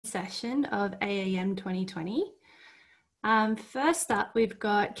session of AAM 2020. First up, we've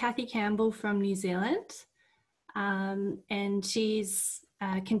got Kathy Campbell from New Zealand, and she's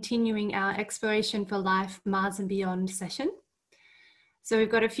continuing our Exploration for Life, Mars and Beyond session. So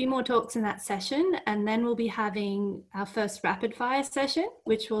we've got a few more talks in that session, and then we'll be having our first rapid fire session,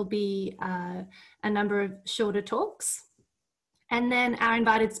 which will be a number of shorter talks. And then our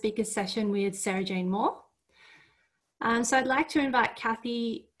invited speaker session with Sarah Jane Moore. So I'd like to invite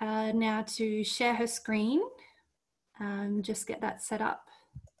Kathy now to share her screen. Just get that set up.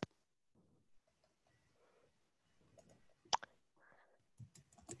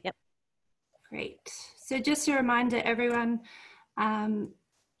 Yep. Great. So just a reminder, everyone,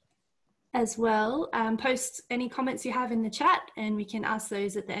 as well, post any comments you have in the chat and we can ask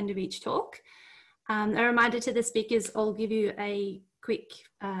those at the end of each talk. A reminder to the speakers, I'll give you a quick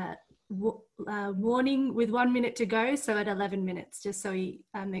warning with 1 minute to go, so at 11 minutes, just so we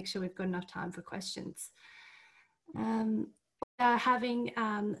make sure we've got enough time for questions. We are having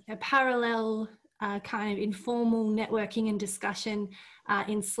a parallel kind of informal networking and discussion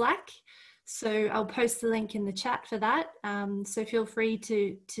in Slack. So I'll post the link in the chat for that. So feel free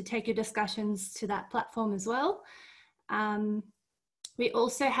to take your discussions to that platform as well. We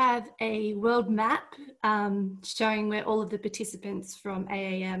also have a world map showing where all of the participants from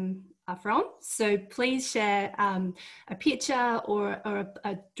AAM are from. So please share a picture or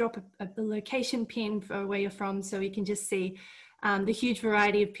drop a location pin for where you're from, so we can just see the huge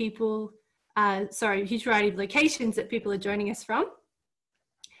variety of people, huge variety of locations that people are joining us from.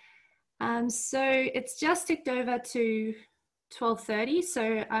 So it's just ticked over to 12:30,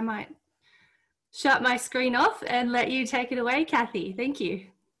 so I might shut my screen off and let you take it away, Kathy. Thank you.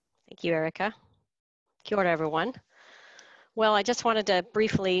 Thank you, Erica. Kia ora, everyone. Well, I just wanted to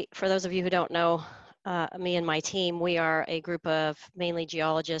briefly, for those of you who don't know me and my team, we are a group of mainly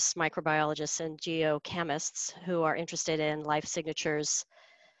geologists, microbiologists, and geochemists who are interested in life signatures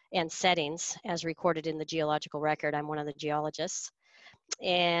and settings as recorded in the geological record. I'm one of the geologists.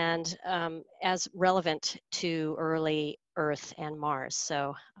 And as relevant to early Earth and Mars.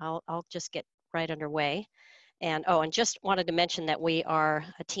 So I'll just get right underway. And and just wanted to mention that we are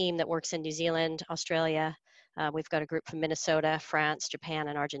a team that works in New Zealand, Australia. We've got a group from Minnesota, France, Japan,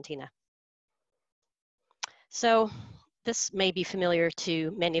 and Argentina. So this may be familiar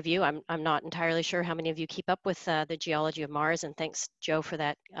to many of you. I'm not entirely sure how many of you keep up with the geology of Mars, and thanks, Joe, for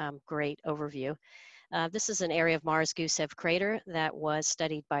that great overview. This is an area of Mars Gusev crater that was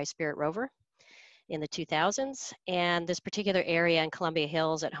studied by Spirit rover in the 2000s, and this particular area in Columbia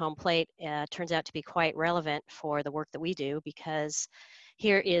Hills at home plate turns out to be quite relevant for the work that we do, because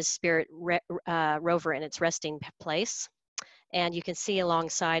here is Spirit rover in its resting place, and you can see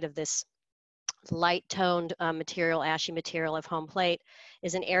alongside of this light-toned material, ashy material of home plate,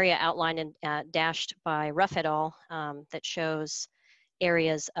 is an area outlined and dashed by Ruff et al. That shows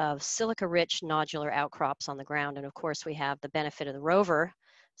areas of silica-rich nodular outcrops on the ground. And of course, we have the benefit of the rover.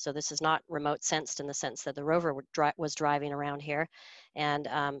 So this is not remote sensed in the sense that the rover was driving around here and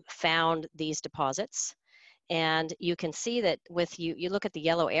found these deposits. And you can see that with you look at the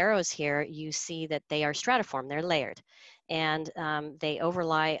yellow arrows here, you see that they are stratiform, they're layered. And they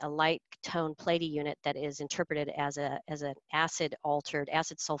overlie a light tone platy unit that is interpreted as an acid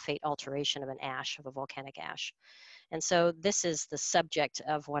sulfate alteration of an ash, of a volcanic ash. And so this is the subject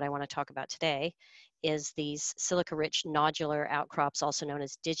of what I want to talk about today, is these silica-rich nodular outcrops, also known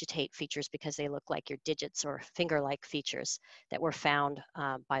as digitate features, because they look like your digits or finger-like features that were found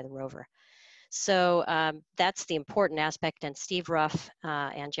by the rover. So that's the important aspect, and Steve Ruff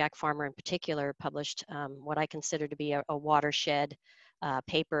and Jack Farmer in particular published what I consider to be a watershed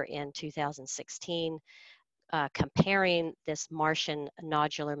paper in 2016, comparing this Martian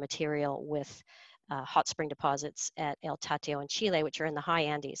nodular material with hot spring deposits at El Tatio in Chile, which are in the high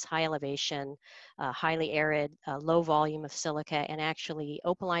Andes, high elevation, highly arid, low volume of silica, and actually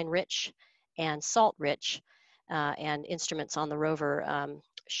opaline rich and salt rich. And instruments on the rover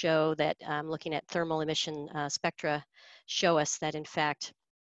show that, looking at thermal emission spectra, show us that in fact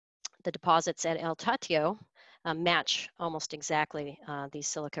the deposits at El Tatio match almost exactly these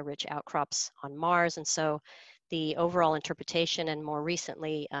silica rich outcrops on Mars. And so the overall interpretation, and more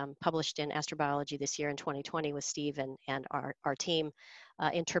recently published in Astrobiology this year in 2020 with Steve and our team,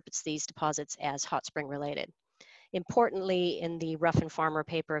 interprets these deposits as hot spring related. Importantly, in the Ruff and Farmer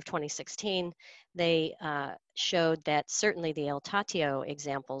paper of 2016, they showed that certainly the El Tatio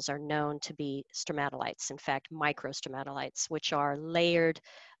examples are known to be stromatolites, in fact, microstromatolites, which are layered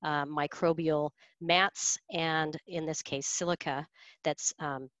microbial mats, and in this case, silica that's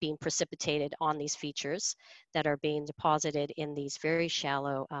being precipitated on these features that are being deposited in these very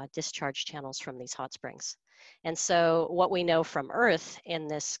shallow discharge channels from these hot springs. And so what we know from Earth in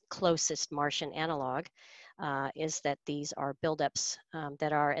this closest Martian analog is that these are buildups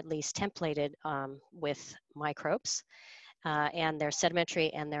that are at least templated with microbes, and they're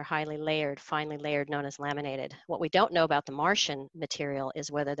sedimentary and they're highly layered, finely layered, known as laminated. What we don't know about the Martian material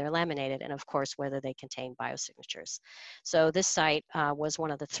is whether they're laminated and, of course, whether they contain biosignatures. So this site was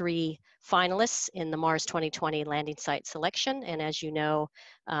one of the 3 finalists in the Mars 2020 landing site selection, and as you know,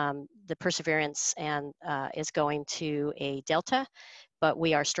 the Perseverance is going to a delta, but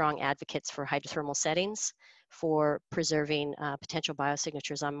we are strong advocates for hydrothermal settings for preserving potential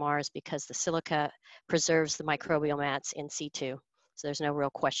biosignatures on Mars, because the silica preserves the microbial mats in situ. So there's no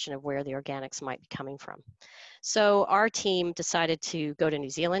real question of where the organics might be coming from. So our team decided to go to New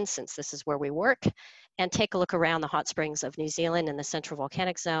Zealand, since this is where we work, and take a look around the hot springs of New Zealand in the central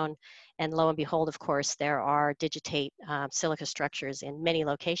volcanic zone. And lo and behold, of course, there are digitate silica structures in many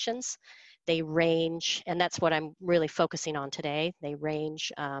locations. They range, and that's what I'm really focusing on today. They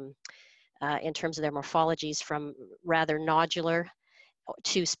range in terms of their morphologies from rather nodular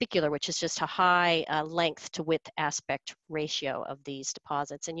to spicular, which is just a high length to width aspect ratio of these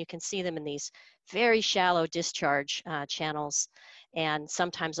deposits. And you can see them in these very shallow discharge channels, and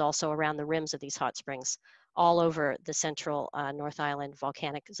sometimes also around the rims of these hot springs, all over the central North Island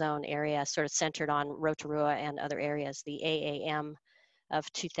volcanic zone area, sort of centered on Rotorua and other areas. The AAM of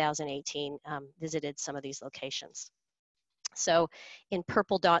 2018 visited some of these locations. So in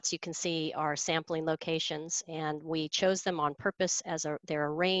purple dots, you can see our sampling locations, and we chose them on purpose as they're a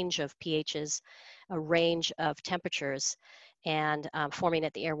range of pHs, a range of temperatures, and forming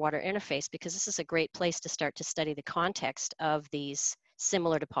at the air-water interface, because this is a great place to start to study the context of these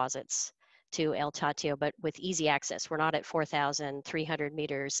similar deposits to El Tatio, but with easy access. We're not at 4,300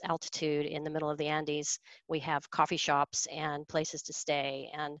 meters altitude in the middle of the Andes. We have coffee shops and places to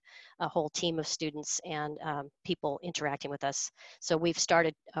stay and a whole team of students and people interacting with us. So we've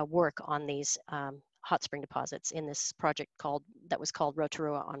started work on these hot spring deposits in this project that was called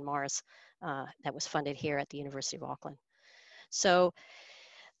Rotorua on Mars, that was funded here at the University of Auckland. So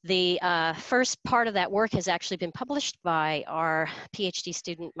the first part of that work has actually been published by our PhD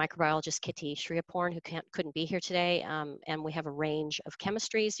student microbiologist Kitty Sriaporn, who couldn't be here today, and we have a range of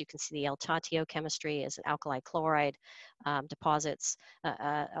chemistries. You can see the El Tatio chemistry as an alkali chloride deposits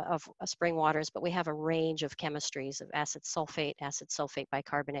of spring waters, but we have a range of chemistries of acid sulfate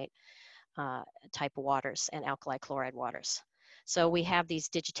bicarbonate type of waters, and alkali chloride waters. So we have these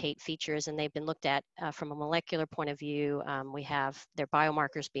digitate features, and they've been looked at from a molecular point of view. We have their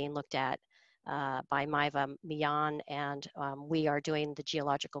biomarkers being looked at by Maiva Mian, and we are doing the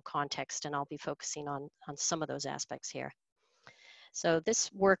geological context, and I'll be focusing on some of those aspects here. So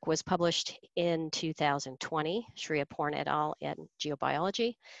this work was published in 2020, Sriaporn et al. In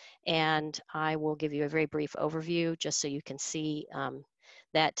Geobiology, and I will give you a very brief overview just so you can see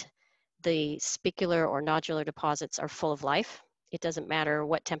that the spicular or nodular deposits are full of life. It doesn't matter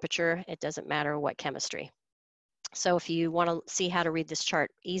what temperature, it doesn't matter what chemistry. So if you want to see how to read this chart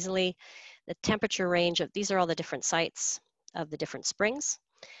easily, the temperature range of, these are all the different sites of the different springs,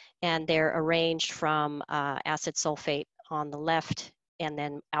 and they're arranged from acid sulfate on the left and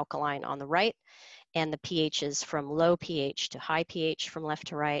then alkaline on the right, and the pHs from low pH to high pH from left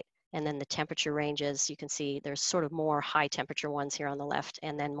to right. And then the temperature ranges, you can see there's sort of more high temperature ones here on the left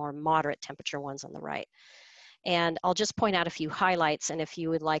and then more moderate temperature ones on the right. And I'll just point out a few highlights, and if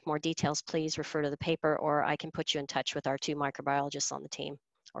you would like more details, please refer to the paper, or I can put you in touch with our 2 microbiologists on the team,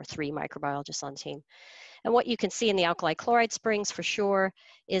 or 3 microbiologists on the team. And what you can see in the alkali chloride springs for sure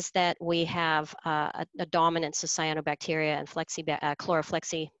is that we have a dominance of cyanobacteria and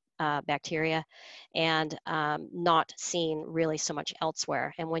chloroflexi bacteria, and not seen really so much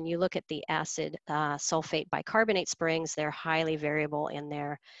elsewhere. And when you look at the acid sulfate bicarbonate springs, they're highly variable in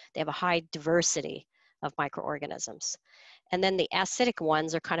they have a high diversity of microorganisms. And then the acidic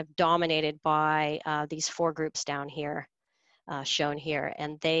ones are kind of dominated by these 4 groups down here, shown here.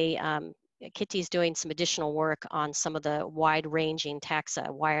 And Kitty's doing some additional work on some of the wide-ranging taxa.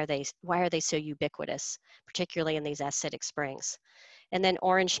 Why are they so ubiquitous, particularly in these acidic springs? And then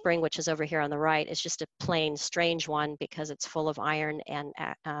Orange Spring, which is over here on the right, is just a plain strange one because it's full of iron and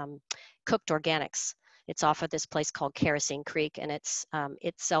cooked organics. It's off of this place called Kerosene Creek, and it's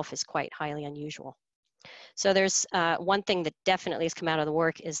itself is quite highly unusual. So there's one thing that definitely has come out of the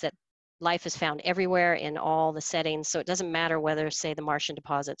work is that life is found everywhere in all the settings. So it doesn't matter whether, say, the Martian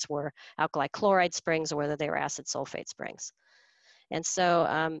deposits were alkali chloride springs or whether they were acid sulfate springs. And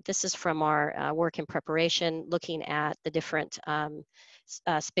so this is from our work in preparation, looking at the different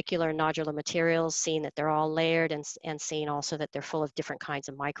spicular and nodular materials, seeing that they're all layered and seeing also that they're full of different kinds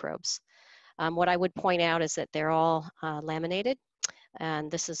of microbes. What I would point out is that they're all laminated.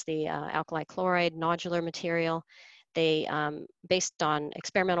 And this is the alkali chloride nodular material. They, based on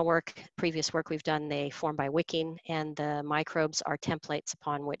experimental work, previous work we've done, they form by wicking, and the microbes are templates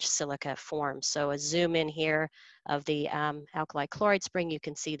upon which silica forms. So a zoom in here of the alkali chloride spring, you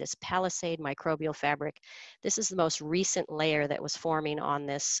can see this palisade microbial fabric. This is the most recent layer that was forming on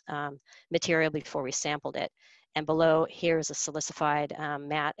this material before we sampled it. And below here is a silicified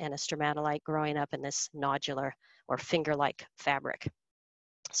mat and a stromatolite growing up in this nodular or finger-like fabric.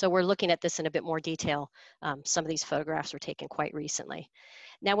 So we're looking at this in a bit more detail. Some of these photographs were taken quite recently.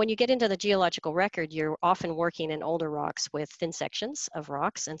 Now, when you get into the geological record, you're often working in older rocks with thin sections of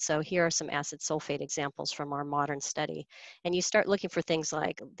rocks. And so here are some acid sulfate examples from our modern study. And you start looking for things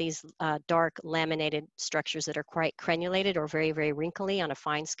like these dark laminated structures that are quite crenulated or very, very wrinkly on a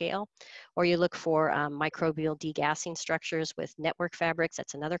fine scale. Or you look for microbial degassing structures with network fabrics.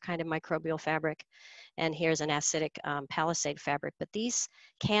 That's another kind of microbial fabric. And here's an acidic palisade fabric. But these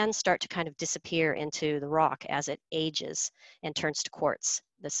can start to kind of disappear into the rock as it ages and turns to quartz.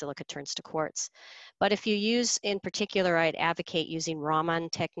 The silica turns to quartz. But if you use, in particular, I'd advocate using Raman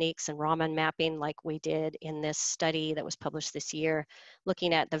techniques and Raman mapping like we did in this study that was published this year,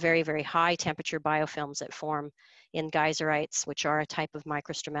 looking at the very, very high temperature biofilms that form in geyserites, which are a type of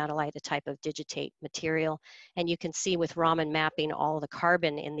microstromatolite, a type of digitate material. And you can see with Raman mapping all the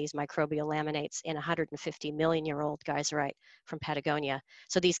carbon in these microbial laminates in a 150-million-year-old geyserite from Patagonia.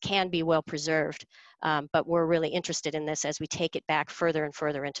 So these can be well preserved, but we're really interested in this as we take it back further and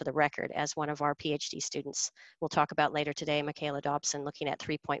further into the record, as one of our PhD students will talk about later today, Michaela Dobson, looking at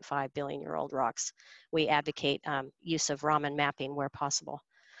 3.5 billion-year-old rocks. We advocate use of Raman mapping where possible,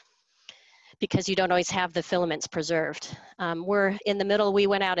 because you don't always have the filaments preserved. We're in the middle. We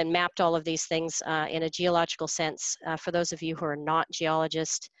went out and mapped all of these things in a geological sense. For those of you who are not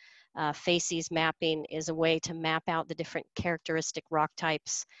geologists, facies mapping is a way to map out the different characteristic rock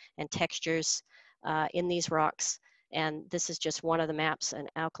types and textures in these rocks. And this is just one of the maps, an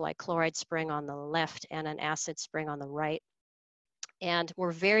alkali chloride spring on the left and an acid spring on the right. And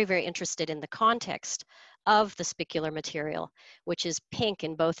we're very, very interested in the context of the spicular material, which is pink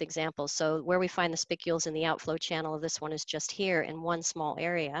in both examples. So where we find the spicules in the outflow channel of this one is just here in one small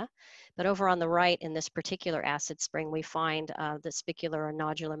area. But over on the right in this particular acid spring, we find the spicular or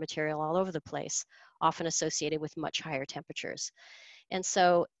nodular material all over the place, often associated with much higher temperatures. And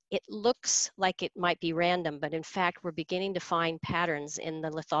so it looks like it might be random, but in fact, we're beginning to find patterns in the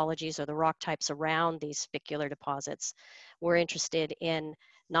lithologies or the rock types around these spicular deposits. We're interested in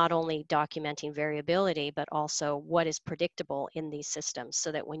not only documenting variability, but also what is predictable in these systems, so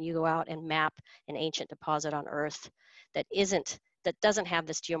that when you go out and map an ancient deposit on Earth that doesn't have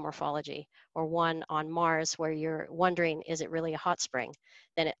this geomorphology, or one on Mars where you're wondering, is it really a hot spring?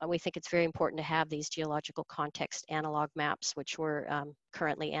 Then we think it's very important to have these geological context analog maps, which we're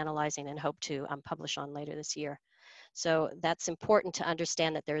currently analyzing and hope to publish on later this year. So that's important to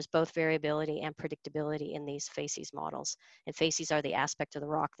understand, that there's both variability and predictability in these facies models. And facies are the aspect of the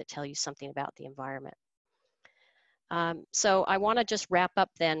rock that tell you something about the environment. So I want to just wrap up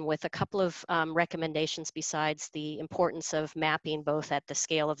then with a couple of recommendations besides the importance of mapping both at the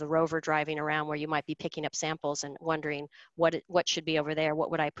scale of the rover driving around, where you might be picking up samples and wondering what should be over there,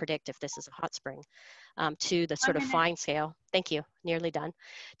 what would I predict if this is a hot spring, to the sort of fine scale. Thank you, nearly done.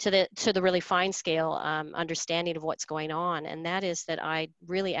 To the really fine scale understanding of what's going on, and that is that I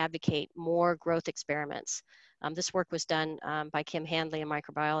really advocate more growth experiments. This work was done by Kim Handley, a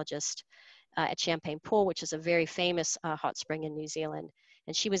microbiologist, at Champagne Pool, which is a very famous hot spring in New Zealand.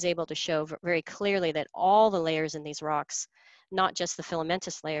 And she was able to show very clearly that all the layers in these rocks, not just the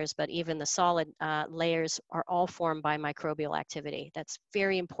filamentous layers, but even the solid layers, are all formed by microbial activity. That's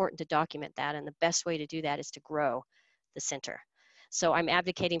very important to document that, and the best way to do that is to grow the Sinter. So I'm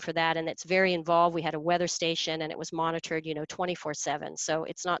advocating for that, and it's very involved. We had a weather station, and it was monitored, 24/7. So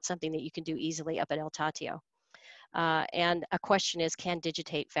it's not something that you can do easily up at El Tatio. And a question is, can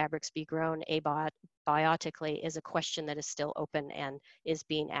digitate fabrics be grown abiotically, is a question that is still open and is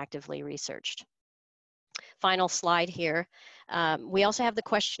being actively researched. Final slide here. We also have the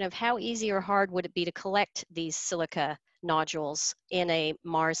question of how easy or hard would it be to collect these silica nodules in a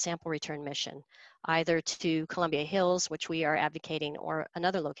Mars sample return mission, either to Columbia Hills, which we are advocating, or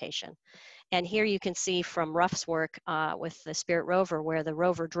another location. And here you can see from Ruff's work with the Spirit rover, where the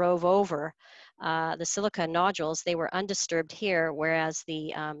rover drove over the silica nodules. They were undisturbed here, whereas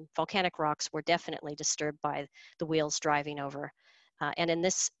the volcanic rocks were definitely disturbed by the wheels driving over. And in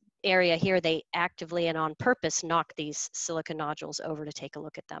this area here, they actively and on purpose knock these silica nodules over to take a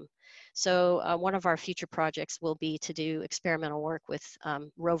look at them. So one of our future projects will be to do experimental work with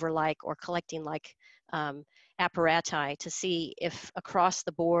rover-like or collecting-like apparati to see if across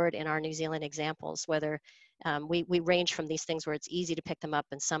the board in our New Zealand examples, whether we range from these things where it's easy to pick them up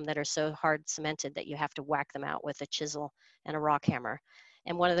and some that are so hard cemented that you have to whack them out with a chisel and a rock hammer.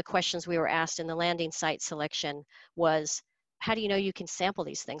 And one of the questions we were asked in the landing site selection was, how do you know you can sample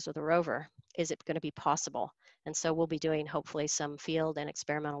these things with a rover? Is it going to be possible? And so we'll be doing hopefully some field and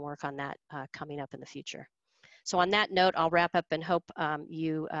experimental work on that coming up in the future. So on that note, I'll wrap up and hope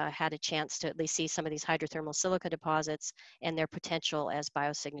you had a chance to at least see some of these hydrothermal silica deposits and their potential as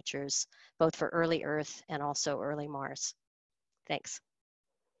biosignatures, both for early Earth and also early Mars. Thanks.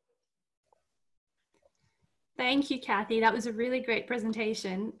 Thank you, Kathy. That was a really great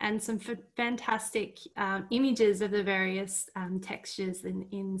presentation and some fantastic images of the various textures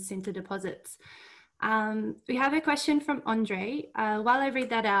in sinter deposits. We have a question from André. While I read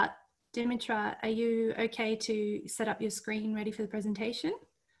that out, Dimitra, are you okay to set up your screen ready for the presentation?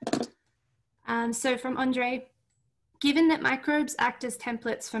 So from André, given that microbes act as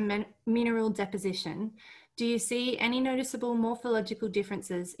templates for mineral deposition, do you see any noticeable morphological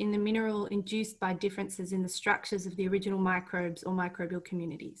differences in the mineral induced by differences in the structures of the original microbes or microbial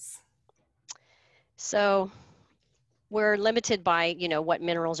communities? So we're limited by, you know, what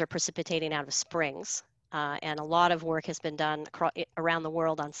minerals are precipitating out of springs. And a lot of work has been done around the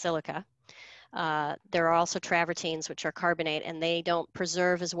world on silica. There are also travertines, which are carbonate, and they don't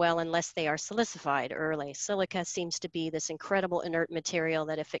preserve as well unless they are silicified early. Silica seems to be this incredible inert material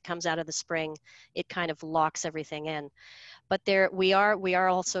that if it comes out of the spring, it kind of locks everything in. But we are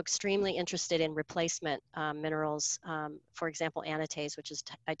also extremely interested in replacement minerals. For example, anatase, which is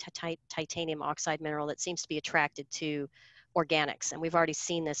a titanium oxide mineral that seems to be attracted to organics. And we've already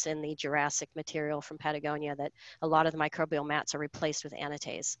seen this in the Jurassic material from Patagonia, that a lot of the microbial mats are replaced with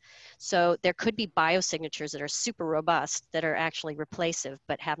anatase. So there could be biosignatures that are super robust that are actually replacive,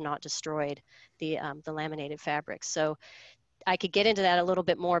 but have not destroyed the laminated fabrics. So I could get into that a little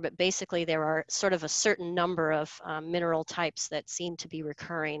bit more, but basically there are sort of a certain number of mineral types that seem to be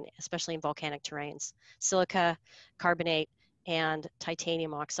recurring, especially in volcanic terrains. Silica, carbonate, and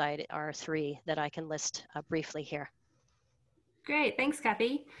titanium oxide are three that I can list briefly here. Great, thanks,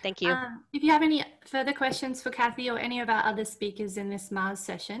 Kathy. Thank you. If you have any further questions for Kathy or any of our other speakers in this Mars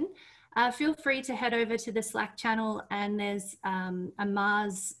session, feel free to head over to the Slack channel, and there's a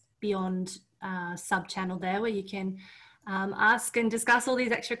Mars Beyond sub-channel there where you can ask and discuss all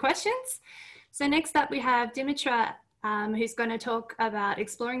these extra questions. So next up we have Dimitra, who's going to talk about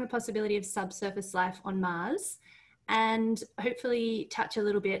exploring the possibility of subsurface life on Mars, and hopefully touch a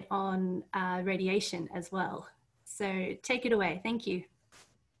little bit on radiation as well. So take it away. Thank you.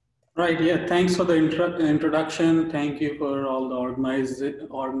 Right. Yeah. Thanks for the introduction. Thank you for all the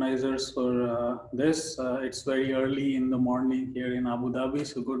organizers for this. It's very early in the morning here in Abu Dhabi.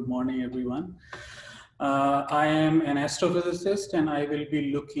 So good morning, everyone. I am an astrophysicist, and I will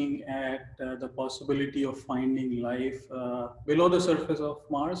be looking at the possibility of finding life below the surface of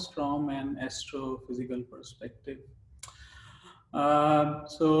Mars from an astrophysical perspective.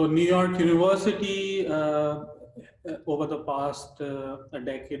 So New York University, over the past a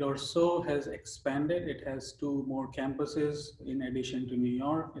decade or so, has expanded. It has 2 more campuses in addition to New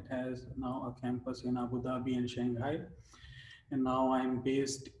York. It has now a campus in Abu Dhabi and Shanghai. And now I'm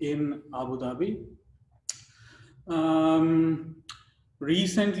based in Abu Dhabi.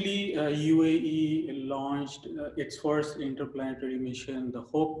 Recently, UAE launched its first interplanetary mission, the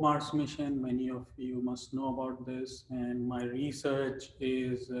Hope Mars mission. Many of you must know about this. And my research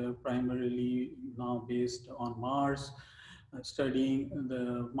is primarily now based on Mars, studying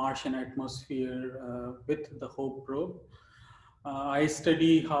the Martian atmosphere with the Hope probe. I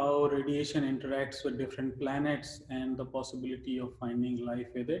study how radiation interacts with different planets and the possibility of finding life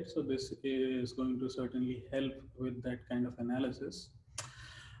with it. So this is going to certainly help with that kind of analysis.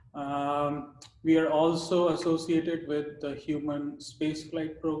 We are also associated with the human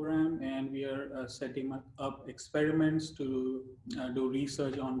spaceflight program, and we are setting up experiments to do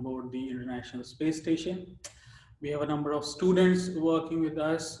research on board the International Space Station. We have a number of students working with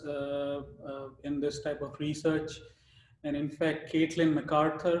us in this type of research. And in fact, Caitlin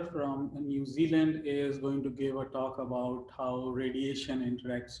MacArthur from New Zealand is going to give a talk about how radiation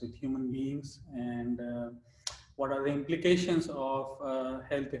interacts with human beings. And What are the implications of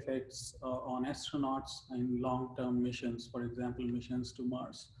health effects on astronauts in long-term missions, for example, missions to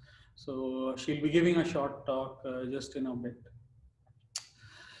Mars. So she'll be giving a short talk just in a bit.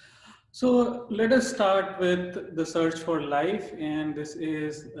 So let us start with the search for life, and this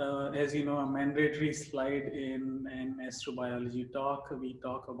is, as you know, a mandatory slide in an astrobiology talk. We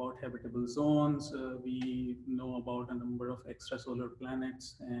talk about habitable zones, we know about a number of extrasolar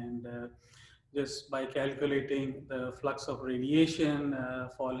planets, and just by calculating the flux of radiation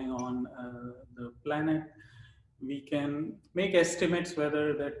falling on the planet, we can make estimates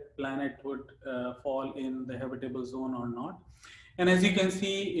whether that planet would fall in the habitable zone or not. And as you can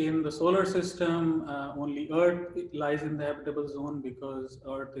see in the solar system, only Earth lies in the habitable zone because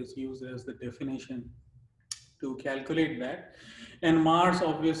Earth is used as the definition to calculate that. And Mars,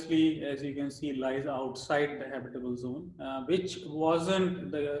 obviously, as you can see, lies outside the habitable zone, which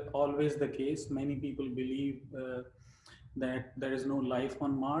wasn't always the case. Many people believe that there is no life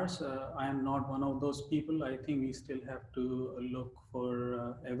on Mars. I am not one of those people. I think we still have to look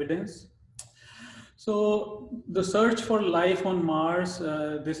for evidence. So the search for life on Mars,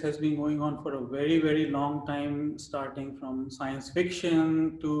 this has been going on for a very, very long time, starting from science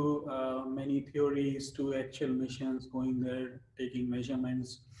fiction to many theories to actual missions going there, taking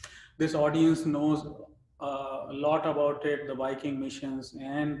measurements. This audience knows a lot about it, the Viking missions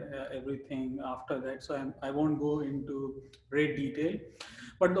and everything after that. So I won't go into great detail.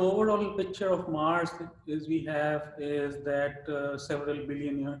 But the overall picture of Mars is that several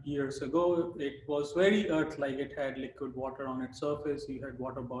billion years ago, it was very Earth-like. It had liquid water on its surface. You had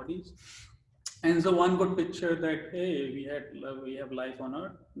water bodies. And so one could picture that, hey, we have life on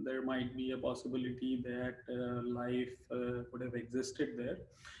Earth. There might be a possibility that life would have existed there.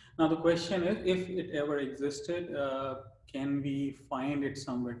 Now the question is, if it ever existed, can we find it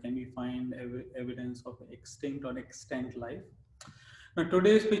somewhere? Can we find evidence of extinct or extant life? Now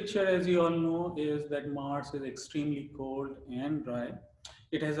today's picture, as you all know, is that Mars is extremely cold and dry.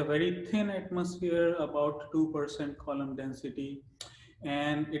 It has a very thin atmosphere, about 2% column density,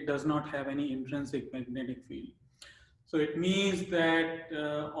 and it does not have any intrinsic magnetic field. So it means that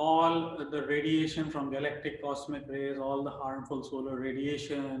all the radiation from galactic cosmic rays, all the harmful solar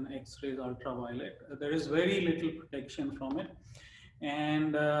radiation, X-rays, ultraviolet, there is very little protection from it.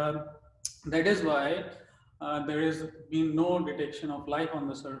 And that is why there has been no detection of life on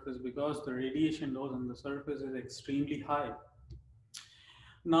the surface, because the radiation load on the surface is extremely high.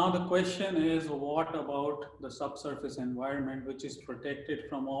 Now the question is, what about the subsurface environment, which is protected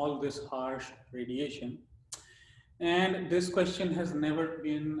from all this harsh radiation? And this question has never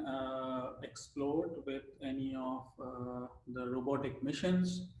been explored with any of the robotic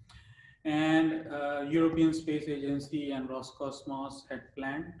missions. And European Space Agency and Roscosmos had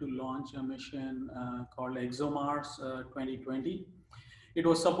planned to launch a mission called ExoMars 2020. It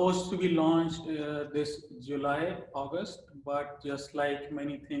was supposed to be launched this July, August, but just like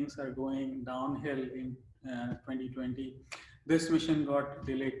many things are going downhill in 2020, this mission got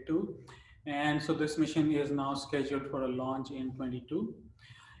delayed too. And so this mission is now scheduled for a launch in 22.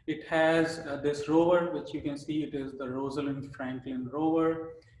 It has this rover, which you can see, it is the Rosalind Franklin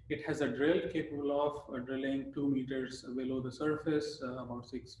rover. It has a drill capable of drilling 2 meters below the surface, about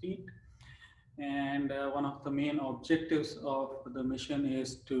 6 feet. And one of the main objectives of the mission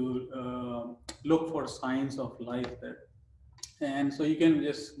is to look for signs of life there. And so you can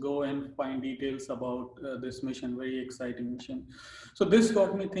just go and find details about this mission, very exciting mission. So this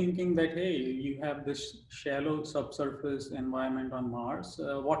got me thinking that, hey, you have this shallow subsurface environment on Mars.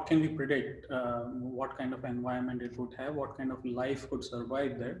 What can we predict? What kind of environment it would have? What kind of life could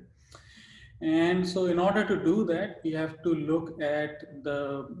survive there? And so in order to do that, we have to look at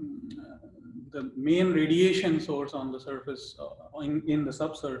the main radiation source on the surface, in the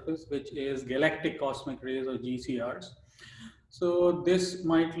subsurface, which is galactic cosmic rays, or GCRs. So this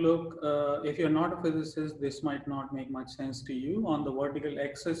might look, if you're not a physicist, this might not make much sense to you. On the vertical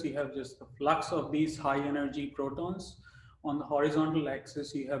axis, you have just the flux of these high energy protons. On the horizontal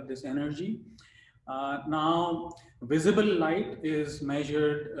axis, you have this energy. Now, visible light is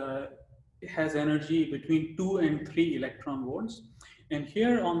measured, it has energy between 2 and 3 electron volts. And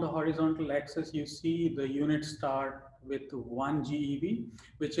here on the horizontal axis, you see the units start with 1 GeV,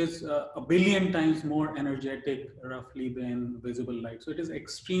 which is a billion times more energetic roughly than visible light. So it is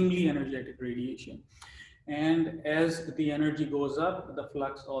extremely energetic radiation. And as the energy goes up, the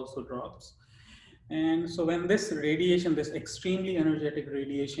flux also drops. And so when this radiation, this extremely energetic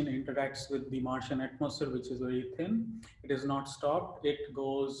radiation interacts with the Martian atmosphere, which is very thin, it is not stopped. It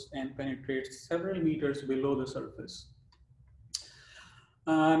goes and penetrates several meters below the surface.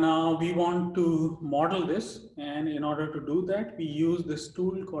 Now we want to model this, and in order to do that, we use this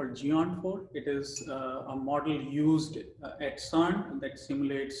tool called Geon4. It is a model used at CERN that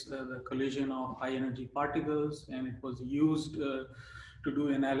simulates the collision of high energy particles, and it was used to do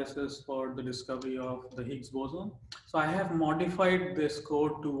analysis for the discovery of the Higgs boson. So I have modified this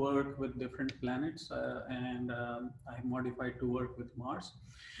code to work with different planets, and I have modified to work with Mars.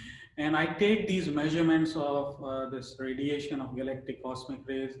 And I take these measurements of this radiation of galactic cosmic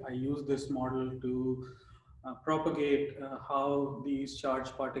rays. I use this model to propagate how these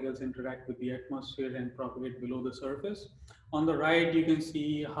charged particles interact with the atmosphere and propagate below the surface. On the right, you can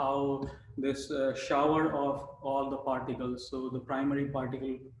see how this shower of all the particles. So the primary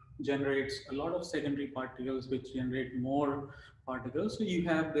particle generates a lot of secondary particles, which generate more particles. So you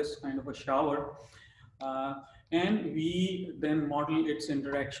have this kind of a shower. And we then model its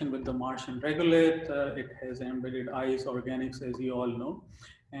interaction with the Martian regolith. It has embedded ice, organics, as you all know.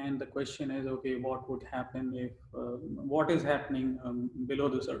 And the question is, okay, what would happen if, what is happening below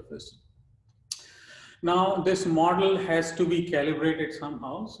the surface? Now, this model has to be calibrated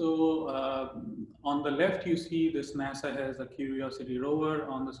somehow. So on the left, you see this NASA has a Curiosity rover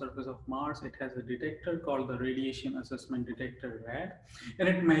on the surface of Mars. It has a detector called the Radiation Assessment Detector, RAD, and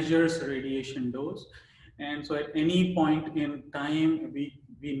it measures radiation dose. And so at any point in time,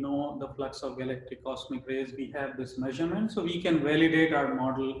 we know the flux of galactic cosmic rays. We have this measurement, so we can validate our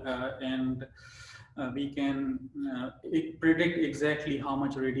model and we can predict exactly how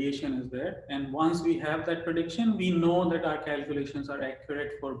much radiation is there. And once we have that prediction, we know that our calculations are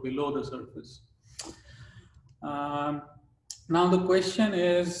accurate for below the surface. Now the question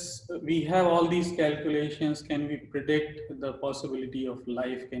is, we have all these calculations. Can we predict the possibility of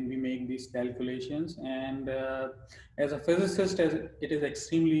life? Can we make these calculations? And as a physicist, it is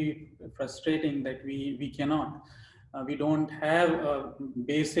extremely frustrating that we cannot. We don't have a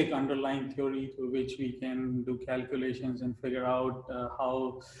basic underlying theory through which we can do calculations and figure out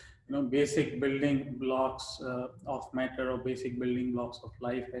how basic building blocks of matter or basic building blocks of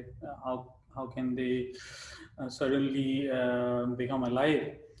life, how can they suddenly become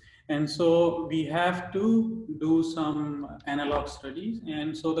alive. And so we have to do some analog studies.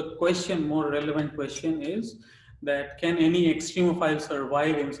 And so the question, more relevant question is that can any extremophile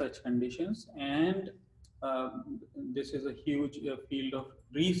survive in such conditions? And this is a huge field of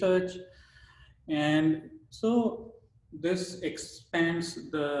research. And so this expands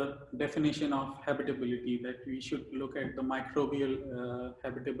the definition of habitability, that we should look at the microbial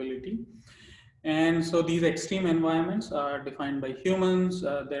habitability. And so these extreme environments are defined by humans.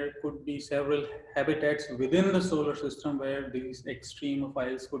 There could be several habitats within the solar system where these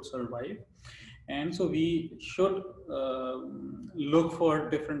extremophiles could survive. And so we should look for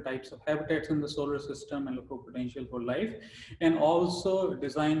different types of habitats in the solar system and look for potential for life, and also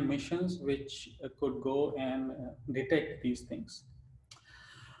design missions which could go and detect these things.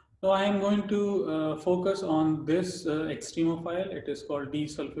 So I am going to focus on this extremophile. It is called D.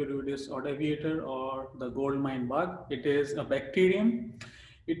 sulfuridis audaviator, or the gold mine bug. It is a bacterium.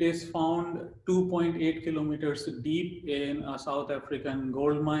 It is found 2.8 kilometers deep in a South African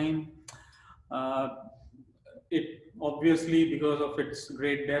gold mine. It obviously, because of its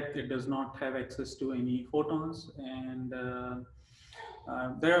great depth, it does not have access to any photons, and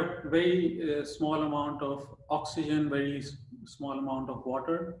there are very small amount of oxygen, very small amount of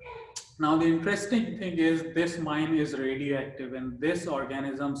water. Now the interesting thing is this mine is radioactive, and this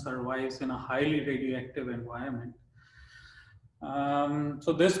organism survives in a highly radioactive environment.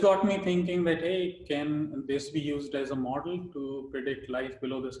 So this got me thinking that, hey, can this be used as a model to predict life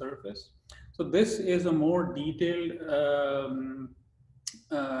below the surface? So this is a more detailed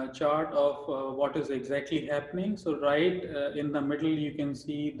chart of what is exactly happening. So right in the middle, you can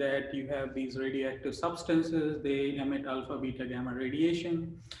see that you have these radioactive substances. They emit alpha, beta, gamma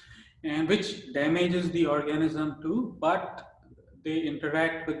radiation, and which damages the organism too, but they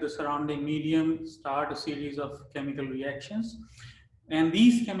interact with the surrounding medium, start a series of chemical reactions. And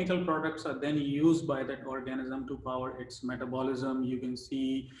these chemical products are then used by that organism to power its metabolism. You can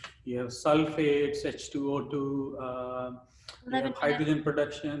see you have sulfates, H2O2, you have hydrogen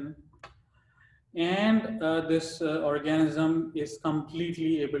production. And this organism is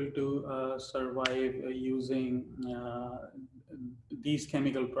completely able to survive using these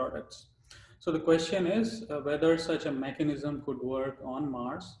chemical products. So the question is whether such a mechanism could work on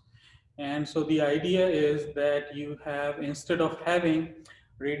Mars. And so the idea is that you have, instead of having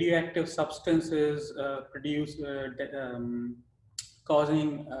radioactive substances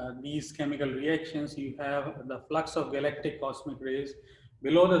causing these chemical reactions, you have the flux of galactic cosmic rays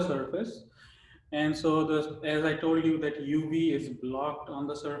below the surface. And so, as I told you, that UV is blocked on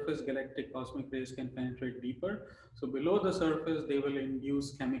the surface, galactic cosmic rays can penetrate deeper. So below the surface, they will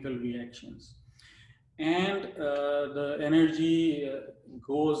induce chemical reactions. And the energy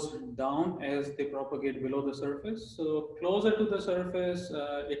goes down as they propagate below the surface. So closer to the surface,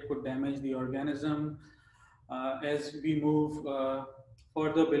 it could damage the organism. As we move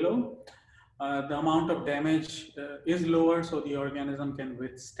further below, the amount of damage is lower, so the organism can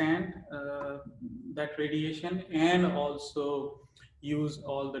withstand that radiation and also use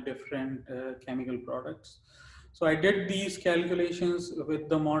all the different chemical products. So I did these calculations with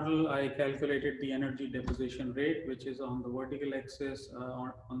the model. I calculated the energy deposition rate, which is on the vertical axis.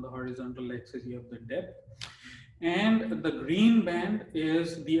 On the horizontal axis, you have the depth. And the green band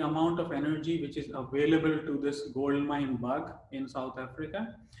is the amount of energy which is available to this gold mine bug in South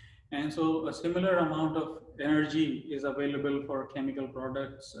Africa. And so a similar amount of energy is available for chemical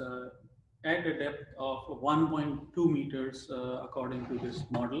products at a depth of 1.2 meters according to this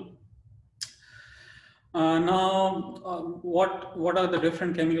model. What are the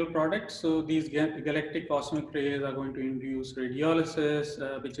different chemical products? So these galactic cosmic rays are going to induce radiolysis,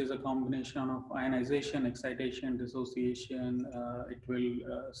 which is a combination of ionization, excitation, dissociation. It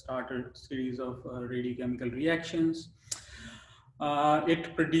will start a series of radiochemical reactions.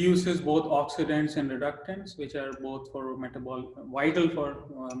 It produces both oxidants and reductants, which are both for vital for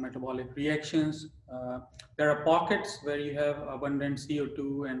metabolic reactions. There are pockets where you have abundant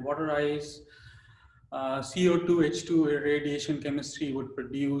CO2 and water ice. CO2, H2 irradiation chemistry would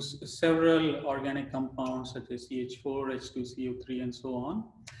produce several organic compounds such as CH4, H2, CO3, and so on.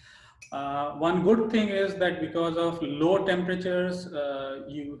 One good thing is that because of low temperatures,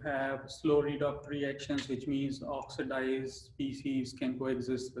 you have slow redox reactions, which means oxidized species can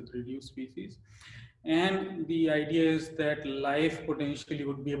coexist with reduced species. And the idea is that life potentially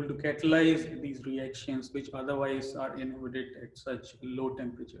would be able to catalyze these reactions, which otherwise are inhibited at such low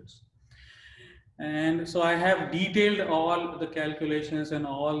temperatures. And so I have detailed all the calculations and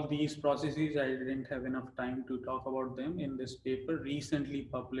all these processes. I didn't have enough time to talk about them in this paper recently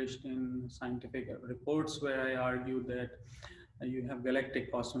published in Scientific Reports, where I argue that you have galactic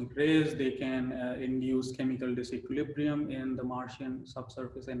cosmic rays. They can induce chemical disequilibrium in the Martian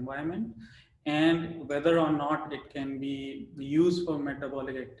subsurface environment. And whether or not it can be used for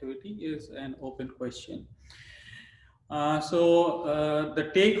metabolic activity is an open question.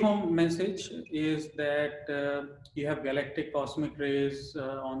 The take-home message is that you have galactic cosmic rays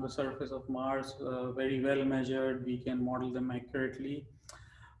on the surface of Mars, very well measured. We can model them accurately.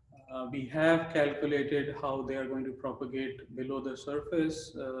 We have calculated how they are going to propagate below the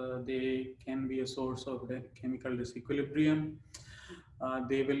surface. They can be a source of the chemical disequilibrium.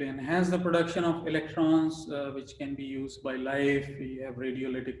 They will enhance the production of electrons, which can be used by life. We have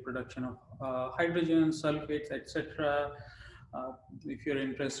radiolytic production of hydrogen, sulfates, etc. If you're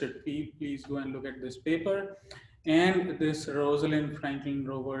interested, please go and look at this paper. And this Rosalind Franklin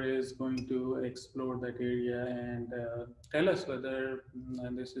rover is going to explore that area and tell us whether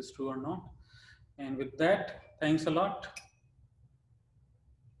this is true or not. And with that, thanks a lot.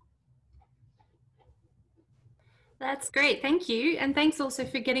 That's great, thank you. And thanks also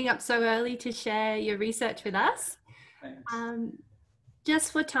for getting up so early to share your research with us. Thanks.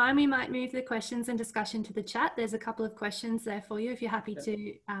 Just for time, we might move the questions and discussion to the chat. There's a couple of questions there for you if you're happy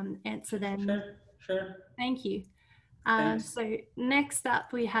to answer them. Sure. Thank you. So next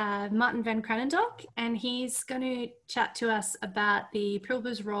up we have Martin van Kranendonk, and he's going to chat to us about the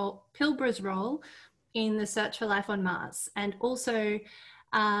Pilbara's role in the search for life on Mars, and also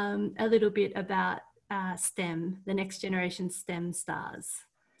a little bit about STEM, the next generation STEM stars.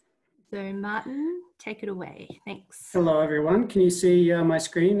 So Martin, take it away. Thanks. Hello, everyone. Can you see my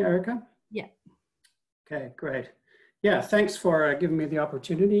screen, Erica? Yeah. Okay, great. Yeah, thanks for giving me the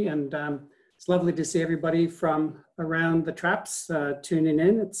opportunity. And it's lovely to see everybody from around the traps tuning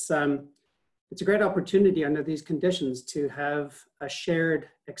in. It's a great opportunity under these conditions to have a shared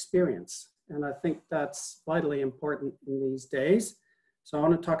experience. And I think that's vitally important in these days. So I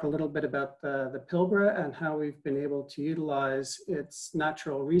want to talk a little bit about the Pilbara and how we've been able to utilize its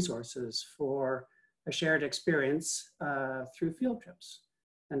natural resources for a shared experience through field trips,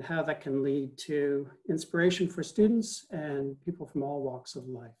 and how that can lead to inspiration for students and people from all walks of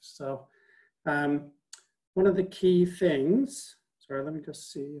life. So one of the key things, sorry, let me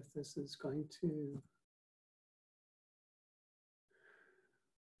just see if this is going to,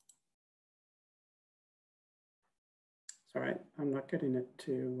 sorry, I'm not getting it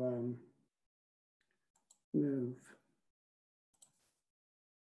to move.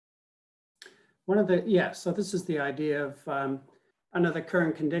 So this is the idea of under the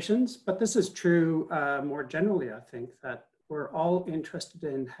current conditions, but this is true more generally, I think, that we're all interested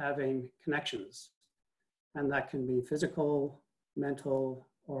in having connections, and that can be physical, mental,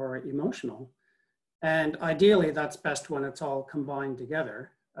 or emotional. And ideally, that's best when it's all combined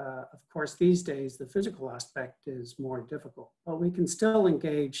together. Of course, these days, the physical aspect is more difficult, but we can still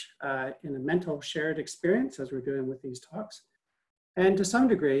engage in a mental shared experience as we're doing with these talks. And to some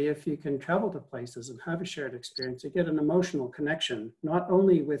degree, if you can travel to places and have a shared experience, you get an emotional connection, not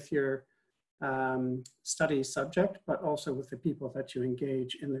only with your study subject, but also with the people that you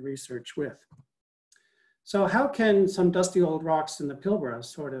engage in the research with. So how can some dusty old rocks in the Pilbara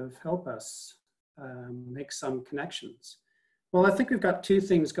sort of help us make some connections? Well, I think we've got two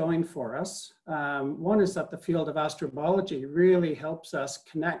things going for us. One is that the field of astrobiology really helps us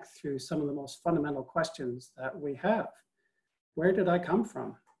connect through some of the most fundamental questions that we have. Where did I come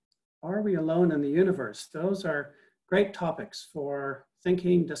from? Are we alone in the universe? Those are great topics for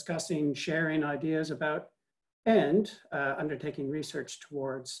thinking, discussing, sharing ideas about, and undertaking research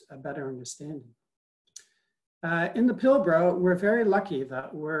towards a better understanding. In the Pilbara, we're very lucky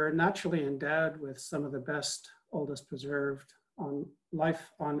that we're naturally endowed with some of the best, oldest preserved life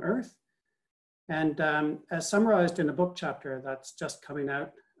on Earth. And as summarized in a book chapter that's just coming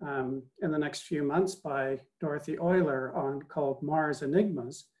out in the next few months by Dorothy Euler called Mars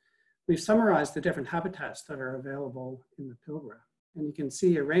Enigmas, we've summarized the different habitats that are available in the Pilbara. And you can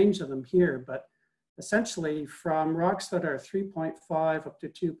see a range of them here, but essentially from rocks that are 3.5 up to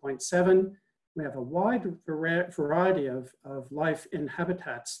 2.7, we have a wide variety of life in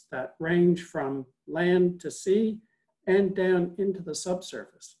habitats that range from land to sea and down into the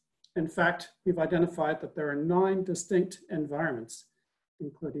subsurface. In fact, we've identified that there are 9 distinct environments,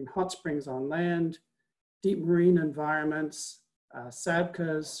 including hot springs on land, deep marine environments,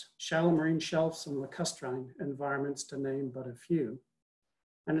 sabkas, shallow marine shelves, and lacustrine environments, to name but a few.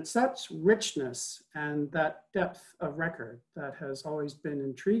 And it's that richness and that depth of record that has always been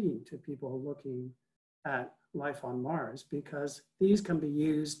intriguing to people looking at life on Mars, because these can be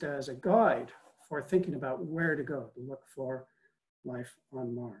used as a guide for thinking about where to go to look for life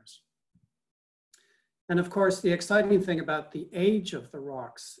on Mars. And of course, the exciting thing about the age of the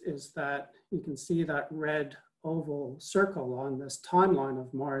rocks is that you can see that red oval circle on this timeline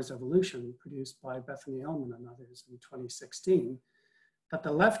of Mars evolution produced by Bethany Ehlmann and others in 2016. But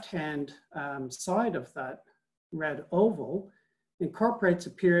the left-hand side of that red oval incorporates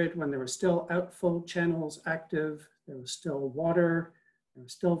a period when there were still outflow channels active, there was still water, there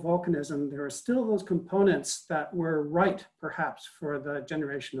was still volcanism, there were still those components that were right, perhaps, for the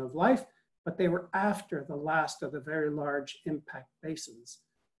generation of life, but they were after the last of the very large impact basins.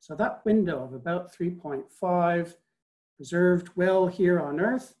 So that window of about 3.5, preserved well here on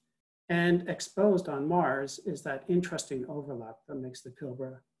Earth and exposed on Mars, is that interesting overlap that makes the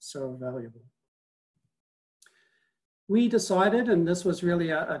Pilbara so valuable. We decided, and this was really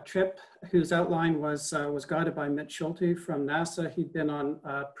a trip whose outline was guided by Mitch Schulte from NASA. He'd been on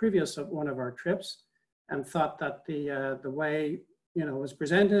a previous one of our trips and thought that the way was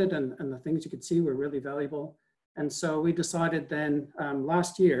presented and the things you could see were really valuable. And so we decided then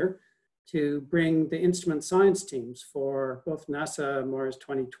last year to bring the instrument science teams for both NASA Mars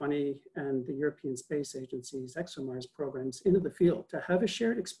 2020 and the European Space Agency's ExoMars programs into the field to have a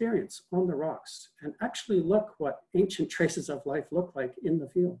shared experience on the rocks and actually look what ancient traces of life look like in the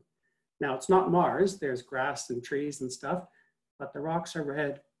field. Now, it's not Mars, there's grass and trees and stuff, but the rocks are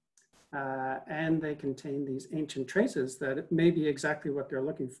red and they contain these ancient traces that may be exactly what they're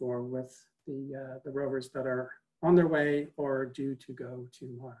looking for with the rovers that are on their way or due to go to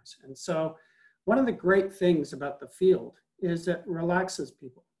Mars. And so one of the great things about the field is it relaxes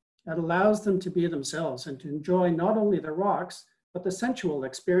people. It allows them to be themselves and to enjoy not only the rocks, but the sensual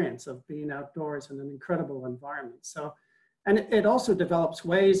experience of being outdoors in an incredible environment. So, and it also develops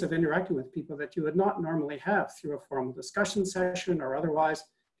ways of interacting with people that you would not normally have through a formal discussion session or otherwise.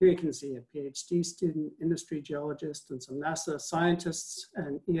 Here you can see a PhD student, industry geologist, and some NASA scientists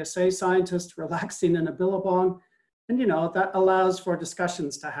and ESA scientists relaxing in a billabong. And that allows for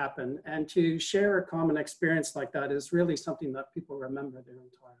discussions to happen, and to share a common experience like that is really something that people remember their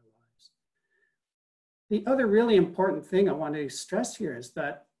entire lives. The other really important thing I want to stress here is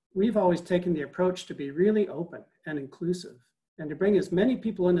that we've always taken the approach to be really open and inclusive and to bring as many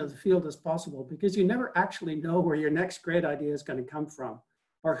people into the field as possible, because you never actually know where your next great idea is going to come from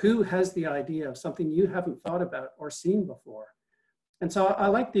or who has the idea of something you haven't thought about or seen before. And so I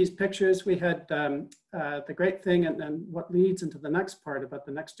like these pictures. We had the great thing, and what leads into the next part about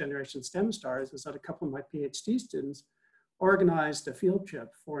the next generation STEM stars is that a couple of my PhD students organized a field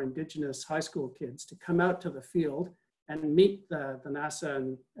trip for Indigenous high school kids to come out to the field and meet the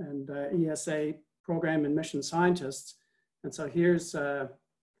NASA and ESA program and mission scientists. And so here's a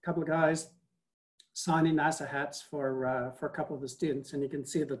couple of guys signing NASA hats for a couple of the students, and you can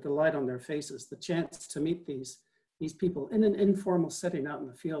see the delight on their faces. The chance to meet these people in an informal setting out in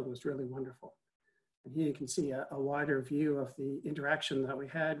the field was really wonderful. And here you can see a wider view of the interaction that we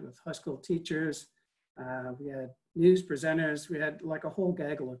had with high school teachers. We had news presenters. We had like a whole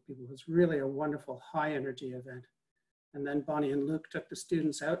gaggle of people. It was really a wonderful high energy event. And then Bonnie and Luke took the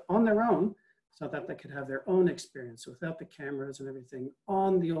students out on their own so that they could have their own experience without the cameras and everything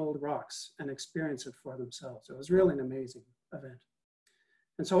on the old rocks and experience it for themselves. It was really an amazing event.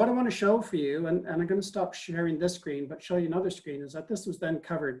 And so what I want to show for you, and I'm going to stop sharing this screen, but show you another screen, is that this was then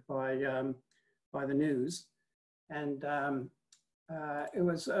covered by the news. And it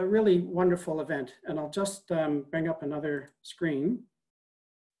was a really wonderful event. And I'll just bring up another screen.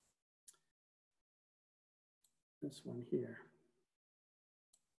 This one here.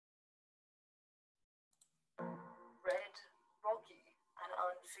 Red, rocky, and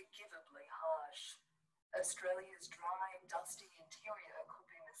unforgivably harsh. Australia's dry, dusty interior could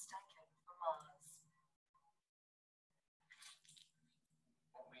be mistaken for Mars.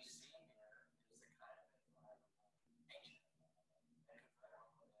 What we see here is the kind of environment ancient that could put out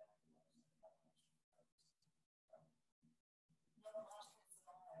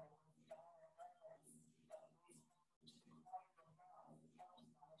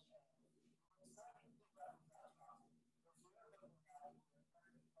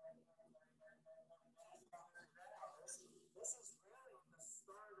This is really the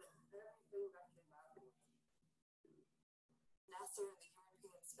start of everything that came after. NASA and the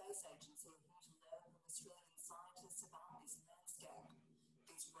European Space Agency are here to learn from Australian scientists about this landscape.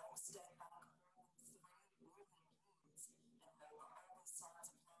 These rocks date back more than 3 billion years and hold the oldest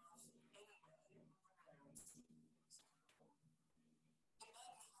signs of life anywhere in the world. It may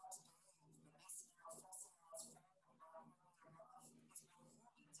be hard to believe, but this now fossilized form of biological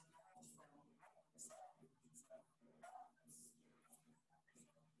life is where humans evolved from rocks.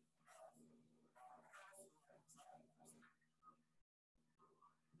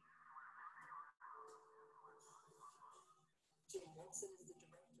 Watson is the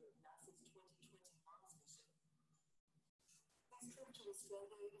director of NASA's 2020 Mars mission. This trip to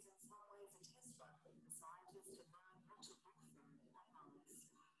Australia is in some ways a test run for the scientists to learn what to look for at Mars.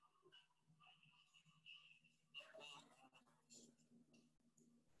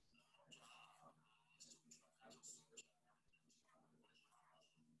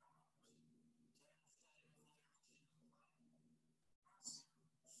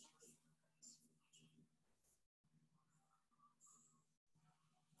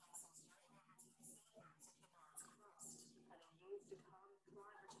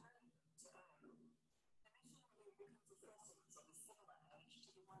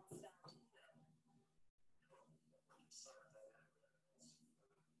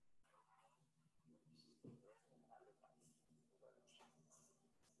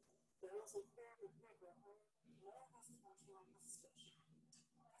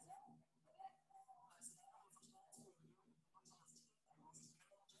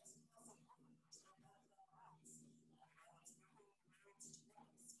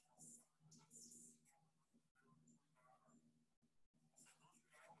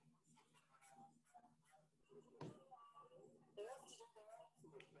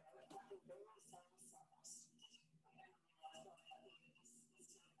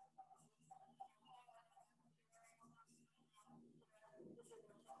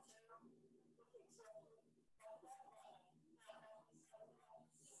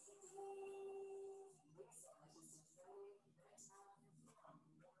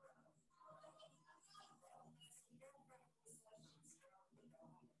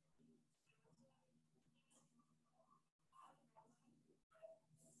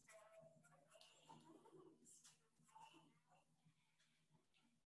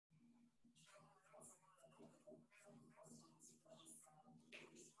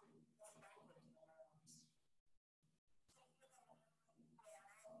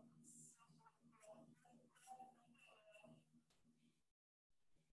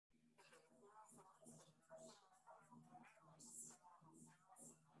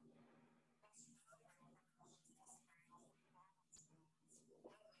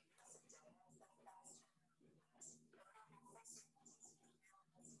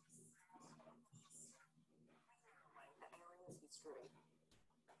 History.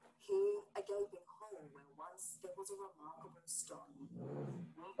 Here, a gaping hole where once there was a remarkable stone.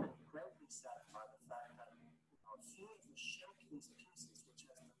 We've been greatly saddened by the fact that a few of the shapeless pieces which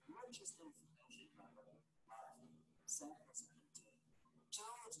has the richest information about life.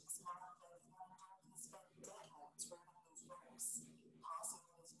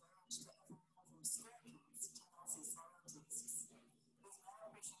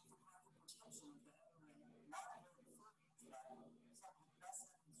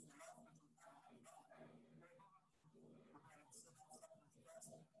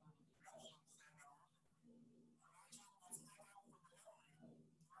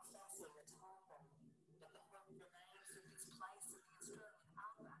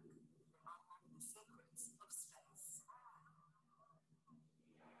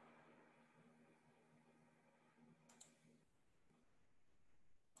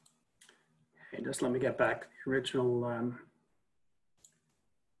 Okay, just let me get back to the original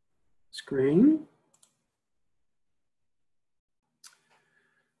screen.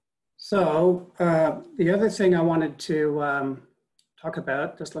 So the other thing I wanted to talk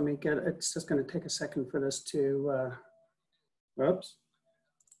about, just let me get, it's just going to take a second for this to, whoops.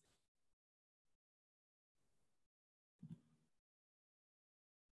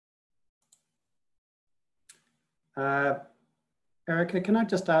 Erica, can I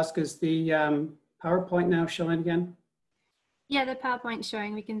just ask, is the PowerPoint now showing again? Yeah, the PowerPoint's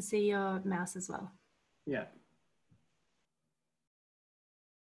showing. We can see your mouse as well. Yeah.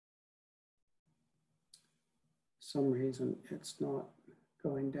 For some reason, it's not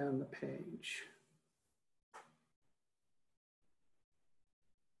going down the page.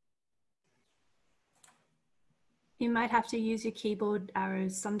 You might have to use your keyboard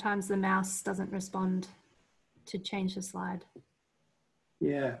arrows. Sometimes the mouse doesn't respond to change the slide.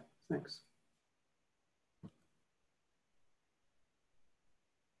 Yeah, thanks.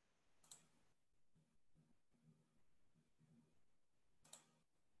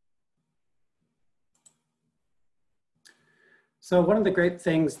 So one of the great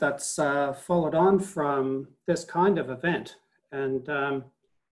things that's followed on from this kind of event, and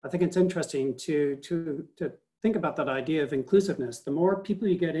I think it's interesting to think about that idea of inclusiveness. The more people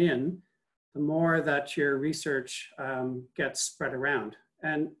you get in, the more that your research gets spread around.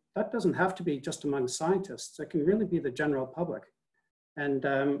 And that doesn't have to be just among scientists. It can really be the general public. And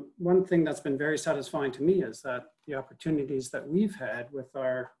one thing that's been very satisfying to me is that the opportunities that we've had with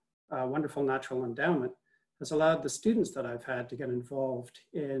our wonderful natural endowment has allowed the students that I've had to get involved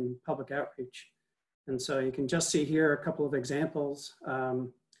in public outreach. And so you can just see here a couple of examples.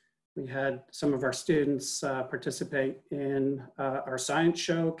 We had some of our students participate in our science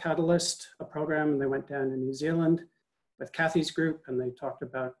show, Catalyst, a program, and they went down to New Zealand with Kathy's group, and they talked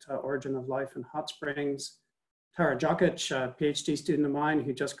about origin of life in hot springs. Tara Jokic, a PhD student of mine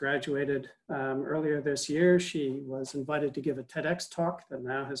who just graduated earlier this year, she was invited to give a TEDx talk that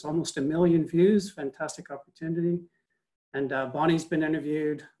now has almost 1 million views, fantastic opportunity. And Bonnie's been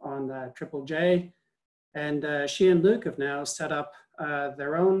interviewed on Triple J, and she and Luke have now set up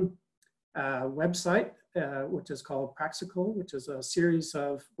their own website, which is called Praxical, which is a series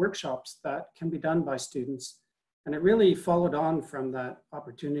of workshops that can be done by students. And it really followed on from that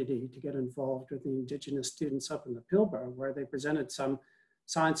opportunity to get involved with the Indigenous students up in the Pilbara, where they presented some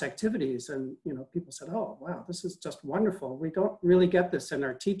science activities, and people said, "Oh, wow, this is just wonderful. We don't really get this in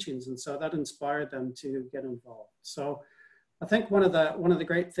our teachings," and so that inspired them to get involved. So I think one of the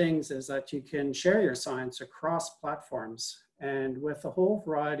great things is that you can share your science across platforms and with a whole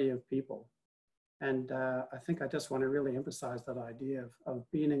variety of people. And I think I just want to really emphasize that idea of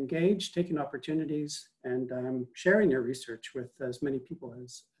being engaged, taking opportunities, and sharing your research with as many people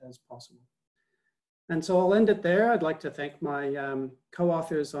as possible. And so I'll end it there. I'd like to thank my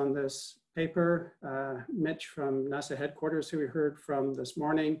co-authors on this paper, Mitch from NASA headquarters, who we heard from this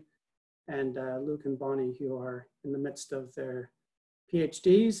morning, and Luke and Bonnie, who are in the midst of their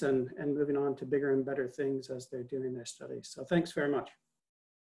PhDs and moving on to bigger and better things as they're doing their studies. So thanks very much.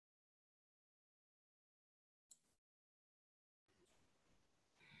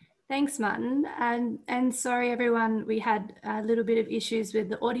 Thanks, Martin. And sorry, everyone, we had a little bit of issues with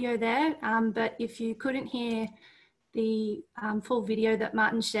the audio there, but if you couldn't hear the full video that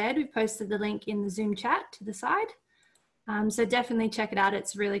Martin shared, we've posted the link in the Zoom chat to the side. So definitely check it out.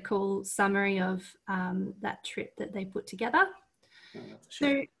 It's a really cool summary of that trip that they put together.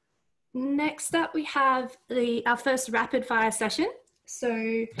 So next up, we have our first rapid fire session.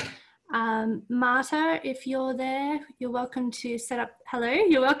 So Marta, if you're there, you're welcome to set up, hello,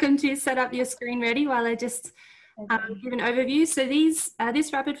 you're welcome to set up your screen ready while I just give an overview. So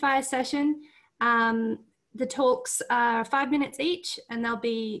this rapid fire session, the talks are 5 minutes each, and they'll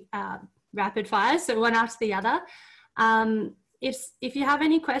be rapid fire, so one after the other. If you have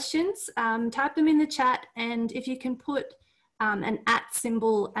any questions, type them in the chat, and if you can put an @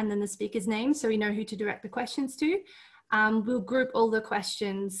 symbol and then the speaker's name so we know who to direct the questions to. We'll group all the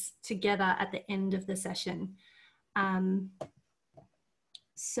questions together at the end of the session.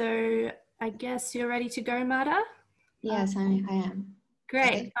 So I guess you're ready to go, Marta? Yes, I am.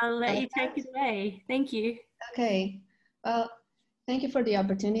 Great, Okay. I'll let you take it away. Thank you. Okay, well, thank you for the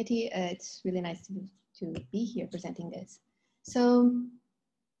opportunity. It's really nice to be here presenting this. So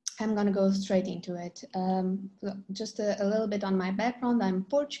I'm gonna go straight into it. Just a little bit on my background. I'm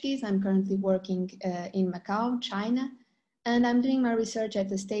Portuguese. I'm currently working in Macau, China, and I'm doing my research at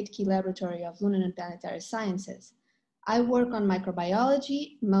the State Key Laboratory of Lunar and Planetary Sciences. I work on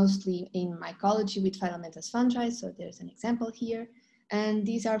microbiology, mostly in mycology with filamentous fungi, so there's an example here, And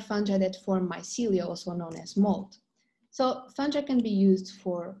these are fungi that form mycelia, also known as mold. So fungi can be used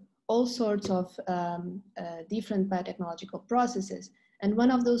for all sorts of different biotechnological processes. And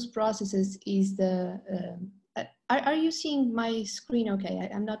one of those processes is the, are you seeing my screen okay?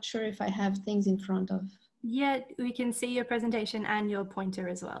 I'm not sure if I have things in front of. Yeah, we can see your presentation and your pointer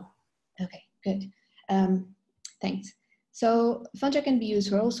as well. Okay, good. Thanks. So fungi can be used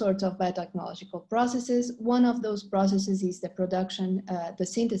for all sorts of biotechnological processes. One of those processes is the production, the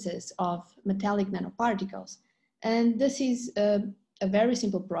synthesis of metallic nanoparticles. And this is a very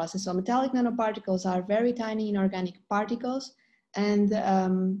simple process. So metallic nanoparticles are very tiny inorganic particles, and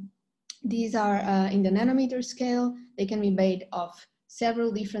these are in the nanometer scale. They can be made of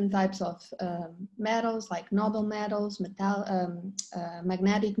several different types of metals, like noble metals,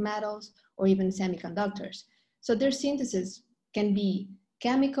 magnetic metals, or even semiconductors. So their synthesis can be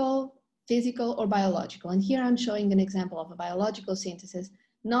chemical, physical, or biological. And here I'm showing an example of a biological synthesis,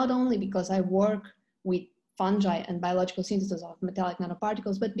 not only because I work with fungi and biological synthesis of metallic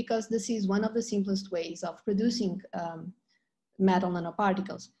nanoparticles, but because this is one of the simplest ways of producing metal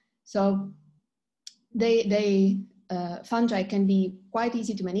nanoparticles. So fungi can be quite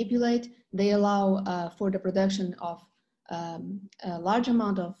easy to manipulate. They allow for the production of a large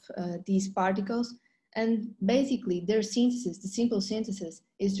amount of these particles. And basically their synthesis, the simple synthesis,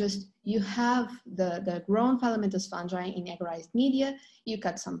 is just you have the grown filamentous fungi in agarized media, you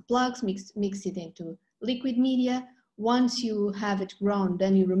cut some plugs, mix it into liquid media. Once you have it grown,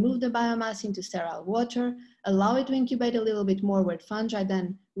 then you remove the biomass into sterile water, allow it to incubate a little bit more, where fungi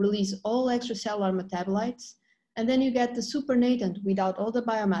then release all extracellular metabolites. And then you get the supernatant without all the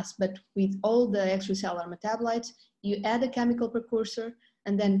biomass, but with all the extracellular metabolites. You add a chemical precursor,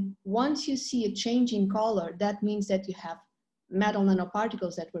 and then once you see a change in color, that means that you have metal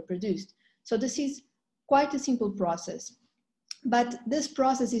nanoparticles that were produced. So this is quite a simple process. But this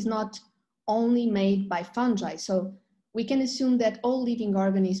process is not only made by fungi. So we can assume that all living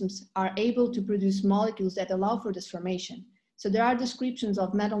organisms are able to produce molecules that allow for this formation. So there are descriptions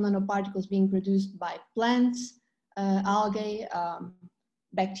of metal nanoparticles being produced by plants, algae,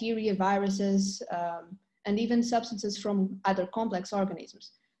 bacteria, viruses, and even substances from other complex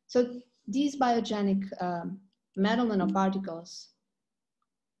organisms. So these biogenic metal nanoparticles,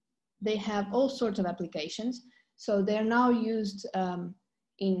 they have all sorts of applications. So they're now used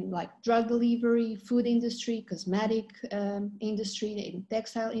in like drug delivery, food industry, cosmetic industry, in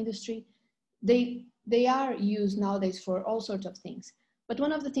textile industry. They are used nowadays for all sorts of things. But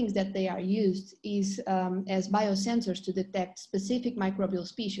one of the things that they are used is as biosensors to detect specific microbial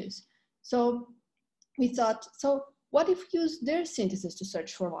species. So we thought, so what if we use their synthesis to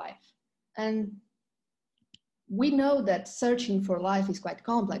search for life? And we know that searching for life is quite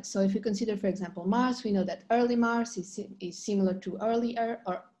complex. So if you consider, for example, Mars, we know that early Mars is similar to early Earth,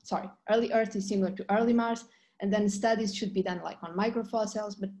 early Earth is similar to early Mars, and then studies should be done like on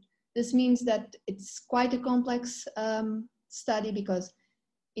microfossils. But this means that it's quite a complex study, because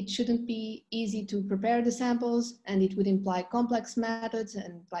it shouldn't be easy to prepare the samples, and it would imply complex methods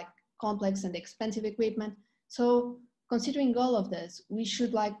and like complex and expensive equipment. So considering all of this, we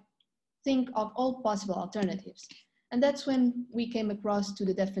should like think of all possible alternatives. And that's when we came across to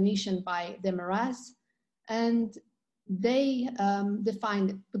the definition by Demers, and they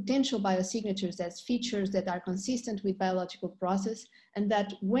defined potential biosignatures as features that are consistent with biological process, and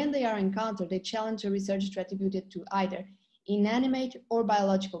that when they are encountered, they challenge the researcher to attribute it to either inanimate or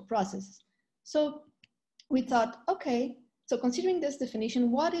biological processes. So we thought, okay, so considering this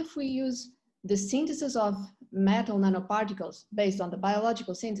definition, what if we use the synthesis of metal nanoparticles based on the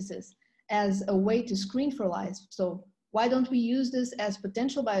biological synthesis as a way to screen for life? So why don't we use this as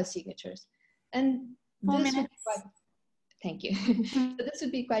potential biosignatures? And this would be quite, thank you. So this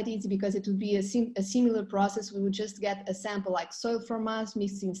would be quite easy, because it would be a similar process. We would just get a sample like soil from us,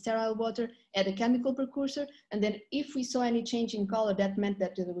 mixed in sterile water, add a chemical precursor, and then if we saw any change in color, that meant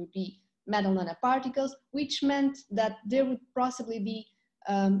that there would be metal nanoparticles, which meant that there would possibly be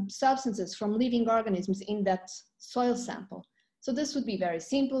substances from living organisms in that soil sample. So this would be very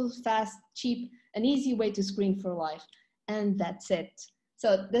simple, fast, cheap, an easy way to screen for life. And that's it.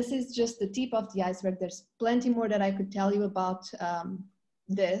 So this is just the tip of the iceberg. There's plenty more that I could tell you about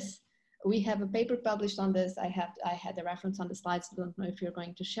this. We have a paper published on this. I had a reference on the slides. I don't know if you're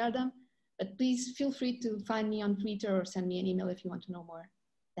going to share them, but please feel free to find me on Twitter or send me an email if you want to know more.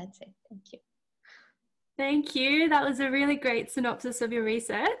 That's it. Thank you. Thank you. That was a really great synopsis of your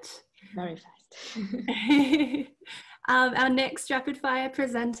research. Very fast. Our next rapid fire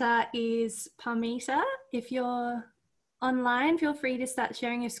presenter is Parmita. If you're online, feel free to start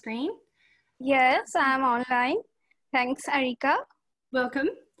sharing your screen. Yes, I'm online. Thanks, Arika. Welcome.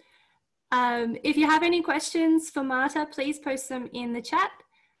 If you have any questions for Marta, please post them in the chat.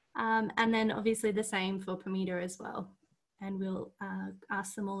 And then obviously the same for Parmita as well. And we'll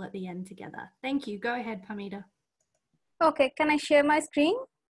ask them all at the end together. Thank you. Go ahead, Parmita. Okay, can I share my screen?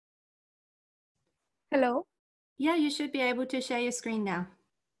 Hello? Yeah, you should be able to share your screen now.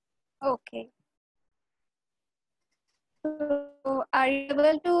 Okay. So are you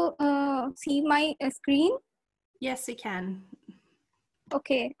able to see my screen? Yes, we can.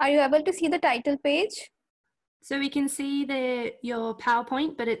 Okay, are you able to see the title page? So we can see your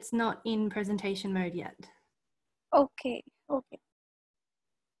PowerPoint, but it's not in presentation mode yet. Okay, okay.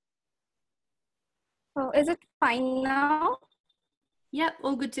 So is it fine now? Yep,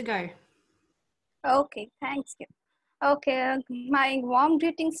 all good to go. Okay, thanks. Okay, my warm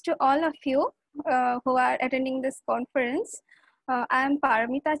greetings to all of you who are attending this conference. I am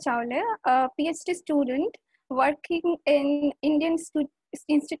Parmita Chawley, a PhD student working in Indian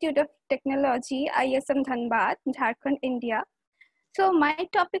Institute of Technology, ISM Dhanbad, Jharkhand, India. So my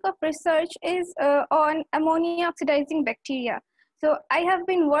topic of research is on ammonia oxidizing bacteria. So I have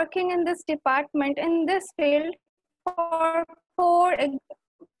been working in this department in this field for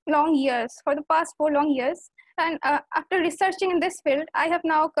for the past 4 long years. And after researching in this field, I have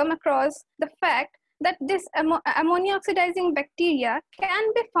now come across the fact that this ammonia oxidizing bacteria can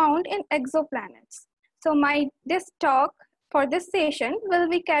be found in exoplanets. So this talk for this session will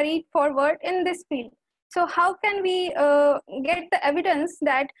be carried forward in this field. So how can we get the evidence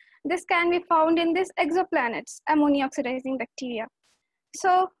that this can be found in these exoplanets, ammonia oxidizing bacteria?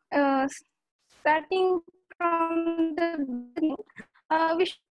 So starting from the beginning, we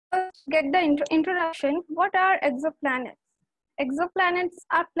should get the introduction. What are exoplanets? Exoplanets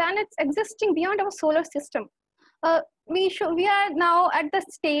are planets existing beyond our solar system. We are now at the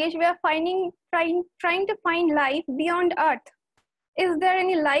stage we are trying to find life beyond Earth. Is there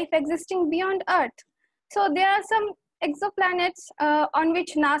any life existing beyond Earth? So there are some exoplanets on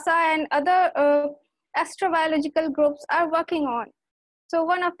which NASA and other astrobiological groups are working on. So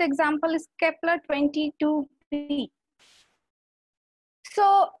one of the example is Kepler 22b.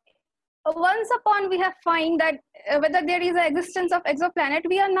 So once upon we have find that whether there is an existence of exoplanet,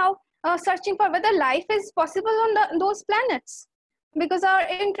 we are now searching for whether life is possible on those planets, because our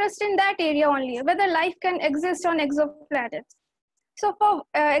interest in that area only, whether life can exist on exoplanets. So for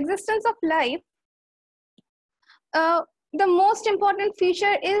existence of life, the most important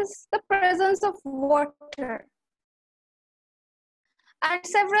feature is the presence of water. And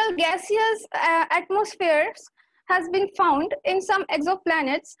several gaseous atmospheres has been found in some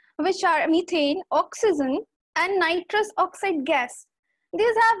exoplanets, which are methane, oxygen, and nitrous oxide gas.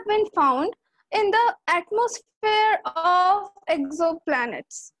 These have been found in the atmosphere of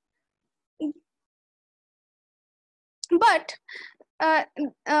exoplanets. But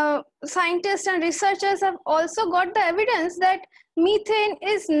scientists and researchers have also got the evidence that methane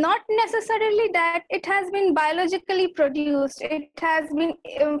is not necessarily that it has been biologically produced. It has been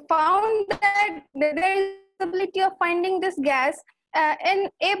found that there is the ability of finding this gas in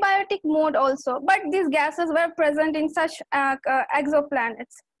abiotic mode also, but these gases were present in such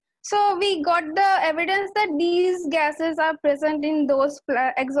exoplanets. So we got the evidence that these gases are present in those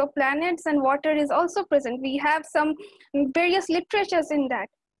exoplanets, and water is also present. We have some various literatures in that.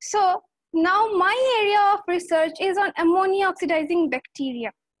 So now my area of research is on ammonia oxidizing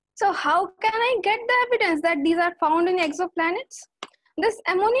bacteria. So how can I get the evidence that these are found in exoplanets? This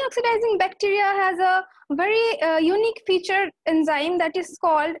ammonia oxidizing bacteria has a very unique feature enzyme that is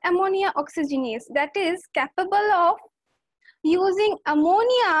called ammonia oxygenase, that is capable of using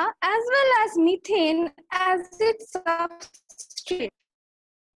ammonia as well as methane as its substrate.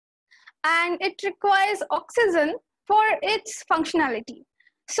 And it requires oxygen for its functionality.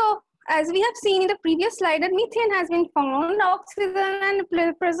 So as we have seen in the previous slide, that methane has been found, oxygen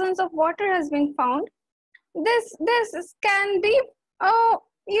and presence of water has been found. This can be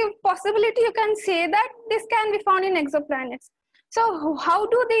possibility, you can say that this can be found in exoplanets. So how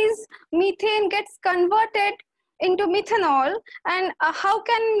do these methane gets converted into methanol, and how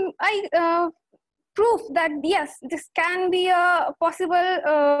can I prove that yes, this can be a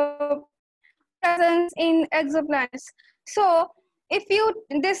possible presence in exoplanets? So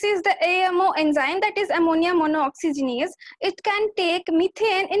this is the AAM enzyme, that is ammonia monooxygenase. It can take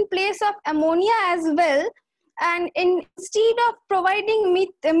methane in place of ammonia as well, and instead of providing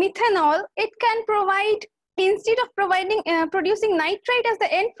methanol, it can provide, instead of producing nitrite as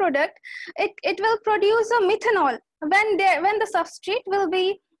the end product, it will produce a methanol when the substrate will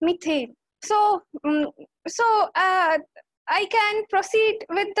be methane. So I can proceed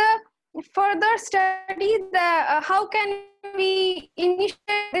with the further study how can we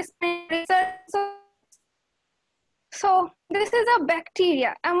initiate this research. So this is a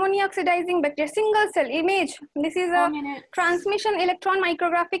bacteria, ammonia oxidizing bacteria, single cell image. This is a transmission electron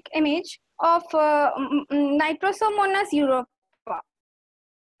micrographic image of Nitrosomonas europa.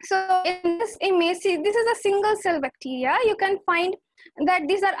 So in this image, see, this is a single cell bacteria. You can find that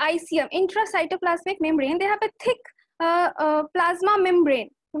these are ICM, intracytoplasmic membrane. They have a thick plasma membrane,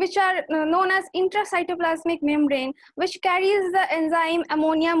 which are known as intracytoplasmic membrane, which carries the enzyme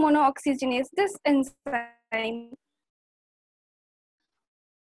ammonia monooxygenase. This enzyme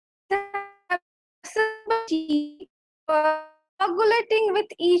coagulating with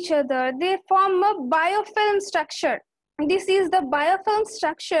each other, they form a biofilm structure. This is the biofilm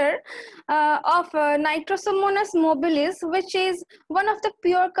structure of Nitrosomonas mobilis, which is one of the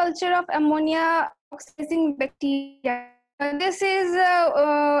pure culture of ammonia oxidizing bacteria. This is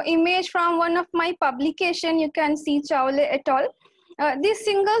an image from one of my publication. You can see Chawley et al. These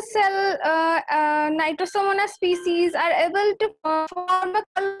single cell Nitrosomonas species are able to form a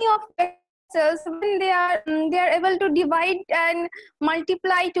colony of cells when they are able to divide and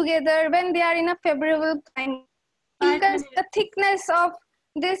multiply together when they are in a favorable climate. You can see the thickness of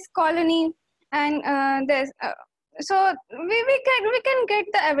this colony, and so we can get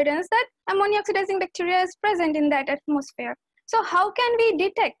the evidence that ammonia oxidizing bacteria is present in that atmosphere. So how can we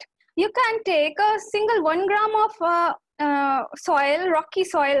detect? You can take a single 1 gram of soil, rocky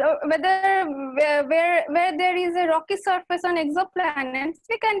soil, or whether where there is a rocky surface on exoplanets,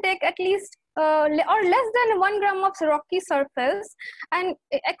 we can take at least or less than 1 gram of rocky surface and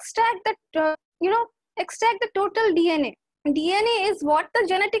extract the extract the total DNA. DNA is what? The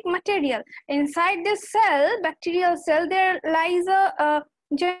genetic material. Inside this cell, bacterial cell, there lies a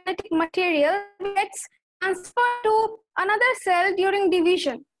genetic material that gets transferred to another cell during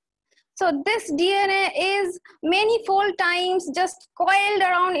division. So this DNA is many-fold times just coiled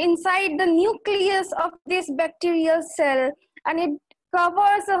around inside the nucleus of this bacterial cell, and it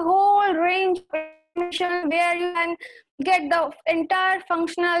covers a whole range of information where you can get the entire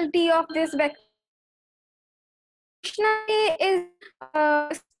functionality of this bacteria. Functionality is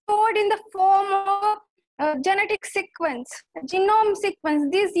stored in the form of a genetic sequence, genome sequence.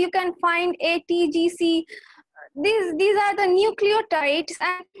 This you can find ATGC. These are the nucleotides,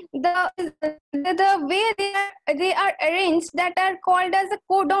 and the way they are arranged, that are called as the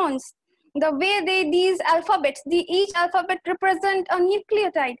codons. The way these alphabets, each alphabet represent a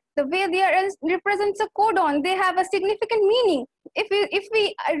nucleotide. The way they are represents a codon. They have a significant meaning. If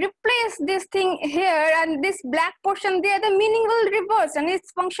we replace this thing here and this black portion there, the meaning will reverse and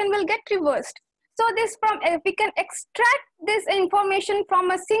its function will get reversed. So we can extract this information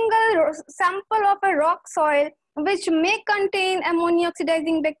from a single sample of a rock soil which may contain ammonia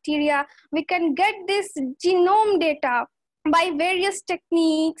oxidizing bacteria. We can get this genome data by various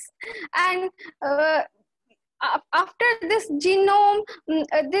techniques, and after this genome,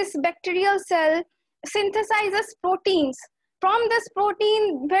 this bacterial cell synthesizes proteins. From this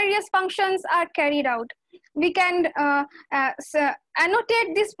protein, various functions are carried out. We can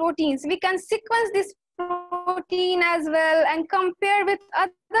annotate these proteins. We can sequence this protein as well and compare with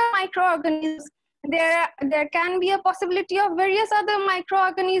other microorganisms. There can be a possibility of various other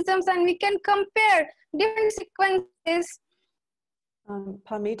microorganisms, and we can compare different sequences.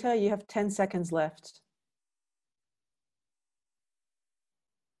 Parmita, you have 10 seconds left.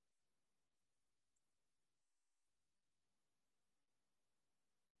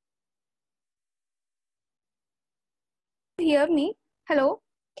 Hear me? Hello?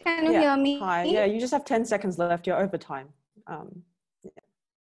 Can you hear me? Hi. Yeah, you just have 10 seconds left. You're over time.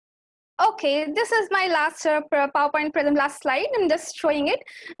 Okay, this is my last PowerPoint present, last slide. I'm just showing it.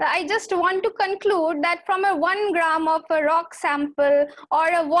 I just want to conclude that from a 1 gram of a rock sample or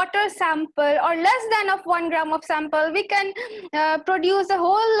a water sample or less than of 1 gram of sample, we can produce a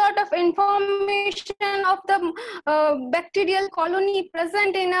whole lot of information of the bacterial colony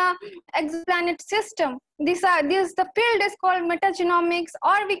present in a exoplanet system. The field is called metagenomics,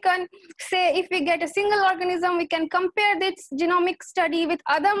 or we can say if we get a single organism, we can compare this genomic study with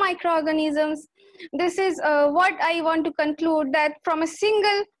other microorganisms. This is what I want to conclude, that from a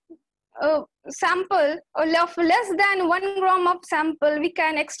single sample of less than 1 gram of sample, we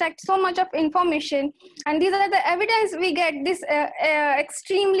can extract so much of information. And these are the evidence we get. This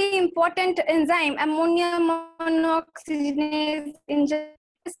extremely important enzyme, ammonia monooxygenase,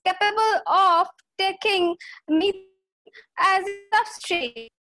 is capable of taking methane as a substrate.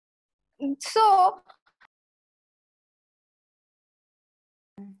 So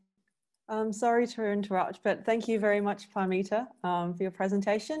I'm sorry to interrupt, but thank you very much, Parmita, for your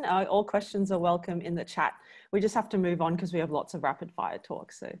presentation. All questions are welcome in the chat. We just have to move on because we have lots of rapid fire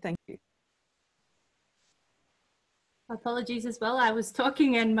talks, so thank you. Apologies as well. I was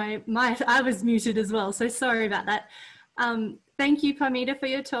talking and I was muted as well, so sorry about that. Thank you, Parmita, for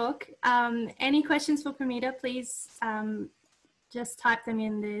your talk. Any questions for Parmita, please just type them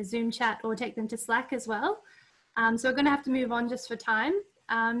in the Zoom chat or take them to Slack as well. So we're going to have to move on just for time.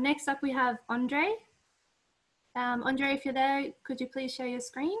 Next up, we have André. André, if you're there, could you please share your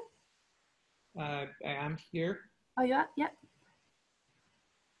screen? I am here. Oh, you are? Yep.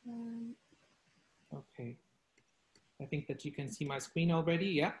 Okay. I think that you can see my screen already,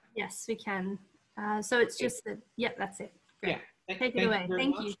 yeah? Yes, we can. So it's just that, yep, that's it. Great. Yeah. Take it away.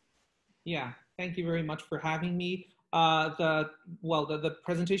 Thank you. Yeah, thank you very much for having me. The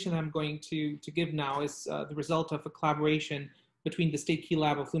presentation I'm going to give now is the result of a collaboration between the State Key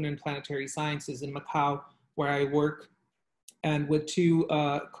Lab of Lunar and Planetary Sciences in Macau, where I work, and with two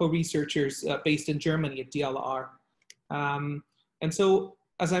co-researchers based in Germany at DLR. And so,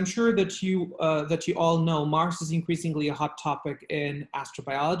 as I'm sure that you all know, Mars is increasingly a hot topic in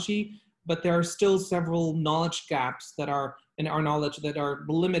astrobiology, but there are still several knowledge gaps that are in our knowledge that are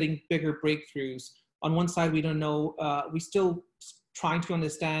limiting bigger breakthroughs. On one side, we don't know, we still trying to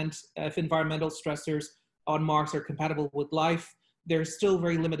understand if environmental stressors on Mars are compatible with life. There's still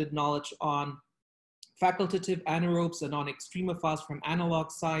very limited knowledge on facultative anaerobes and on extremophiles from analog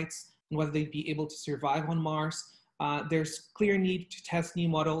sites and whether they'd be able to survive on Mars. There's clear need to test new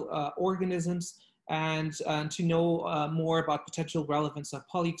model organisms and to know more about potential relevance of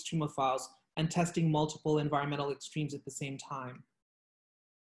polyextremophiles and testing multiple environmental extremes at the same time.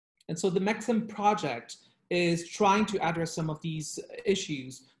 And so the MEXM project is trying to address some of these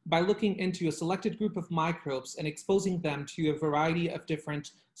issues by looking into a selected group of microbes and exposing them to a variety of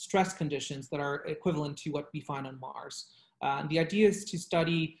different stress conditions that are equivalent to what we find on Mars. The idea is to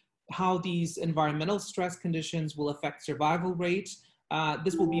study how these environmental stress conditions will affect survival rate.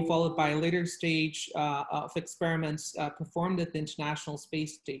 This will be followed by a later stage of experiments performed at the International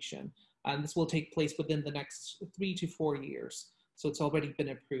Space Station. And this will take place within the next 3 to 4 years. So it's already been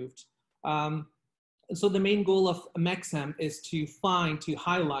approved. So the main goal of MEXM is to find, to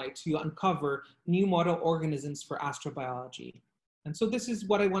highlight, to uncover new model organisms for astrobiology. And so this is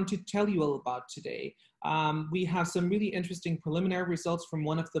what I want to tell you all about today. We have some really interesting preliminary results from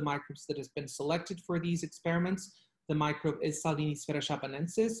one of the microbes that has been selected for these experiments. The microbe is Salinisphaera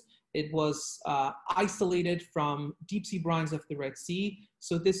shabanensis. It was isolated from deep sea brines of the Red Sea.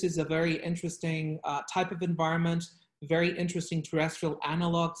 So this is a very interesting type of environment, very interesting terrestrial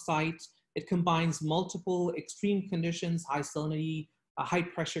analog site. It combines multiple extreme conditions, high salinity, high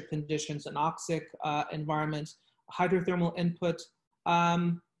pressure conditions, anoxic environment, hydrothermal input.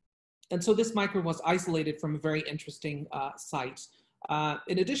 And so this microbe was isolated from a very interesting site.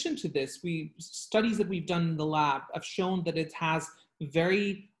 In addition to this, studies that we've done in the lab have shown that it has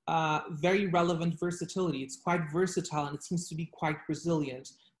very relevant versatility. It's quite versatile and it seems to be quite resilient.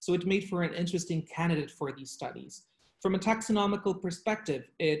 So it made for an interesting candidate for these studies. From a taxonomical perspective,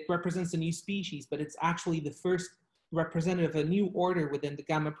 it represents a new species, but it's actually the first representative of a new order within the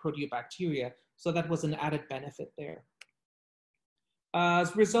gamma proteobacteria. So that was an added benefit there.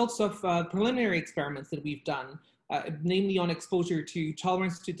 As results of preliminary experiments that we've done, namely on exposure to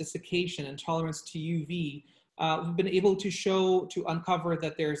tolerance to desiccation and tolerance to UV, we've been able to uncover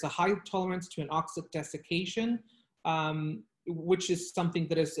that there's a high tolerance to anoxic desiccation, which is something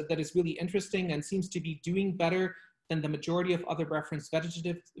that is really interesting and seems to be doing better than the majority of other reference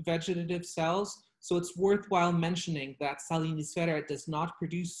vegetative cells. So it's worthwhile mentioning that Salinisphaera does not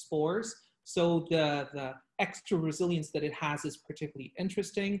produce spores. So the extra resilience that it has is particularly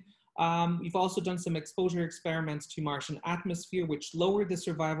interesting. We've also done some exposure experiments to Martian atmosphere, which lowered the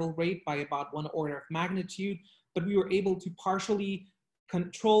survival rate by about 1 order of magnitude, but we were able to partially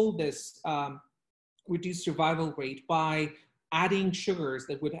control this reduced survival rate by adding sugars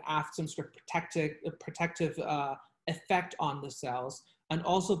that would have some sort of protective effect on the cells, and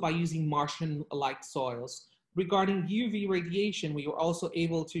also by using Martian-like soils. Regarding UV radiation, we were also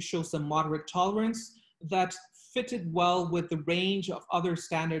able to show some moderate tolerance that fitted well with the range of other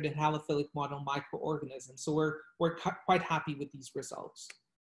standard and halophilic model microorganisms. So we're quite happy with these results.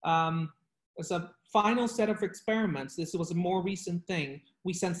 As a final set of experiments, this was a more recent thing.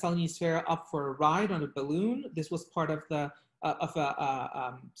 We sent Salinisphaera up for a ride on a balloon. This was part of a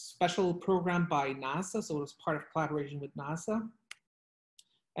special program by NASA, so it was part of collaboration with NASA.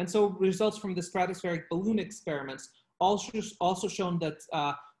 And so results from the stratospheric balloon experiments also shown that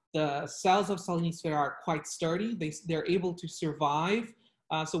the cells of Salinisphaera are quite sturdy. They're able to survive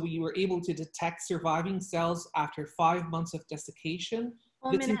So we were able to detect surviving cells after 5 months of desiccation.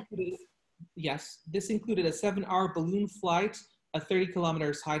 This included a 7-hour balloon flight at 30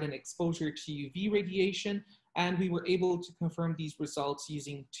 kilometers height and exposure to UV radiation. And we were able to confirm these results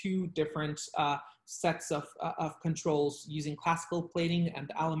using 2 different sets of controls using classical plating and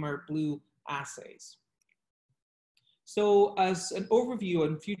Alamar blue assays. So as an overview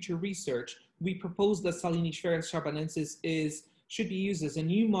on future research, we propose that Salinisphaera shabanensis should be used as a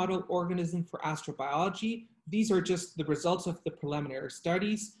new model organism for astrobiology. These are just the results of the preliminary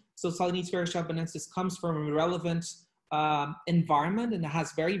studies. So Salinisphaera shabanensis comes from a relevant environment and it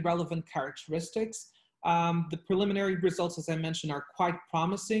has very relevant characteristics. The preliminary results, as I mentioned, are quite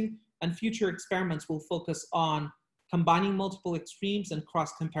promising, and future experiments will focus on combining multiple extremes and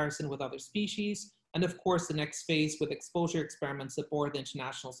cross-comparison with other species. And of course, the next phase with exposure experiments aboard the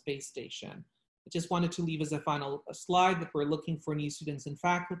International Space Station. I just wanted to leave as a final slide that we're looking for new students and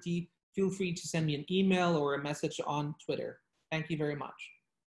faculty. Feel free to send me an email or a message on Twitter. Thank you very much.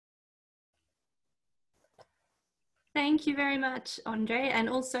 Thank you very much, Andre. And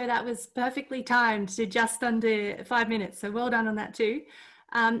also that was perfectly timed to just under 5 minutes. So well done on that too.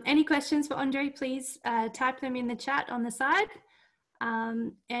 Any questions for Andre, please type them in the chat on the side.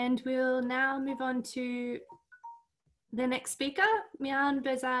 And we'll now move on to the next speaker, Mian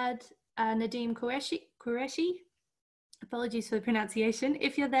Bezad Nadim Qureshi. Apologies for the pronunciation.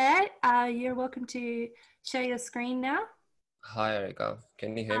 If you're there, you're welcome to share your screen now. Hi, Erika.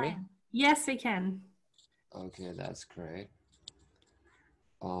 Can you hear me? Yes, we can. Okay, that's great.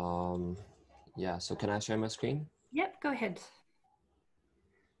 Yeah, so can I share my screen? Yep, go ahead.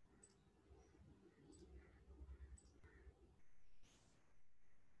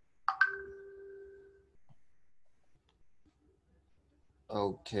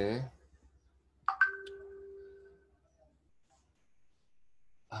 Okay.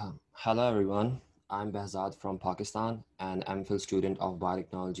 Hello, everyone. I'm Behzad from Pakistan, and I'm a MPhil student of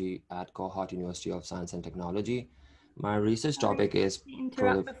biotechnology at Cohort University of Science and Technology. My research topic is...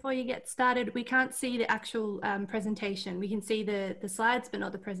 Interrupt before you get started. We can't see the actual presentation. We can see the slides, but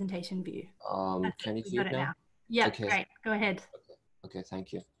not the presentation view. Can you see it now? Yeah, okay. Great. Go ahead. Okay,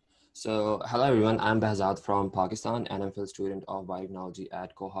 thank you. So, hello everyone, I'm Behzad from Pakistan, and I'm a MPhil student of biotechnology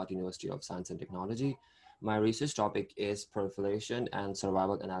at Cohort University of Science and Technology. My research topic is proliferation and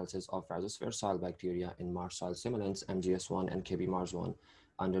survival analysis of rhizosphere soil bacteria in Mars soil simulants MGS1 and KB-Mars1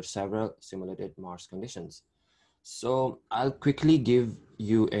 under several simulated Mars conditions. So I'll quickly give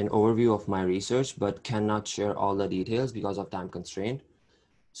you an overview of my research, but cannot share all the details because of time constraint.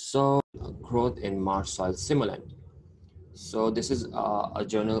 So growth in Mars soil simulant. So this is a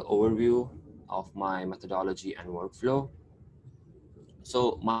journal overview of my methodology and workflow.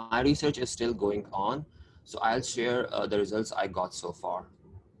 So my research is still going on. So I'll share the results I got so far.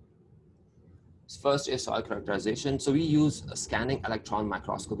 First is soil characterization. So we use a scanning electron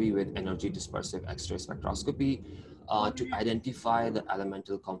microscopy with energy dispersive X-ray spectroscopy to identify the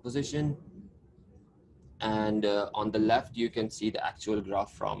elemental composition. And on the left, you can see the actual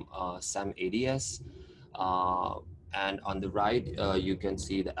graph from SEM-ADS. And on the right, you can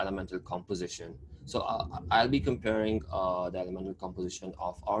see the elemental composition. So I'll be comparing the elemental composition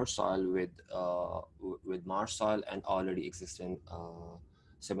of our soil with Mars soil and already existing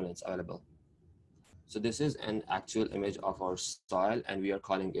simulants available. So this is an actual image of our soil, and we are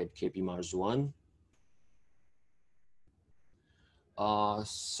calling it KB-Mars1.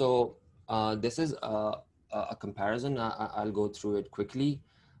 This is a comparison. I'll go through it quickly.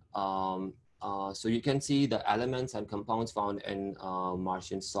 So you can see the elements and compounds found in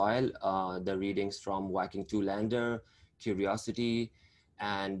Martian soil, the readings from Viking 2 lander, Curiosity,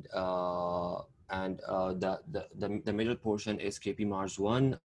 and the middle portion is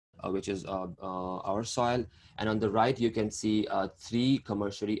KB-Mars1, which is our soil. And on the right, you can see 3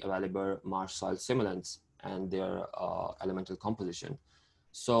 commercially available Mars soil simulants and their elemental composition.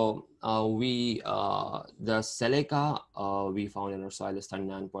 So the silica we found in our soil is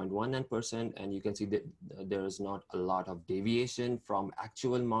 39.19%, and you can see that there is not a lot of deviation from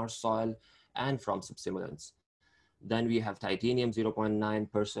actual Mars soil and from subsimulants. Then we have titanium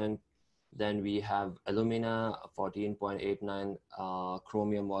 0.9%. Then we have alumina 14.89.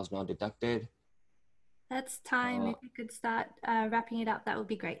 Chromium was not detected. That's time. If you could start wrapping it up, that would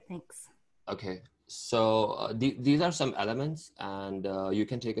be great. Thanks. Okay. So these are some elements, and you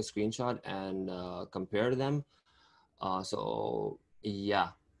can take a screenshot and compare them. So these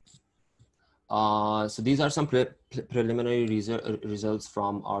are some preliminary results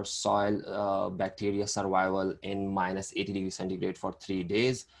from our soil bacteria survival in -80 degrees centigrade for 3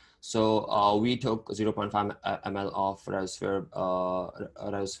 days. So we took 0.5 ml of Rhizosphere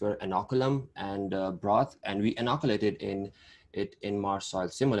inoculum and broth, and we inoculated it in Mars soil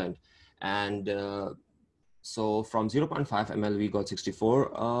simulant. And so from 0.5 ml, we got 64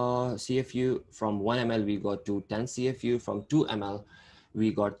 CFU. From 1 ml, we got to 10 CFU. From 2 ml,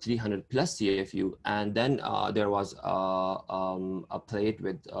 we got 300 plus CFU. And then there was a plate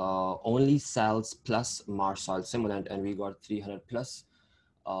with only cells plus Mars soil simulant, and we got 300 plus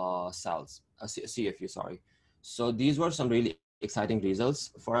cells, CFU, sorry. So these were some really exciting results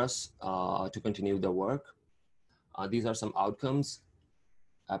for us to continue the work. These are some outcomes: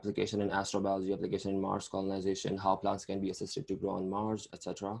 application in astrobiology, application in Mars colonization, how plants can be assisted to grow on Mars,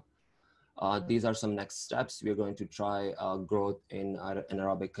 etc. These are some next steps. We're going to try growth in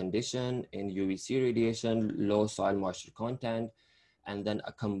anaerobic condition, in UVC radiation, low soil moisture content, and then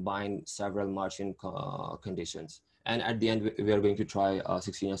combine several Martian conditions. And at the end, we are going to try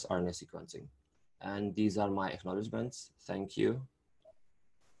 16S RNA sequencing. And these are my acknowledgements. Thank you.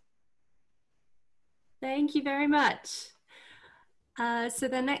 Thank you very much. So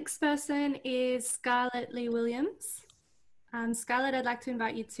the next person is Scarlett Lee Williams. Scarlett, I'd like to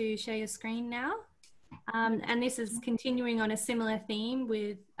invite you to share your screen now. And this is continuing on a similar theme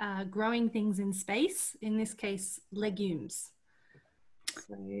with growing things in space, in this case, legumes.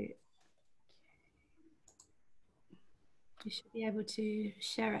 So you should be able to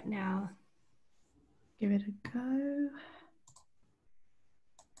share it now. Give it a go.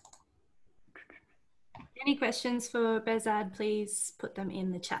 Any questions for Behzad, please put them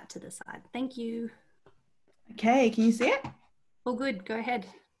in the chat to the side. Thank you. Okay, can you see it? All good, go ahead.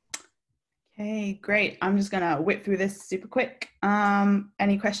 Okay, great. I'm just gonna whip through this super quick.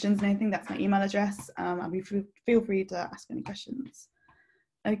 Any questions and anything, that's my email address. Feel free to ask any questions.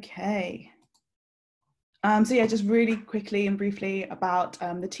 Okay. So yeah, just really quickly and briefly about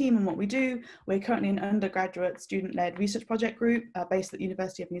the team and what we do. We're currently an undergraduate student-led research project group based at the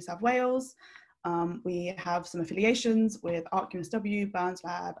University of New South Wales. We have some affiliations with ArcUNSW, Burns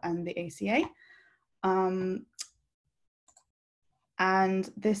Lab, and the ACA. And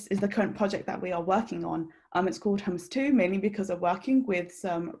this is the current project that we are working on. It's called HUMS2, mainly because we're working with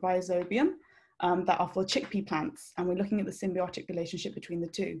some Rhizobium that are for chickpea plants, and we're looking at the symbiotic relationship between the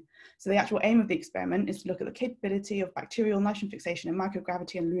two. So the actual aim of the experiment is to look at the capability of bacterial nitrogen fixation in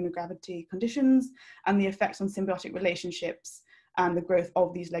microgravity and lunar gravity conditions, and the effects on symbiotic relationships and the growth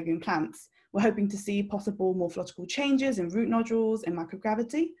of these legume plants. We're hoping to see possible morphological changes in root nodules in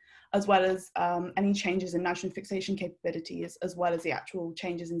microgravity, as well as any changes in nitrogen fixation capabilities, as well as the actual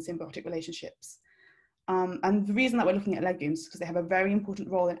changes in symbiotic relationships. And the reason that we're looking at legumes is because they have a very important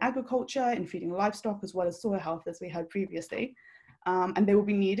role in agriculture, in feeding livestock, as well as soil health, as we heard previously. And they will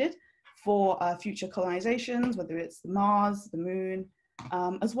be needed for future colonizations, whether it's Mars, the moon,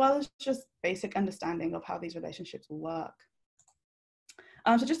 as well as just basic understanding of how these relationships will work.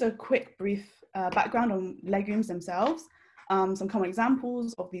 So just a quick brief background on legumes themselves. Some common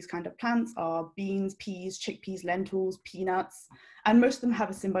examples of these kind of plants are beans, peas, chickpeas, lentils, peanuts, and most of them have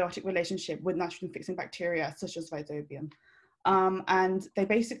a symbiotic relationship with nitrogen-fixing bacteria, such as Rhizobium. And they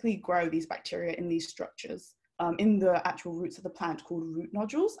basically grow these bacteria in these structures, in the actual roots of the plant, called root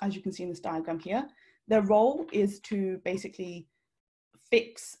nodules, as you can see in this diagram here. Their role is to basically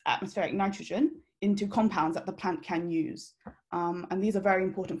fix atmospheric nitrogen into compounds that the plant can use. And these are very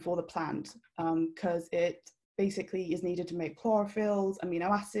important for the plant because it basically is needed to make chlorophylls, amino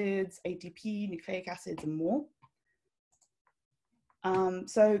acids, ATP, nucleic acids, and more.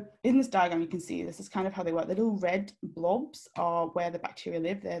 So in this diagram, you can see this is kind of how they work. The little red blobs are where the bacteria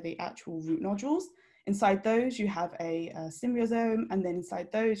live. They're the actual root nodules. Inside those, you have a symbiosome, and then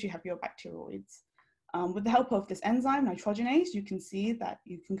inside those, you have your bacteroids. With the help of this enzyme, nitrogenase, you can see that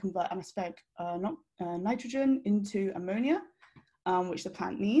you can convert atmospheric nitrogen into ammonia, which the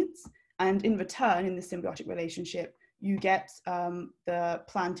plant needs. And in return, in this symbiotic relationship, you get the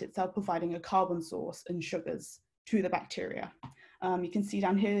plant itself providing a carbon source and sugars to the bacteria. You can see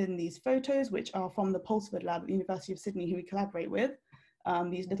down here in these photos, which are from the Pulseford lab at the University of Sydney, who we collaborate with,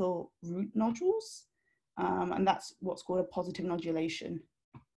 these little root nodules. And that's what's called a positive nodulation.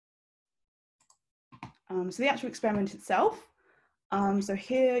 So the actual experiment itself. So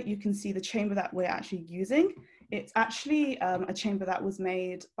here you can see the chamber that we're actually using. It's actually a chamber that was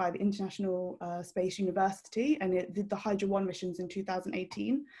made by the International Space University, and it did the Hydra 1 missions in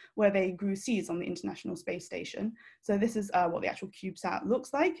 2018, where they grew seeds on the International Space Station. So this is what the actual CubeSat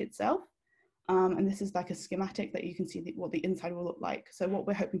looks like itself. And this is like a schematic that you can see what the inside will look like. So what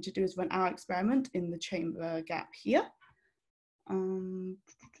we're hoping to do is run our experiment in the chamber gap here.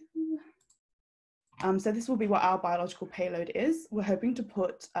 So this will be what our biological payload is. We're hoping to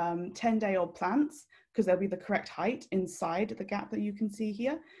put 10-day-old plants, because they'll be the correct height inside the gap that you can see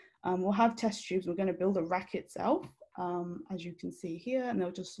here. We'll have test tubes. We're going to build a rack itself, as you can see here, and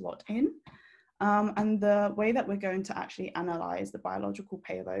they'll just slot in. And the way that we're going to actually analyze the biological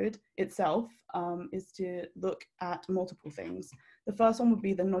payload itself is to look at multiple things. The first one would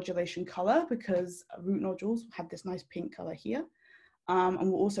be the nodulation color, because root nodules have this nice pink color here.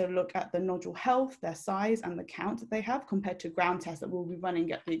 And we'll also look at the nodule health, their size, and the count that they have compared to ground tests that we'll be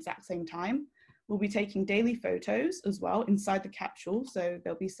running at the exact same time. We'll be taking daily photos as well inside the capsule, so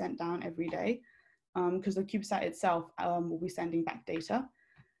they'll be sent down every day, because the CubeSat itself will be sending back data.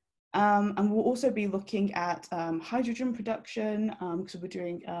 And we'll also be looking at hydrogen production, because we're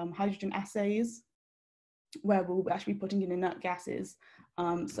doing hydrogen assays, where we'll actually be putting in inert gases,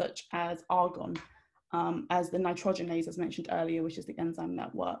 such as argon, as the nitrogenase, as mentioned earlier, which is the enzyme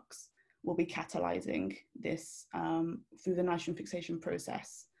that works, will be catalyzing this through the nitrogen fixation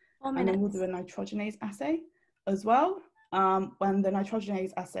process. And then we'll do a nitrogenase assay as well, when the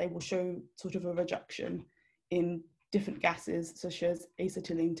nitrogenase assay will show sort of a reduction in different gases, such as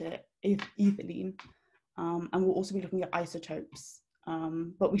acetylene to ethylene. And we'll also be looking at isotopes,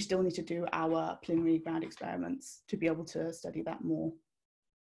 but we still need to do our preliminary ground experiments to be able to study that more.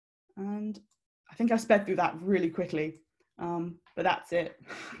 And I think I sped through that really quickly, but that's it.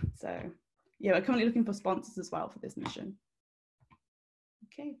 So yeah, we're currently looking for sponsors as well for this mission.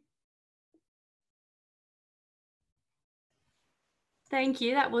 Okay. Thank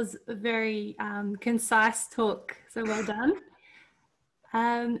you. That was a very concise talk, so well done.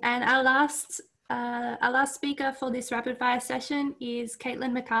 And our last speaker for this rapid fire session is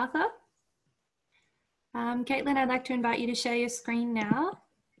Caitlin MacArthur. Caitlin, I'd like to invite you to share your screen now.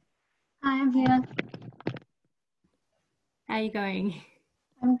 Hi, I'm here. How are you going?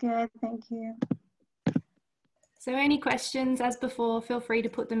 I'm good, thank you. So any questions, as before, feel free to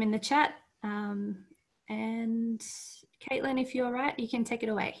put them in the chat. And Caitlin, if you're all right, you can take it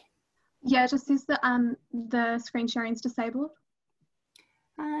away. Yeah, just is the screen sharing's disabled?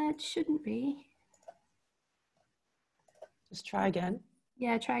 It shouldn't be. Just try again.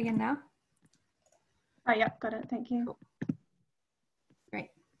 Yeah, try again now. Oh, yeah, got it, thank you. Cool. Great.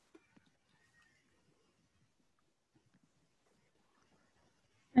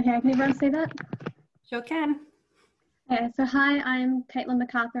 Okay, can everyone see that? Sure can. Yeah, so hi, I'm Caitlin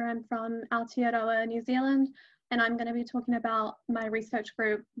MacArthur. I'm from Aotearoa, New Zealand, and I'm going to be talking about my research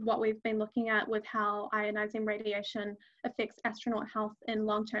group, what we've been looking at with how ionizing radiation affects astronaut health in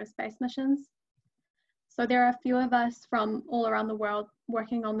long-term space missions. So there are a few of us from all around the world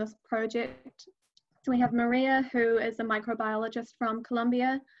working on this project. So we have Maria, who is a microbiologist from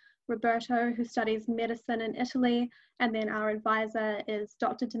Colombia, Roberto, who studies medicine in Italy, and then our advisor is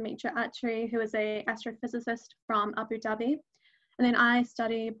Dr. Dimitra Atri, who is an astrophysicist from Abu Dhabi. And then I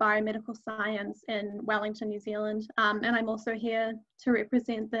study biomedical science in Wellington, New Zealand, and I'm also here to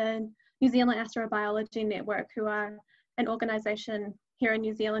represent the New Zealand Astrobiology Network, who are an organisation here in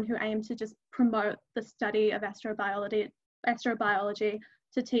New Zealand who aim to just promote the study of astrobiology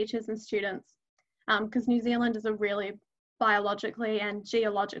to teachers and students, because New Zealand is a really biologically and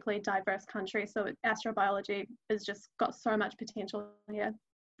geologically diverse country, so astrobiology has just got so much potential here.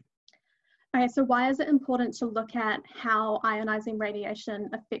 Okay, so why is it important to look at how ionizing radiation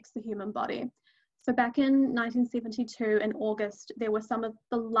affects the human body? So back in 1972 in August, there were some of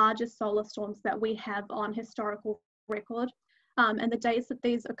the largest solar storms that we have on historical record. And the dates that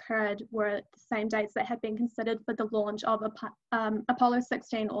these occurred were the same dates that had been considered for the launch of Apollo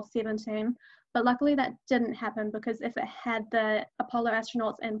 16 or 17. But luckily that didn't happen, because if it had, the Apollo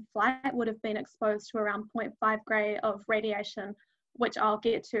astronauts in flight would have been exposed to around 0.5 gray of radiation, which I'll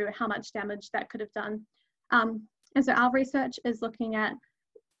get to how much damage that could have done. And so our research is looking at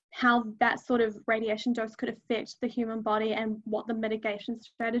how that sort of radiation dose could affect the human body and what the mitigation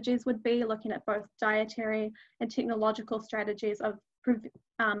strategies would be, looking at both dietary and technological strategies of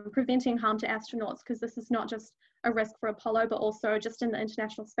preventing harm to astronauts, because this is not just a risk for Apollo, but also just in the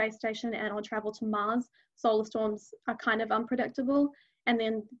International Space Station and on travel to Mars. Solar storms are kind of unpredictable. And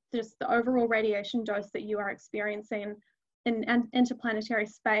then just the overall radiation dose that you are experiencing in interplanetary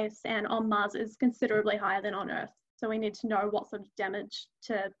space and on Mars is considerably higher than on Earth. So we need to know what sort of damage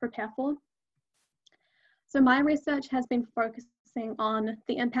to prepare for. So my research has been focusing on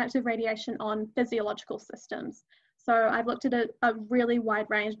the impact of radiation on physiological systems. So I've looked at a really wide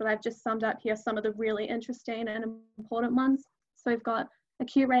range, but I've just summed up here some of the really interesting and important ones. So we've got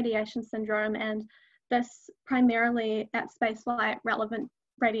acute radiation syndrome, and this primarily at spaceflight relevant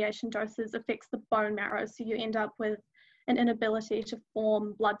radiation doses affects the bone marrow. So you end up with an inability to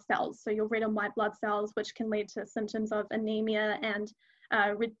form blood cells. So your red and white blood cells, which can lead to symptoms of anemia and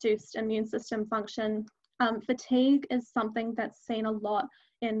reduced immune system function. Fatigue is something that's seen a lot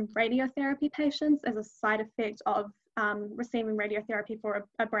in radiotherapy patients as a side effect of receiving radiotherapy for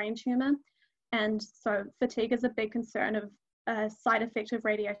a brain tumor. And so fatigue is a big concern of a side effect of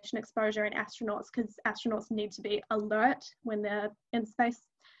radiation exposure in astronauts, because astronauts need to be alert when they're in space.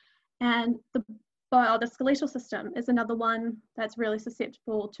 And the skeletal system is another one that's really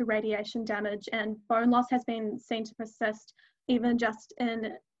susceptible to radiation damage, and bone loss has been seen to persist even just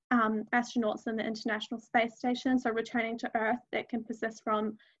in astronauts in the International Space Station. So returning to Earth, that can persist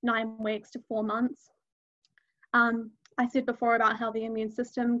from 9 weeks to 4 months. I said before about how the immune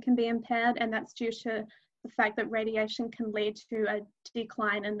system can be impaired, and that's due to the fact that radiation can lead to a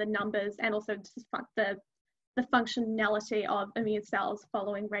decline in the numbers and also the functionality of immune cells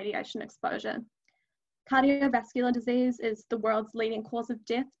following radiation exposure. Cardiovascular disease is the world's leading cause of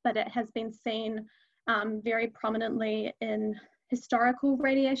death, but it has been seen very prominently in historical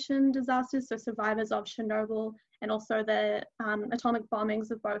radiation disasters, so survivors of Chernobyl and also the atomic bombings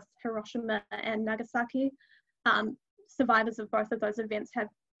of both Hiroshima and Nagasaki. Survivors of both of those events have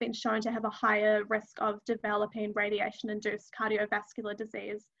been shown to have a higher risk of developing radiation-induced cardiovascular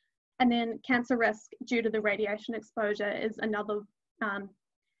disease. And then cancer risk due to the radiation exposure is another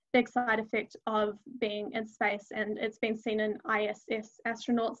big side effect of being in space, and it's been seen in ISS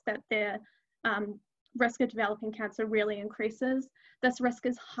astronauts that their risk of developing cancer really increases. This risk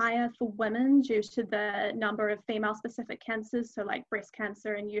is higher for women due to the number of female-specific cancers, so like breast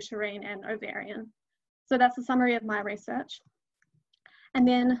cancer and uterine and ovarian. So that's a summary of my research. And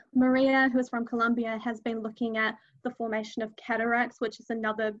then Maria, who is from Colombia, has been looking at the formation of cataracts, which is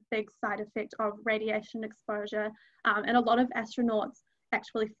another big side effect of radiation exposure. And a lot of astronauts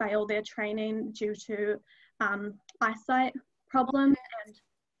actually fail their training due to eyesight problems.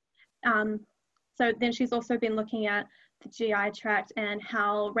 And so then she's also been looking at the GI tract and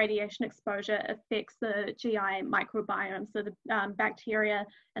how radiation exposure affects the GI microbiome, so the bacteria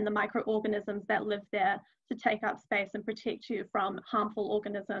and the microorganisms that live there to take up space and protect you from harmful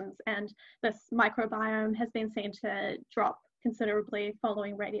organisms. And this microbiome has been seen to drop considerably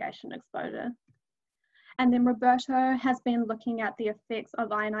following radiation exposure. And then Roberto has been looking at the effects of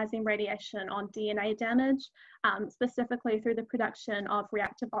ionizing radiation on DNA damage, specifically through the production of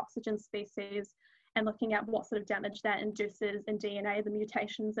reactive oxygen species, and looking at what sort of damage that induces in DNA, the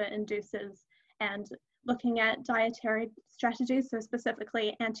mutations it induces, and looking at dietary strategies, so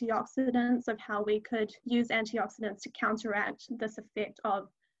specifically antioxidants, of how we could use antioxidants to counteract this effect of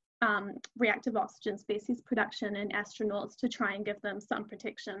reactive oxygen species production in astronauts to try and give them some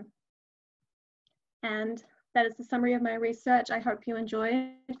protection. And that is the summary of my research. I hope you enjoyed.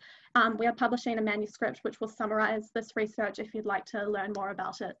 We are publishing a manuscript which will summarize this research if you'd like to learn more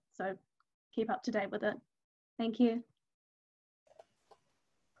about it. So keep up to date with it. Thank you.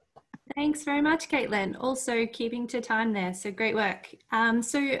 Thanks very much, Caitlin. Also keeping to time there, so great work.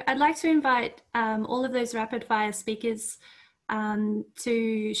 So I'd like to invite all of those rapid fire speakers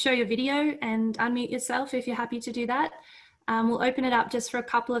to show your video and unmute yourself if you're happy to do that. We'll open it up just for a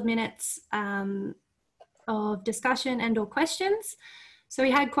couple of minutes of discussion and or questions. So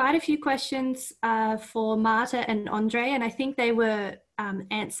we had quite a few questions for Marta and André, and I think they were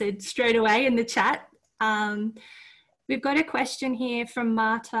answered straight away in the chat. We've got a question here from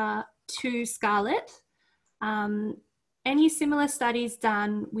Marta to Scarlett. Any similar studies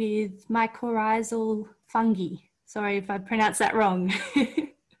done with mycorrhizal fungi? Sorry if I pronounced that wrong.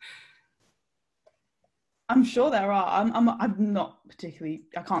 I'm sure there are. I'm not particularly,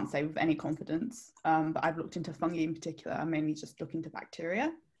 I can't say with any confidence, but I've looked into fungi in particular. I'm mainly just looking to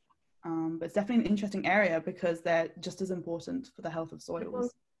bacteria. But it's definitely an interesting area because they're just as important for the health of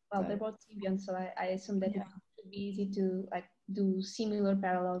soils. Well, they're both symbionts, so I assume that it would be easy to like do similar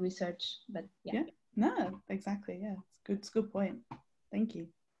parallel research, but yeah. No, exactly, yeah. It's a good point. Thank you.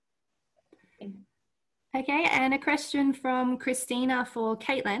 Okay, and a question from Christina for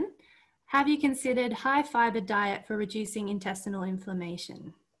Caitlin. Have you considered high fiber diet for reducing intestinal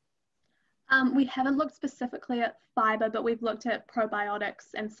inflammation? We haven't looked specifically at fiber, but we've looked at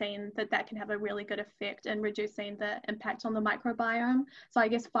probiotics and seen that that can have a really good effect in reducing the impact on the microbiome. So I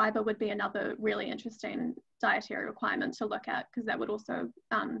guess fiber would be another really interesting dietary requirement to look at, because that would also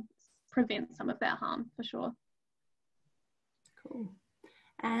prevent some of that harm for sure. Cool.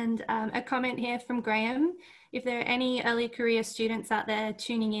 And a comment here from Graham. If there are any early career students out there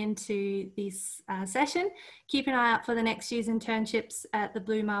tuning into this session, keep an eye out for the next year's internships at the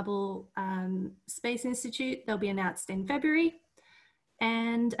Blue Marble Space Institute. They'll be announced in February.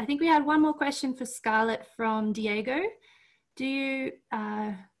 And I think we had one more question for Scarlett from Diego.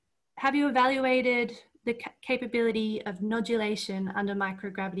 have you evaluated the capability of nodulation under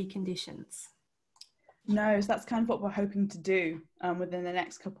microgravity conditions? No, so that's kind of what we're hoping to do within the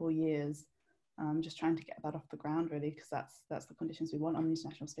next couple of years. Just trying to get that off the ground, really, because that's the conditions we want on the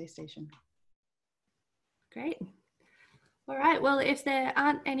International Space Station. Great. All right, well, if there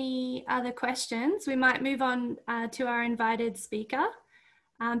aren't any other questions, we might move on to our invited speaker.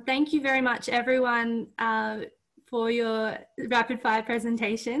 Thank you very much, everyone, for your rapid fire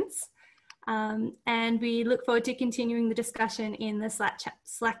presentations. And we look forward to continuing the discussion in the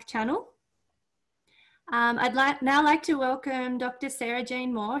Slack channel. I'd now like to welcome Dr. Sarah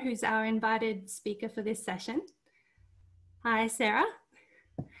Jane Moore, who's our invited speaker for this session. Hi, Sarah.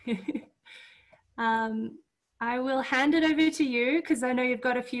 I will hand it over to you because I know you've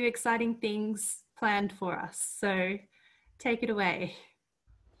got a few exciting things planned for us. So take it away.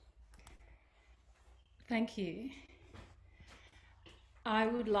 Thank you. I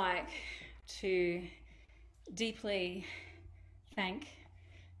would like to deeply thank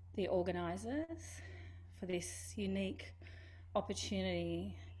the organisers for this unique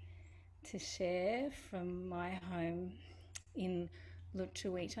opportunity to share from my home in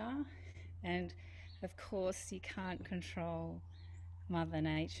Lutruwita. And of course, you can't control Mother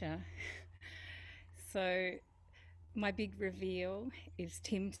Nature. So my big reveal is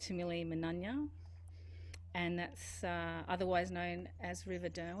Tim Tamili Mananya, and that's otherwise known as River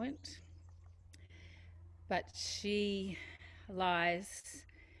Derwent. But she lies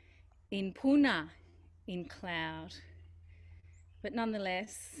in Puna, in cloud. But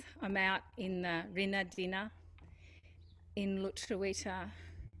nonetheless, I'm out in the Rina Dina in Lutruwita,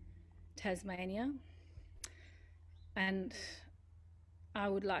 Tasmania, and I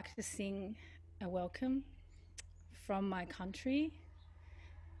would like to sing a welcome from my country,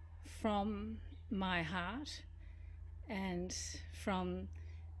 from my heart, and from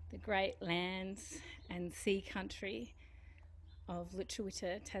the great lands and sea country of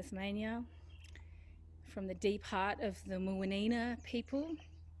Lutruwita, Tasmania, from the deep heart of the Muwinina people,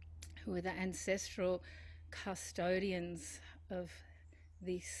 who are the ancestral custodians of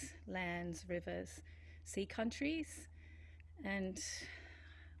these lands, rivers, sea countries. And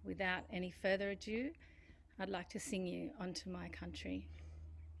without any further ado, I'd like to sing you onto my country.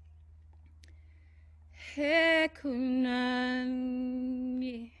 He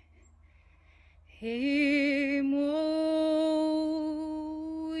kunani, he moine,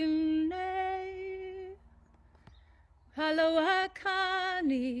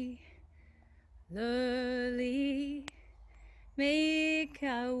 halawakani, loli,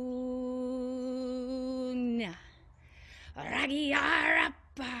 mekaunya,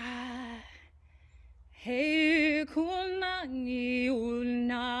 ragiarapa, he kunani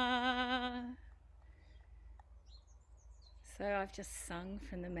una. So I've just sung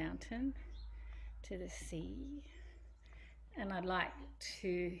from the mountain to the sea, and I'd like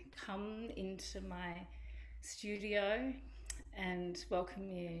to come into my studio and welcome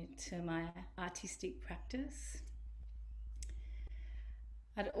you to my artistic practice.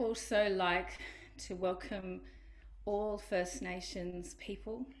 I'd also like to welcome all First Nations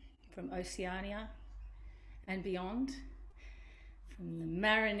people from Oceania and beyond, from the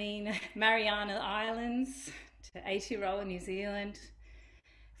Mariana Islands to Aotearoa, New Zealand,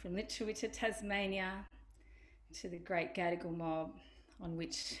 from Lutruwita, Tasmania, to the Great Gadigal Mob, on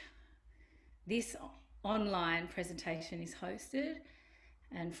which this online presentation is hosted,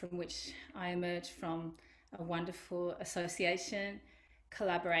 and from which I emerged from a wonderful association,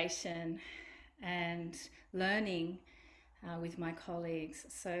 collaboration, and learning with my colleagues.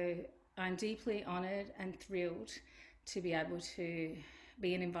 So I'm deeply honoured and thrilled to be able to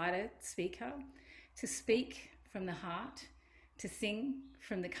be an invited speaker, to speak from the heart, to sing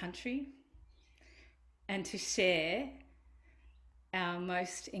from the country, and to share our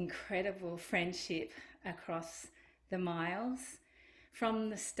most incredible friendship across the miles, from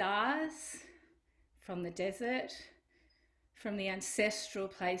the stars, from the desert, from the ancestral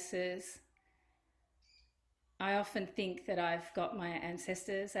places. I often think that I've got my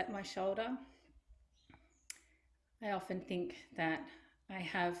ancestors at my shoulder. I often think that I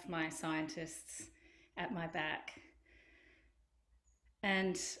have my scientists at my back.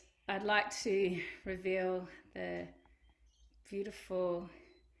 And I'd like to reveal the beautiful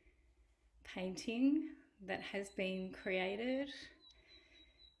painting that has been created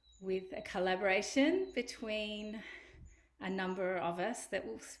with a collaboration between a number of us that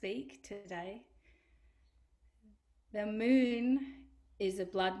will speak today. The moon is a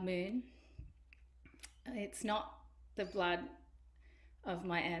blood moon. It's not the blood of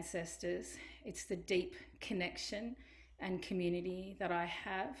my ancestors. It's the deep connection and community that I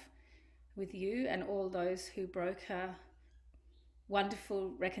have with you and all those who broker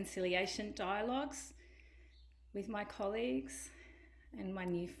wonderful reconciliation dialogues with my colleagues and my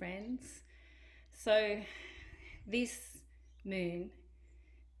new friends. So this moon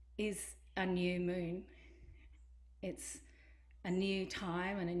is a new moon. It's a new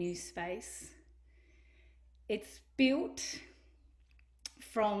time and a new space. It's built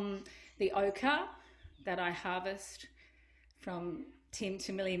from the ochre that I harvest from Tim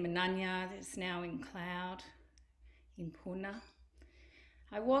Tamili Mananya, that's now in Cloud, in Puna.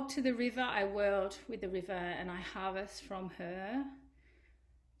 I walk to the river, I world with the river, and I harvest from her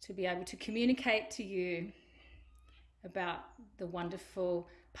to be able to communicate to you about the wonderful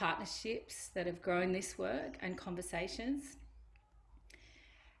partnerships that have grown this work and conversations.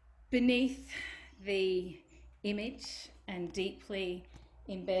 Beneath the image and deeply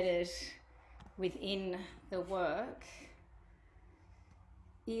embedded within the work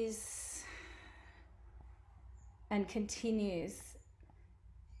is and continues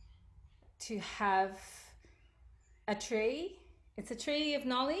to have a tree. It's a tree of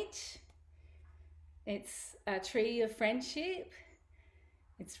knowledge. It's a tree of friendship.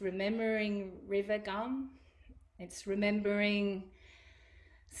 It's remembering river gum. It's remembering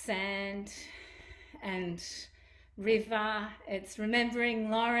sand and river. It's remembering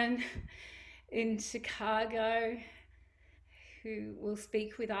Lauren in Chicago, who will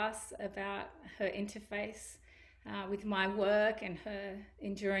speak with us about her interface with my work and her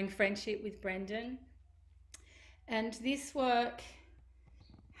enduring friendship with Brendan. And this work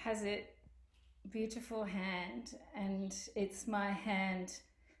has a beautiful hand, and it's my hand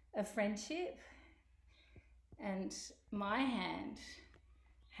of friendship, and my hand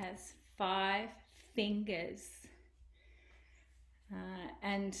has 5 fingers,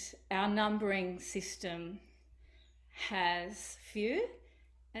 and our numbering system has few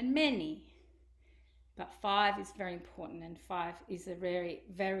and many, but 5 is very important, and 5 is a very,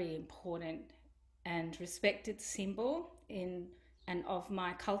 very important and respected symbol in and of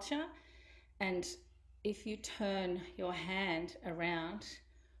my culture. And if you turn your hand around,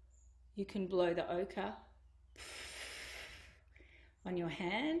 you can blow the ochre on your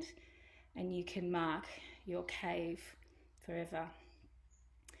hand, and you can mark your cave forever.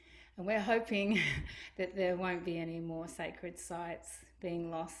 And we're hoping that there won't be any more sacred sites being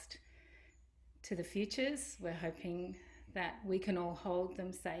lost to the futures. We're hoping that we can all hold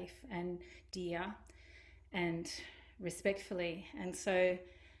them safe and dear and respectfully. And so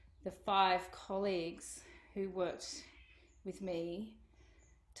the 5 colleagues who worked with me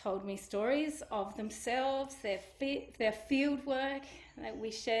told me stories of themselves, their field work, that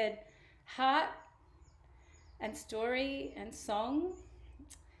we shared heart and story and song.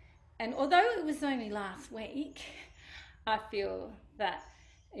 And although it was only last week, I feel that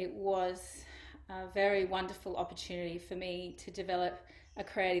it was a very wonderful opportunity for me to develop a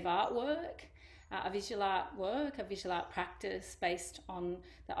creative artwork, a visual art work, a visual art practice based on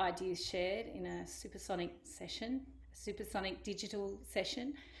the ideas shared in a supersonic session, a supersonic digital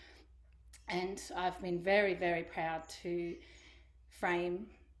session. And I've been very, very proud to frame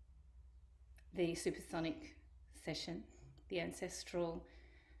the supersonic session, the ancestral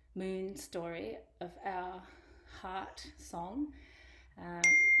moon story of our heart song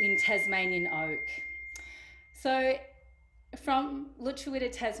in Tasmanian oak. So from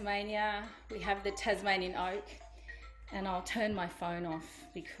Lutruwita, Tasmania, we have the Tasmanian oak, and I'll turn my phone off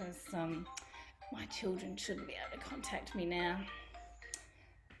because my children shouldn't be able to contact me now.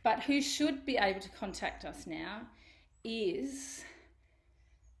 But who should be able to contact us now is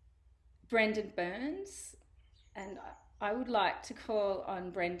Brendan Burns, and I would like to call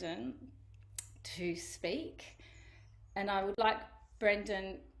on Brendan to speak, and I would like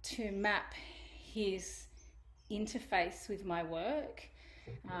Brendan to map his interface with my work,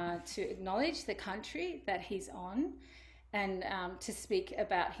 to acknowledge the country that he's on, and to speak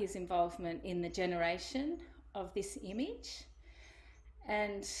about his involvement in the generation of this image.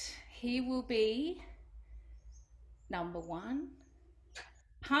 And he will be number 1,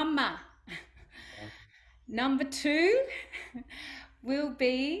 Hama. Number 2 will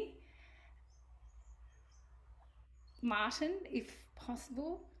be Martin, if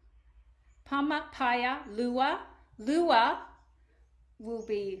possible. Pama, Paya, Lua. Lua will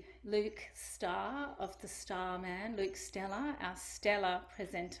be Luke Starr of the Starman, Luke Stella, our stellar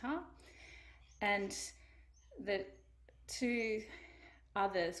presenter. And the 2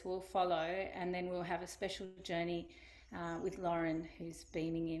 others will follow, and then we'll have a special journey with Lauren, who's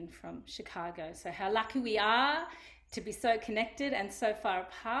beaming in from Chicago. So how lucky we are to be so connected and so far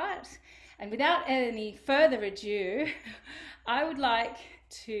apart. And without any further ado, I would like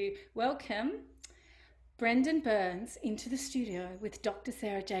to welcome Brendan Burns into the studio with Dr.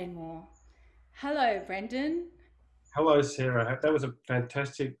 Sarah Jane Moore. Hello, Brendan. Hello, Sarah. That was a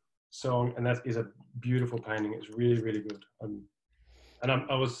fantastic song, and that is a beautiful painting. It's really, really good.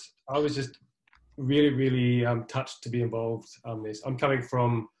 I was just really touched to be involved on this. I'm coming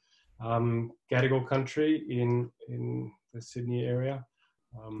from Gadigal country in the Sydney area,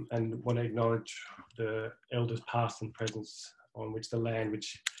 and want to acknowledge the elders past and present on which the land,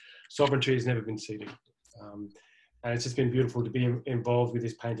 which sovereignty has never been ceded. And it's just been beautiful to be involved with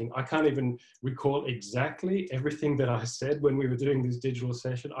this painting. I can't even recall exactly everything that I said when we were doing this digital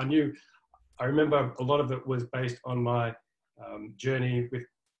session. I remember a lot of it was based on my journey with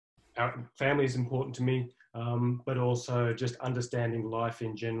our family is important to me, but also just understanding life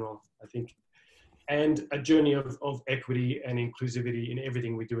in general, I think, and a journey of equity and inclusivity in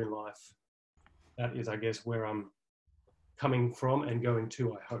everything we do in life. That is, I guess, where I'm coming from and going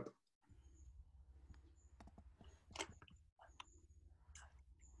to, I hope.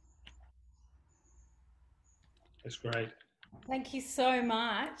 That's great. Thank you so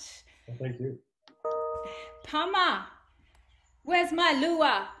much. Well, thank you. Pama, where's my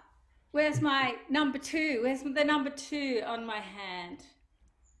lua? Where's my number 2? Where's the number 2 on my hand?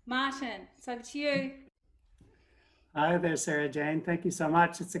 Martin, it's over to you. Hi there, Sarah Jane. Thank you so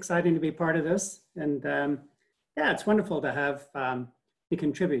much. It's exciting to be part of this. And yeah, it's wonderful to have you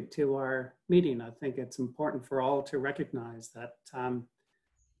contribute to our meeting. I think it's important for all to recognize that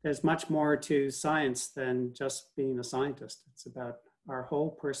there's much more to science than just being a scientist. It's about our whole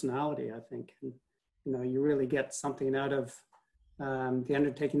personality, I think. And, you know, you really get something out of the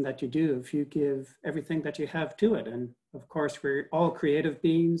undertaking that you do if you give everything that you have to it. And of course, we're all creative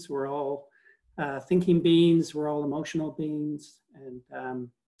beings. We're all thinking beings. We're all emotional beings. And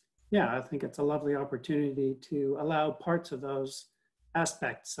yeah, I think it's a lovely opportunity to allow parts of those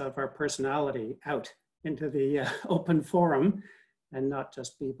aspects of our personality out into the open forum and not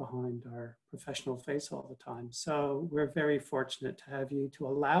just be behind our professional face all the time. So we're very fortunate to have you to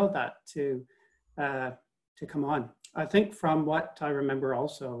allow that to come on. I think from what I remember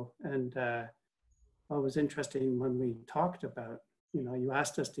also, and what was interesting when we talked about, you know, you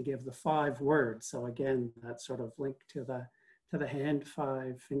asked us to give the 5 words. So again, that sort of link to the hand,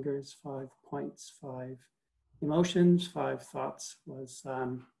 5 fingers, 5 points, 5 emotions, 5 thoughts was,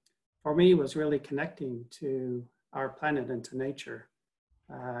 for me, was really connecting to our planet and to nature.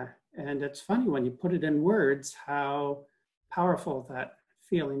 And it's funny when you put it in words, how powerful that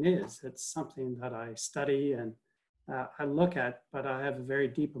feeling is. It's something that I study and I look at, but I have a very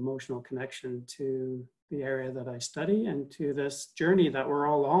deep emotional connection to the area that I study and to this journey that we're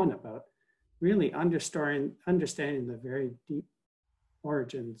all on about really understanding the very deep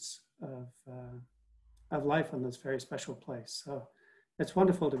origins of life on this very special place. So it's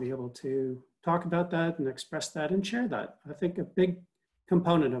wonderful to be able to talk about that and express that and share that. I think a big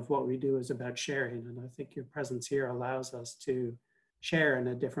component of what we do is about sharing, and I think your presence here allows us to share in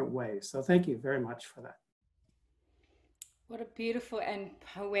a different way. So thank you very much for that. What a beautiful and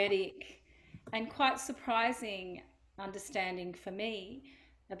poetic and quite surprising understanding for me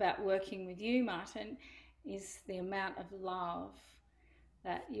about working with you, Martin, is the amount of love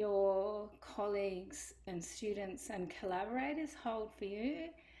that your colleagues and students and collaborators hold for you.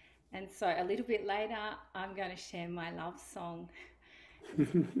 And so a little bit later, I'm going to share my love song.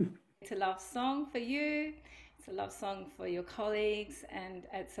 It's a love song for you, it's a love song for your colleagues, and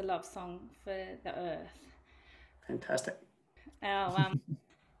it's a love song for the earth. Fantastic. Our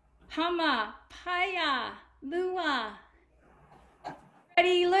Hama, Paya, Lua.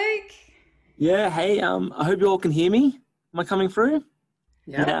 Ready, Luke? Yeah, hey, I hope you all can hear me. Am I coming through?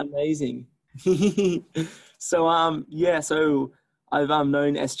 Yeah, amazing. So yeah, so I've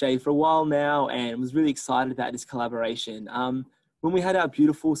known SJ for a while now and was really excited about this collaboration. When we had our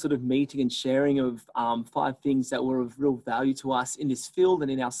beautiful sort of meeting and sharing of 5 things that were of real value to us in this field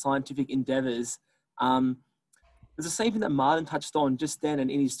and in our scientific endeavors, there's the same thing that Martin touched on just then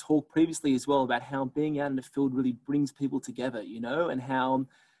and in his talk previously as well about how being out in the field really brings people together, you know, and how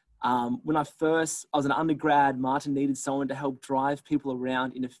when I was an undergrad, Martin needed someone to help drive people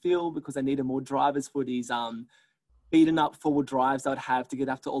around in the field because they needed more drivers for these beaten up 4-wheel drives I would have to get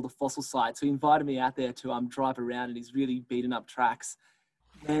up to all the fossil sites. So he invited me out there to drive around in these really beaten up tracks.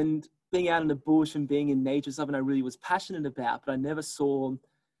 And being out in the bush and being in nature is something I really was passionate about, but I never saw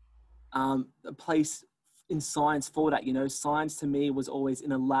a place in science for that. You know, science to me was always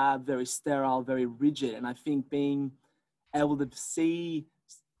in a lab, very sterile, very rigid. And I think being able to see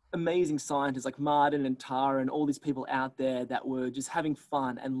amazing scientists like Martin and Tara and all these people out there that were just having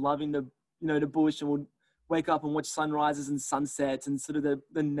fun and loving the you know, the bush, and we'll wake up and watch sunrises and sunsets, and sort of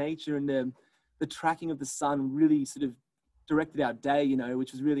the nature and the tracking of the sun really sort of directed our day, you know,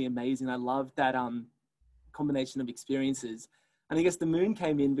 which was really amazing. I loved that combination of experiences. And I guess the moon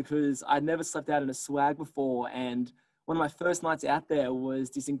came in because I'd never slept out in a swag before, and one of my first nights out there was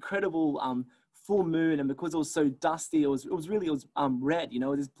this incredible full moon, and because it was so dusty, it was red, you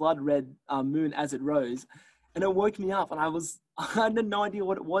know, this blood red moon as it rose, and it woke me up, and I had no idea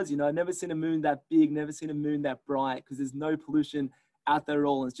what it was, you know. I'd never seen a moon that big, never seen a moon that bright, because there's no pollution out there at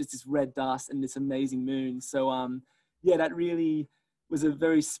all, and it's just this red dust and this amazing moon. So yeah, that really was a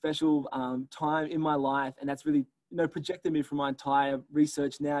very special time in my life, and that's really, you know, projected me from my entire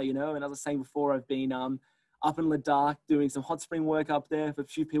research now, you know. And as I was saying before, I've been up in Ladakh doing some hot spring work up there for a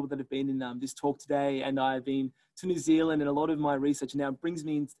few people that have been in this talk today, and I've been to New Zealand, and a lot of my research now brings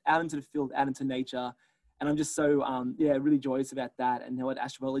me out into the field, out into nature, and I'm just so yeah, really joyous about that and what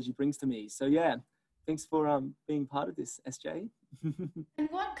astrobiology brings to me. So yeah, thanks for being part of this, SJ. And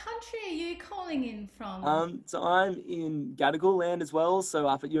what country are you calling in from? So I'm in Gadigal land as well, so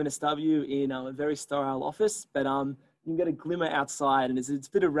up at UNSW in a very sterile office, but you can get a glimmer outside, and it's a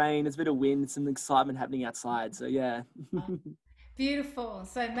bit of rain, it's a bit of wind, some excitement happening outside. So yeah. Beautiful.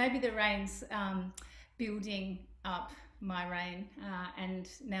 So maybe the rain's building up my rain, and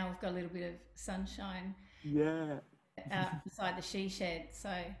now we've got a little bit of sunshine. Yeah. Outside the she shed.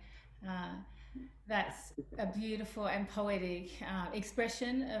 So that's a beautiful and poetic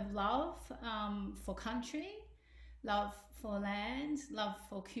expression of love for country, love for land, love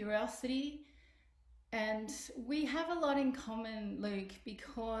for curiosity. And we have a lot in common, Luke,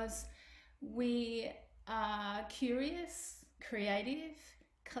 because we are curious, creative,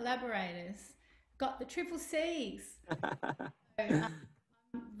 collaborators, got the triple C's. So, I'm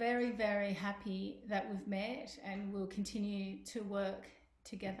very, very happy that we've met and we'll continue to work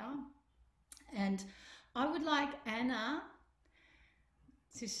together. And I would like Anna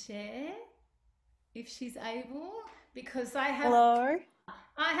to share, if she's able, because I have... Hello.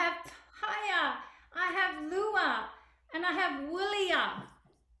 I have Taya, I have Lua, and I have Willia.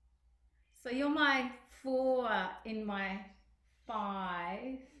 So you're my 4 in my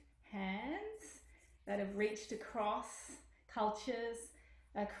 5 hands that have reached across cultures,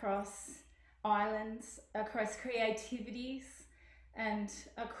 across islands, across creativities, and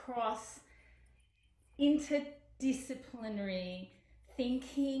across interdisciplinary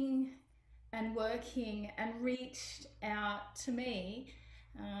thinking and working, and reached out to me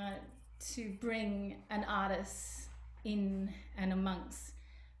to bring an artist in and amongst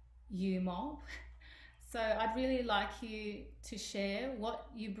you mob. So I'd really like you to share what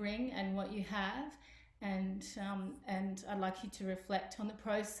you bring and what you have, and I'd like you to reflect on the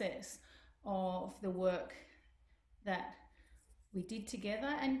process of the work that we did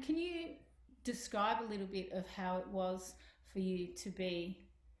together. And can you describe a little bit of how it was for you to be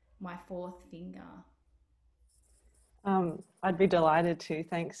my 4th finger? I'd be delighted to.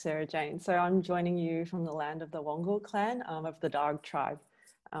 Thanks, Sarah Jane. So I'm joining you from the land of the Wongal clan of the Darug tribe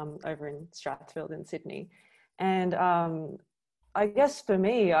over in Strathfield in Sydney. And I guess for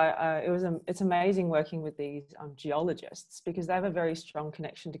me, it's amazing working with these geologists, because they have a very strong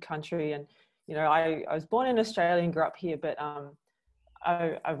connection to country. And, you know, I was born in Australia and grew up here, but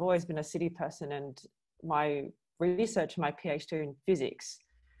I've always been a city person, and my research, my PhD in physics.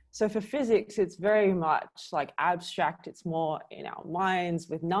 So for physics, it's very much like abstract. It's more in our minds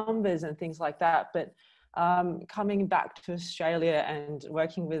with numbers and things like that. But coming back to Australia and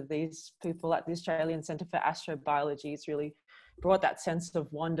working with these people at the Australian Centre for Astrobiology, it's really brought that sense of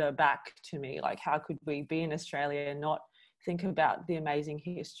wonder back to me. Like, how could we be in Australia and not think about the amazing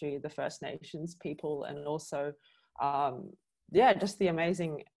history of the First Nations people, and also, yeah, just the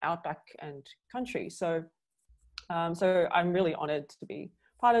amazing outback and country. So, so I'm really honoured to be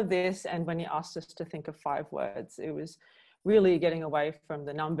part of this. And when you asked us to think of 5 words, it was really getting away from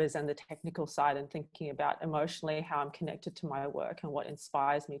the numbers and the technical side and thinking about emotionally how I'm connected to my work and what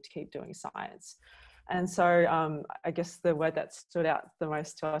inspires me to keep doing science. And so I guess the word that stood out the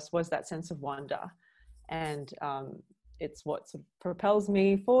most to us was that sense of wonder. And it's what sort of propels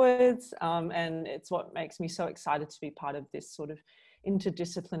me forwards, and it's what makes me so excited to be part of this sort of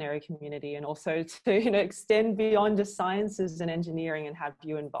interdisciplinary community, and also to, you know, extend beyond just sciences and engineering and have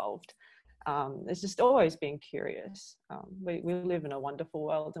you involved. It's just always being curious. We live in a wonderful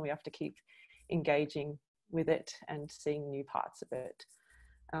world, and we have to keep engaging with it and seeing new parts of it.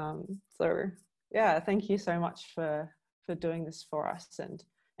 So yeah, thank you so much for doing this for us and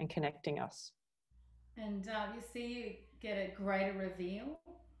connecting us. And you see, you get a greater reveal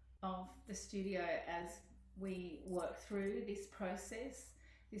of the studio as we work through this process,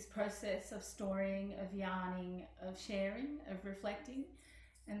 this process of storing, of yarning, of sharing, of reflecting.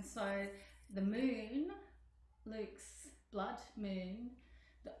 And so the moon, Luke's blood moon,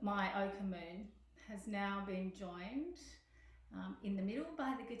 my ochre moon, has now been joined in the middle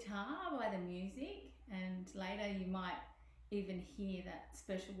by the guitar, by the music, and later you might even hear that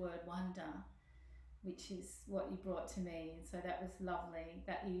special word wonder, which is what you brought to me. And so that was lovely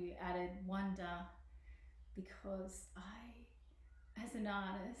that you added wonder, because I, as an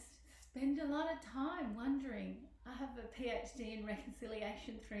artist, spend a lot of time wondering. I have a PhD in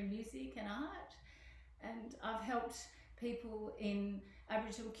reconciliation through music and art, and I've helped people in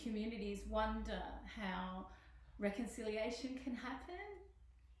Aboriginal communities wonder how reconciliation can happen.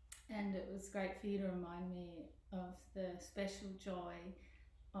 And it was great for you to remind me of the special joy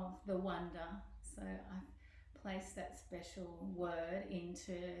of the wonder. So I've placed that special word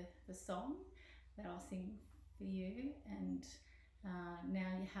into the song that I'll sing for you. And now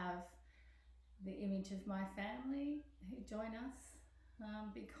you have the image of my family who join us,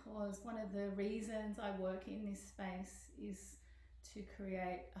 because one of the reasons I work in this space is to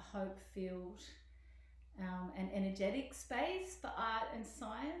create a hope-filled and energetic space for art and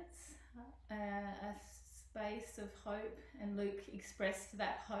science, a space of hope, and Luke expressed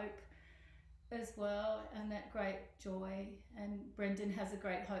that hope as well, and that great joy. And Brendan has a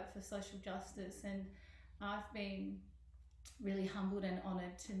great hope for social justice, and I've been really humbled and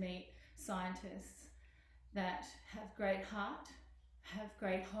honoured to meet scientists that have great heart, have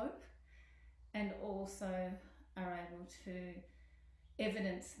great hope, and also are able to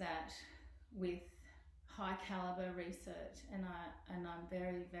evidence that with high caliber research. And I'm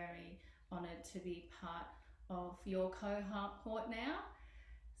very, very honoured to be part of your cohort now.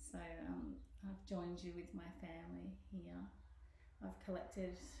 So I've joined you with my family here. I've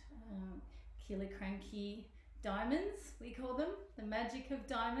collected killicranky diamonds, we call them, the magic of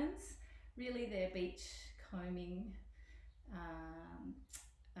diamonds. Really, they're beach combing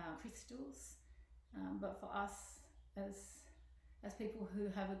crystals, but for us as people who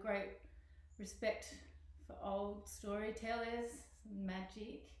have a great respect for old storytellers,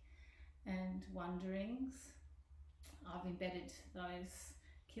 magic and wonderings, I've embedded those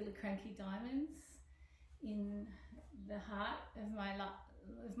killicranky diamonds in the heart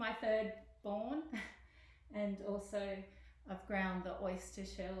of my third born. And also I've ground the oyster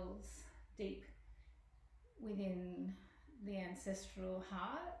shells deep within the ancestral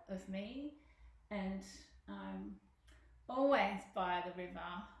heart of me, and I'm always by the river,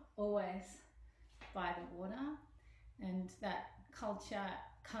 always by the water, and that culture,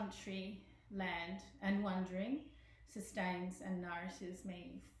 country, land and wandering sustains and nourishes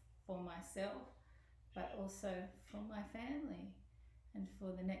me for myself, but also for my family and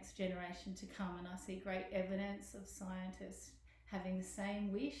for the next generation to come. And I see great evidence of scientists having the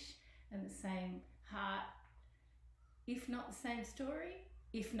same wish and the same heart, if not the same story,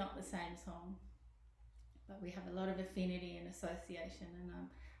 if not the same song. But we have a lot of affinity and association, and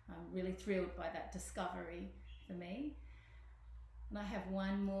I'm really thrilled by that discovery for me. And I have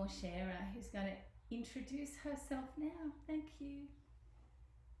one more sharer who's going to introduce herself now. Thank you.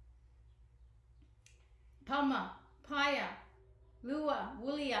 Pama, Paya, Lua,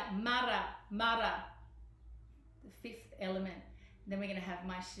 Wulia, Mara, Mara, the fifth element. And then we're going to have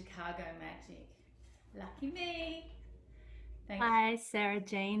my Chicago magic. Lucky me. Thanks. Hi, Sarah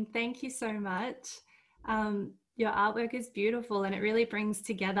Jane. Thank you so much. Your artwork is beautiful, and it really brings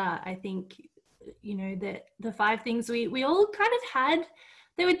together, I think, you know, the five things we all kind of had.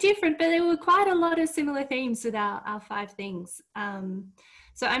 They were different, but there were quite a lot of similar themes with our five things.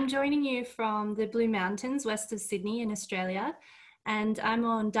 So I'm joining you from the Blue Mountains, west of Sydney in Australia, and I'm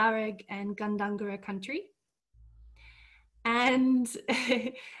on Darug and Gundungurra country. And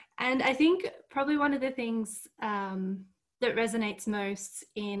and I think probably one of the things that resonates most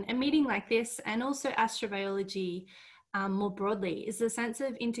in a meeting like this, and also astrobiology more broadly, is the sense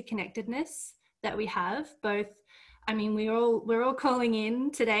of interconnectedness that we have. Both, I mean, we're all calling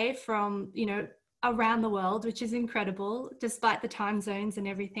in today from, you know, around the world, which is incredible, despite the time zones and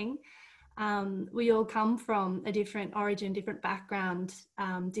everything. We all come from a different origin, different background,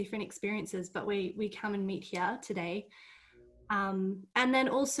 different experiences, but we come and meet here today. And then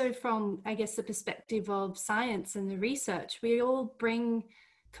also from, I guess, the perspective of science and the research, we all bring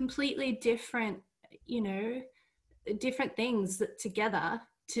completely different, you know, different things together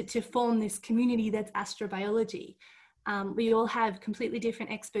to form this community that's astrobiology. We all have completely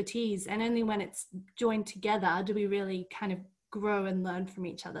different expertise, and only when it's joined together do we really kind of grow and learn from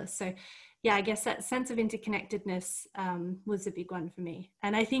each other. So yeah, I guess that sense of interconnectedness was a big one for me.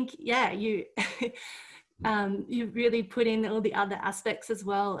 And I think, yeah, you You've really put in all the other aspects as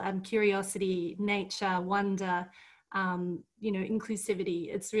well, curiosity, nature, wonder, you know,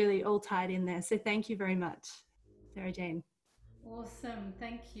 inclusivity. It's really all tied in there. So thank you very much, Sarah Jane. Awesome,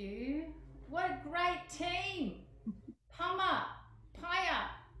 thank you. What a great team. Pama, Paya,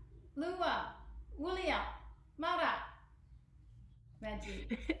 Lua, Wulia, Marta.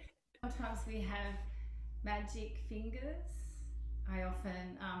 Magic. Sometimes we have magic fingers. I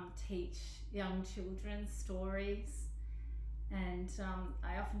often teach young children stories, and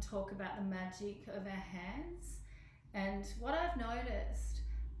I often talk about the magic of our hands. And what I've noticed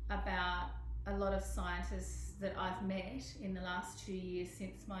about a lot of scientists that I've met in the last 2 years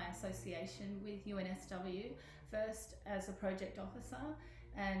since my association with UNSW, first as a project officer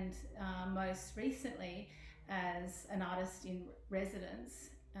and most recently as an artist in residence.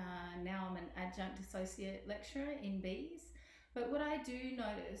 Now I'm an adjunct associate lecturer in bees. But what I do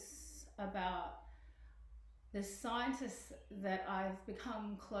notice about the scientists that I've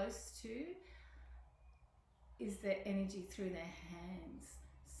become close to is their energy through their hands.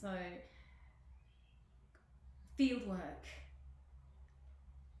 So fieldwork,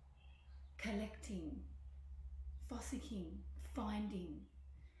 collecting, fossicking, finding.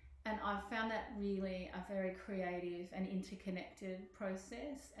 And I've found that really a very creative and interconnected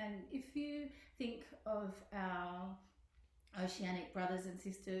process. And if you think of our oceanic brothers and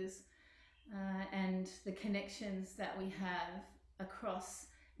sisters and the connections that we have across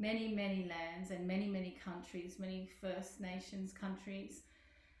many, many lands and many, many countries, many First Nations countries,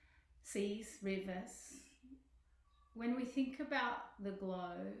 seas, rivers. When we think about the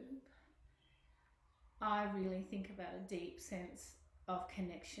globe, I really think about a deep sense of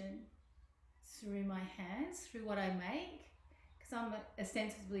connection through my hands, through what I make, because I'm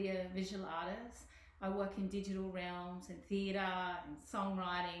ostensibly a visual artist. I work in digital realms and theatre and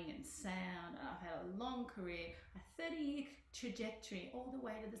songwriting and sound. And I've had a long career, a 30-year trajectory all the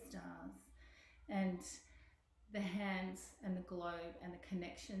way to the stars. And the hands and the globe and the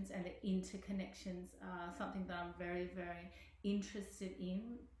connections and the interconnections are something that I'm very, very interested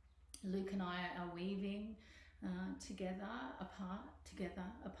in. Luke and I are weaving together, apart.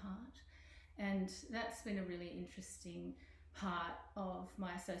 And that's been a really interesting part of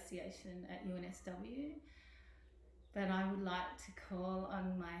my association at UNSW. But I would like to call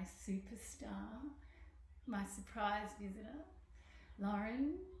on my superstar, my surprise visitor,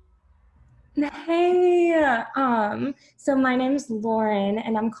 Lauren. Hey, so my name's Lauren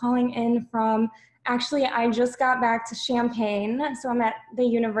and I'm calling in from, actually I just got back to Champaign. So I'm at the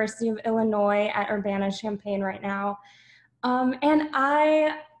University of Illinois at Urbana-Champaign right now. And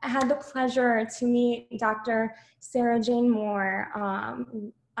I had the pleasure to meet Dr. Sarah Jane Moore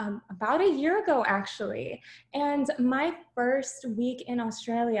about a year ago, actually. And my first week in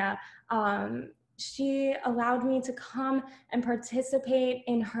Australia, she allowed me to come and participate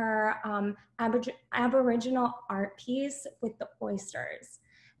in her Aboriginal art piece with the oysters.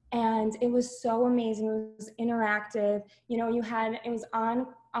 And it was so amazing. It was interactive. You know, it was on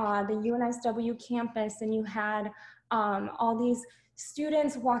the UNSW campus, and you had all these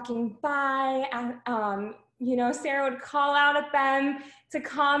students walking by, and, you know, Sarah would call out at them to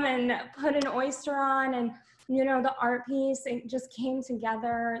come and put an oyster on, and, you know, the art piece, it just came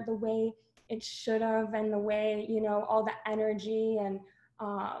together the way it should have, and the way, you know, all the energy and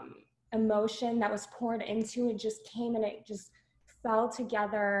emotion that was poured into it just came, and it just fell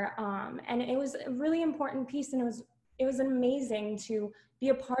together. And it was a really important piece, and it was amazing to be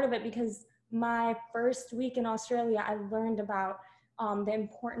a part of it, because my first week in Australia, I learned about the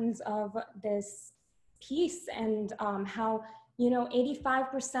importance of this piece, and how, you know,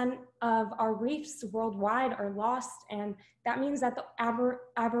 85% of our reefs worldwide are lost. And that means that the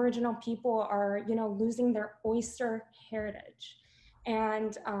Aboriginal people are, you know, losing their oyster heritage.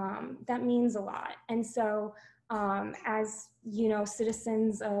 And that means a lot. And so as, you know,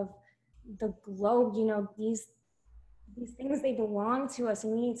 citizens of the globe, you know, these things, they belong to us,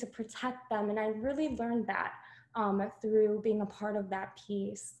 and we need to protect them. And I really learned that through being a part of that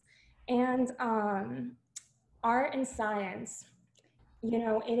piece. And art and science, you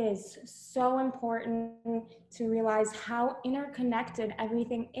know, it is so important to realize how interconnected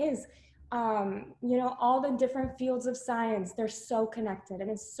everything is. You know, all the different fields of science, they're so connected,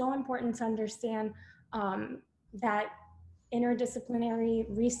 and it's so important to understand that interdisciplinary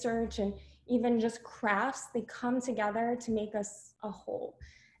research and even just crafts, they come together to make us a whole.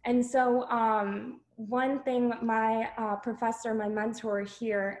 And so one thing my professor, my mentor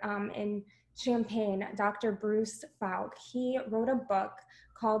here in Champaign, Dr. Bruce Falk, he wrote a book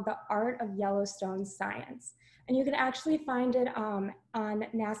called The Art of Yellowstone Science. And you can actually find it on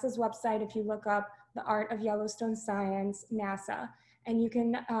NASA's website if you look up The Art of Yellowstone Science, NASA. And you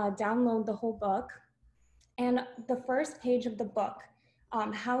can download the whole book. And the first page of the book,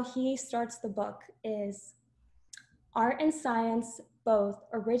 how he starts the book is, art and science both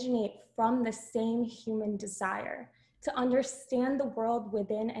originate from the same human desire to understand the world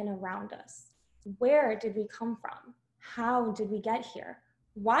within and around us. Where did we come from? How did we get here?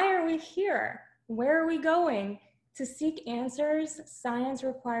 Why are we here? Where are we going? To seek answers, science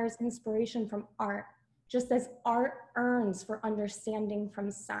requires inspiration from art, just as art earns for understanding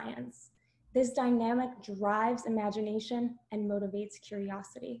from science. This dynamic drives imagination and motivates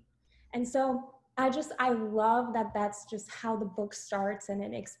curiosity. And so I love that that's just how the book starts, and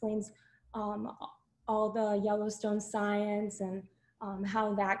it explains all the Yellowstone science and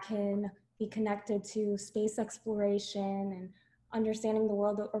how that can be connected to space exploration and understanding the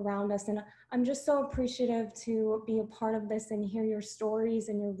world around us. And I'm just so appreciative to be a part of this and hear your stories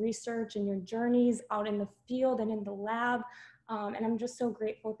and your research and your journeys out in the field and in the lab. And I'm just so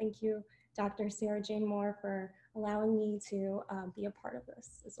grateful. Thank you, Dr. Sarah Jane Moore, for allowing me to be a part of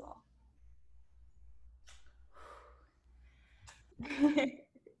this as well.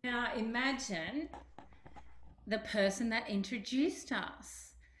 Now imagine the person that introduced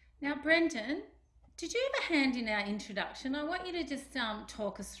us. Now, Brendan, did you ever hand in our introduction? I want you to just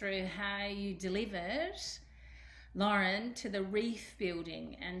talk us through how you delivered Lauren to the reef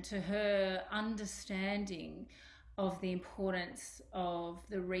building and to her understanding of the importance of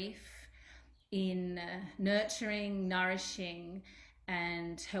the reef in nurturing, nourishing,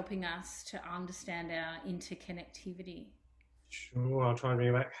 and helping us to understand our interconnectivity. Sure, I'll try and bring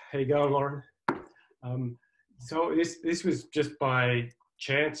it back. How you going, Lauren? So this was just by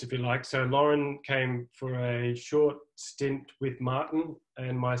chance, if you like. So Lauren came for a short stint with Martin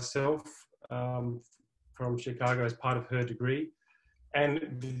and myself from Chicago as part of her degree.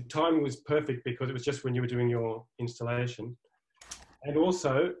 And the timing was perfect because it was just when you were doing your installation. And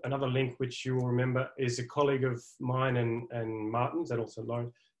also another link, which you will remember, is a colleague of mine and Martin's, and also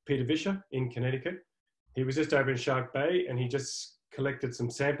Lauren, Peter Vischer in Connecticut. He was just over in Shark Bay, and he just collected some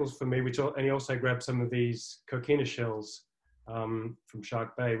samples for me, and he also grabbed some of these coquina shells from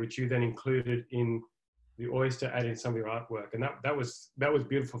Shark Bay, which you then included in the oyster, adding some of your artwork. And that was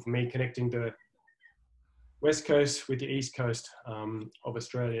beautiful for me, connecting the West Coast with the East Coast of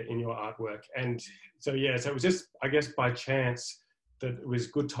Australia in your artwork. And so, yeah, so it was just, I guess, by chance that it was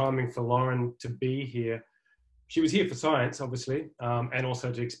good timing for Lauren to be here. She was here for science, obviously, and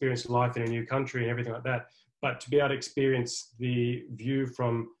also to experience life in a new country and everything like that. But to be able to experience the view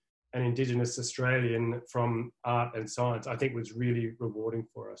from an Indigenous Australian from art and science, I think was really rewarding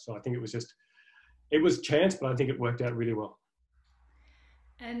for us. So I think it was chance, but I think it worked out really well.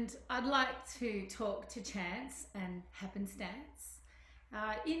 And I'd like to talk to chance and happenstance.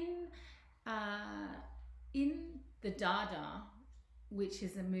 In the Dada, which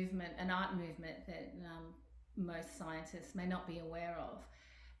is a movement, an art movement that most scientists may not be aware of,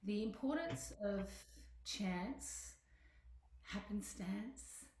 the importance of chance,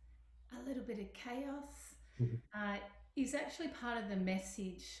 happenstance, a little bit of chaos, is actually part of the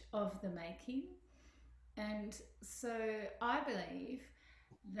message of the making. And so I believe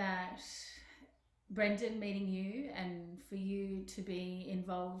that Brendan, meeting you and for you to be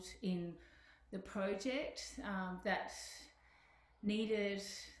involved in the project that needed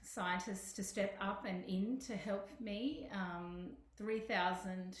scientists to step up and in to help me.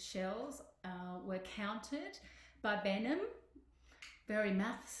 3,000 shells were counted by Benham, very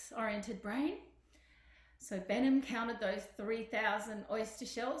maths oriented brain. So Benham counted those 3,000 oyster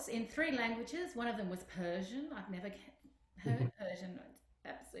shells in 3 languages. One of them was Persian. I've never heard Persian. It's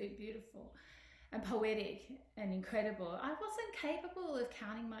absolutely beautiful and poetic and incredible. I wasn't capable of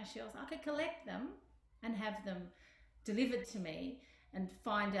counting my shells. I could collect them and have them delivered to me and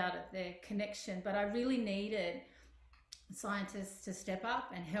find out their connection, but I really needed scientists to step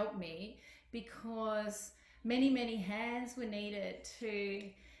up and help me, because many hands were needed to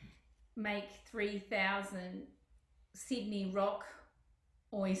make 3,000 Sydney rock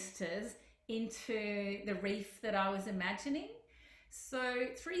oysters into the reef that I was imagining. So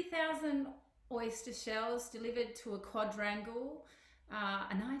 3,000 oyster shells delivered to a quadrangle,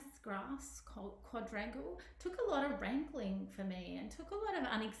 a nice grass quadrangle. Took a lot of wrangling for me and took a lot of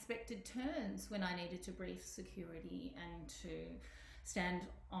unexpected turns when I needed to brief security and to stand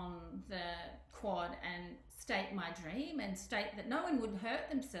on the quad and state my dream and state that no one would hurt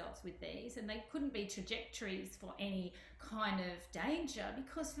themselves with these, and they couldn't be trajectories for any kind of danger,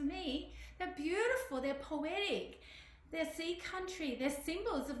 because for me, they're beautiful, they're poetic. They're sea country, they're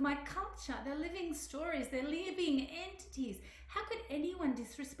symbols of my culture, they're living stories, they're living entities. How could anyone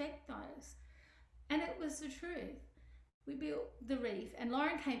disrespect those? And it was the truth. We built the reef, and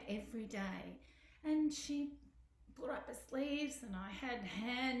Lauren came every day, and she put up her sleeves, and I had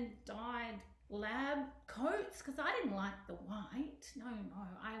hand-dyed lab coats because I didn't like the white. No,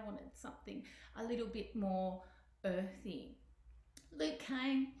 I wanted something a little bit more earthy. Luke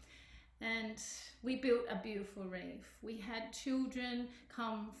came and we built a beautiful reef. We had children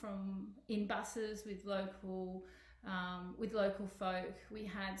come from in buses with local folk. We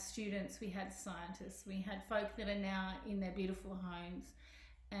had students, we had scientists, we had folk that are now in their beautiful homes,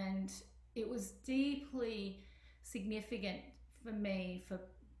 and it was deeply significant for me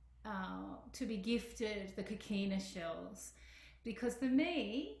to be gifted the coquina shells, because for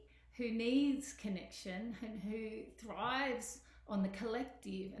me, who needs connection and who thrives on the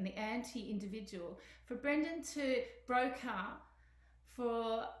collective and the anti-individual, for Brendan to broker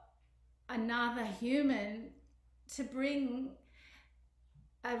for another human to bring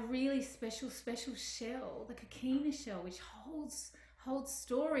a really special shell, the coquina shell, which holds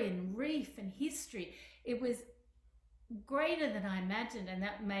story and reef and history. It was greater than I imagined, and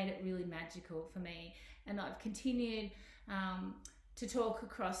that made it really magical for me. And I've continued to talk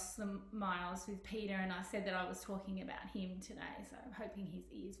across the miles with Peter, and I said that I was talking about him today, so I'm hoping his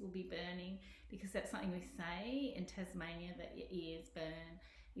ears will be burning, because that's something we say in Tasmania, that your ears burn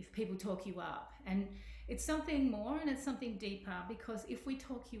if people talk you up. And it's something more, and it's something deeper, because if we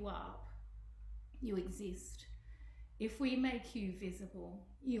talk you up, you exist. If we make you visible,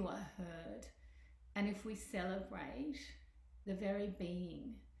 you are heard. And if we celebrate the very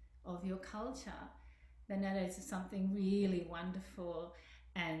being of your culture, then that is something really wonderful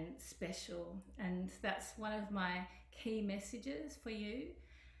and special. And that's one of my key messages for you.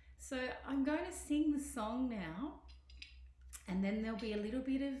 So I'm going to sing the song now, and then there'll be a little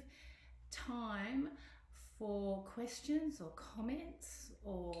bit of time for questions or comments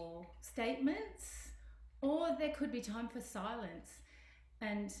or statements, or there could be time for silence.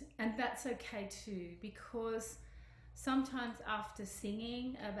 And that's okay too, because sometimes after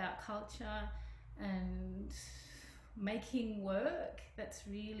singing about culture and making work that's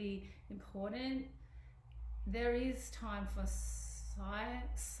really important, there is time for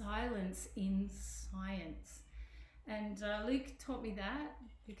silence in science. And Luke taught me that,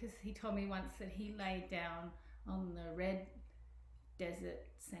 because he told me once that he laid down on the red desert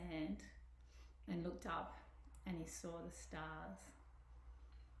sand and looked up and he saw the stars.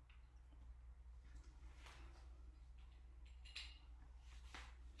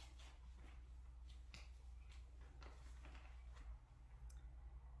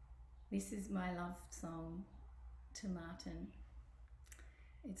 This is my love song to Martin.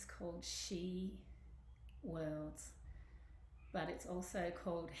 It's called She Worlds, but it's also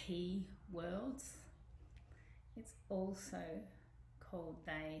called He Worlds. It's also called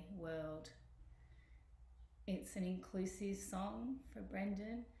They World. It's an inclusive song for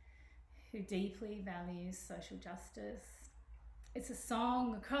Brendan, who deeply values social justice. It's a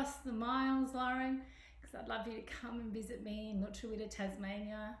song across the miles, Lauren, because I'd love you to come and visit me in Lutruwita,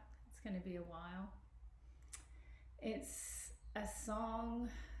 Tasmania. It's going to be a while. It's a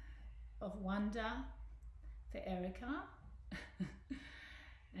song of wonder for Erica,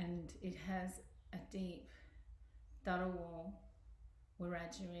 and it has a deep Dharawal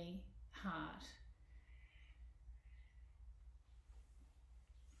Wiradjuri heart.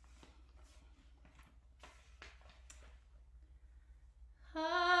 I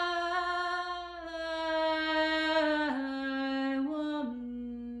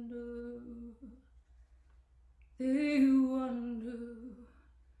wonder, they wonder,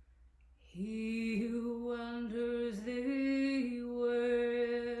 he who wonders the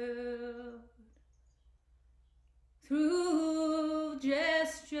world through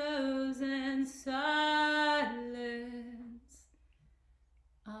gestures and silence,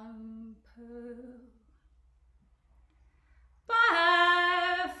 unpearled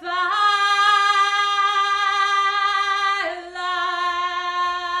by firelight,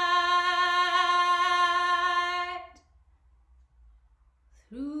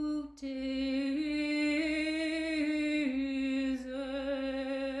 through desert,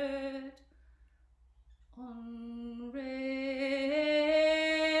 on red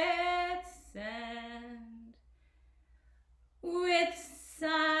sand.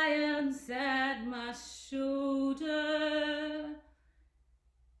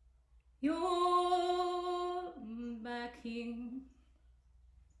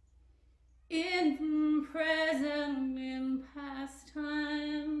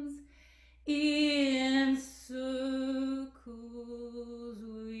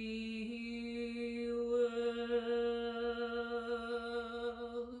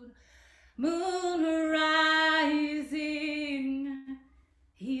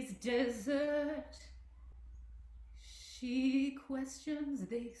 questions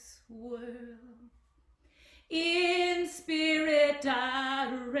this world. In spirit,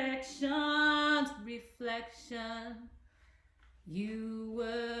 directions, reflection, you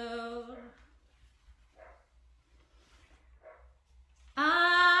will.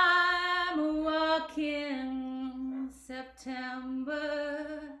 I'm walking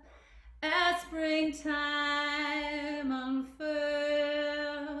September as springtime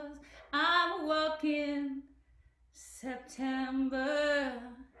unfurls. I'm walking September,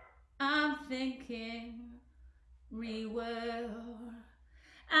 I'm thinking reworld.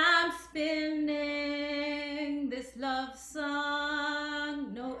 I'm spinning this love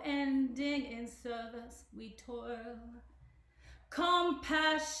song, no ending in service we toil.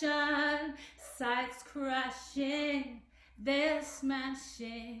 Compassion, sights crashing, they're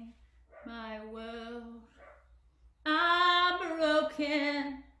smashing my world. I'm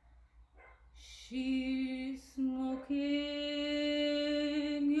broken, she's smoking,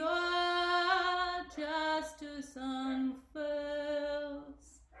 your justice unfurls.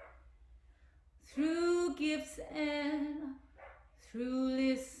 Through gifts and through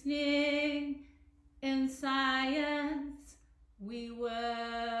listening in science we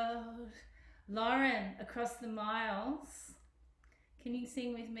world. Lauren, across the miles, can you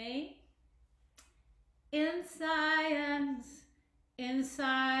sing with me? In science, in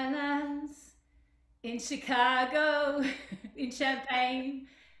silence, in Chicago, in Champaign,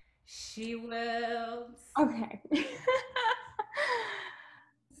 she whirls. Okay.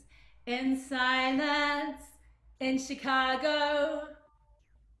 In silence, in Chicago,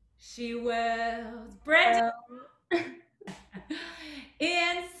 she whirls. Brenda.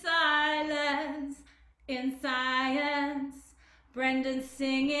 In silence, in science, Brendan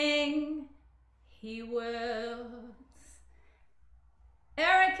singing, he whirls.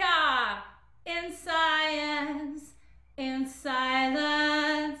 Erica, in science, in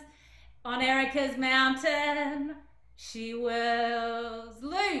silence, on Erica's mountain, she whirls.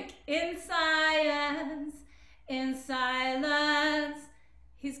 Luke, in science, in silence,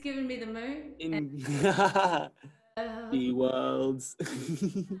 he's given me the moon. The worlds.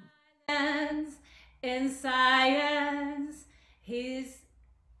 In science, he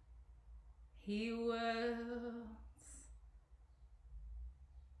whirls.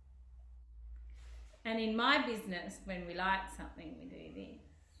 And in my business, when we like something, we do this.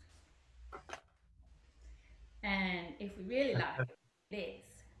 And if we really like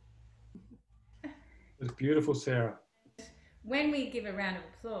this. It's beautiful, Sarah. When we give a round of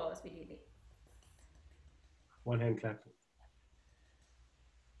applause, we do this. One hand clapping.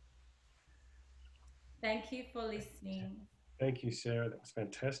 Thank you for listening. Thank you, Sarah. That was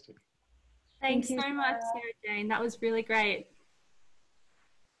fantastic. Thanks so much, Sarah Jane. That was really great.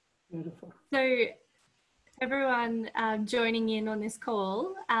 Beautiful. So everyone joining in on this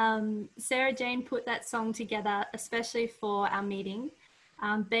call, Sarah Jane put that song together especially for our meeting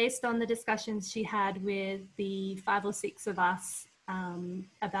based on the discussions she had with the 5 or 6 of us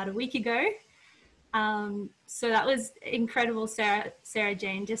about a week ago. So that was incredible, Sarah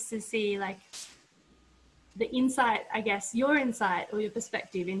Jane, just to see like the insight, I guess, your insight or your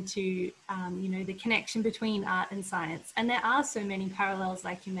perspective into, you know, the connection between art and science. And there are so many parallels,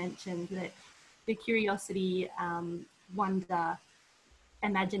 like you mentioned, that the curiosity, wonder,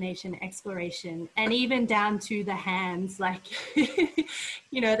 imagination, exploration, and even down to the hands, like,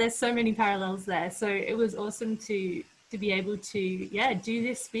 you know, there's so many parallels there. So it was awesome to be able to, yeah, do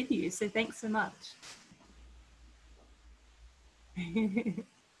this with you. So thanks so much.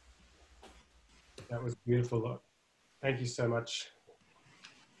 That was beautiful. Thank you so much.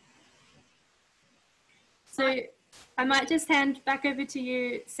 So I might just hand back over to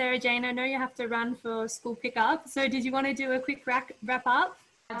you, Sarah Jane. I know you have to run for school pickup. So did you want to do a quick wrap up?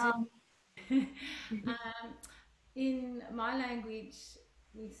 In my language,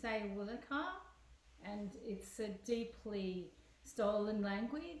 we say Wulaka, and it's a deeply stolen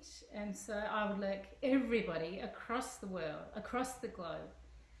language. And so I would like everybody across the world, across the globe,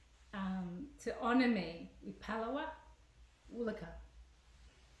 to honour me with Palawa, Wulaka.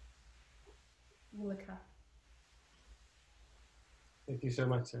 Wulaka. Thank you so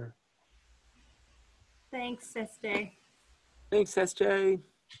much, Sarah. Thanks, SJ. Thanks, SJ.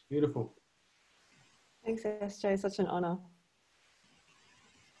 Beautiful. Thanks, SJ. Such an honor.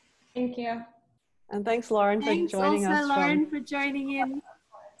 Thank you. And thanks, Lauren, for joining us. Thanks also, Lauren, for joining in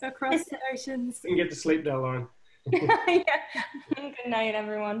across the oceans. You can get to sleep now, Lauren. Yeah. Good night,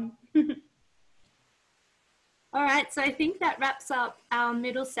 everyone. All right, so I think that wraps up our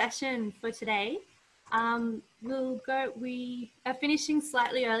middle session for today. We are finishing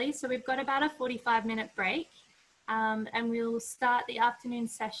slightly early, so we've got about a 45-minute break. and we'll start the afternoon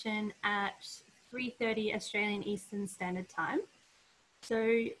session at 3:30 Australian Eastern Standard Time.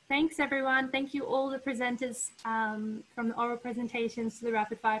 So thanks everyone. Thank you all the presenters, from the oral presentations to the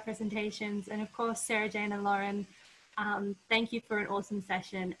rapid fire presentations, and of course Sarah Jane and Lauren. Thank you for an awesome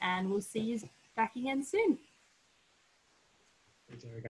session, and we'll see you back again soon.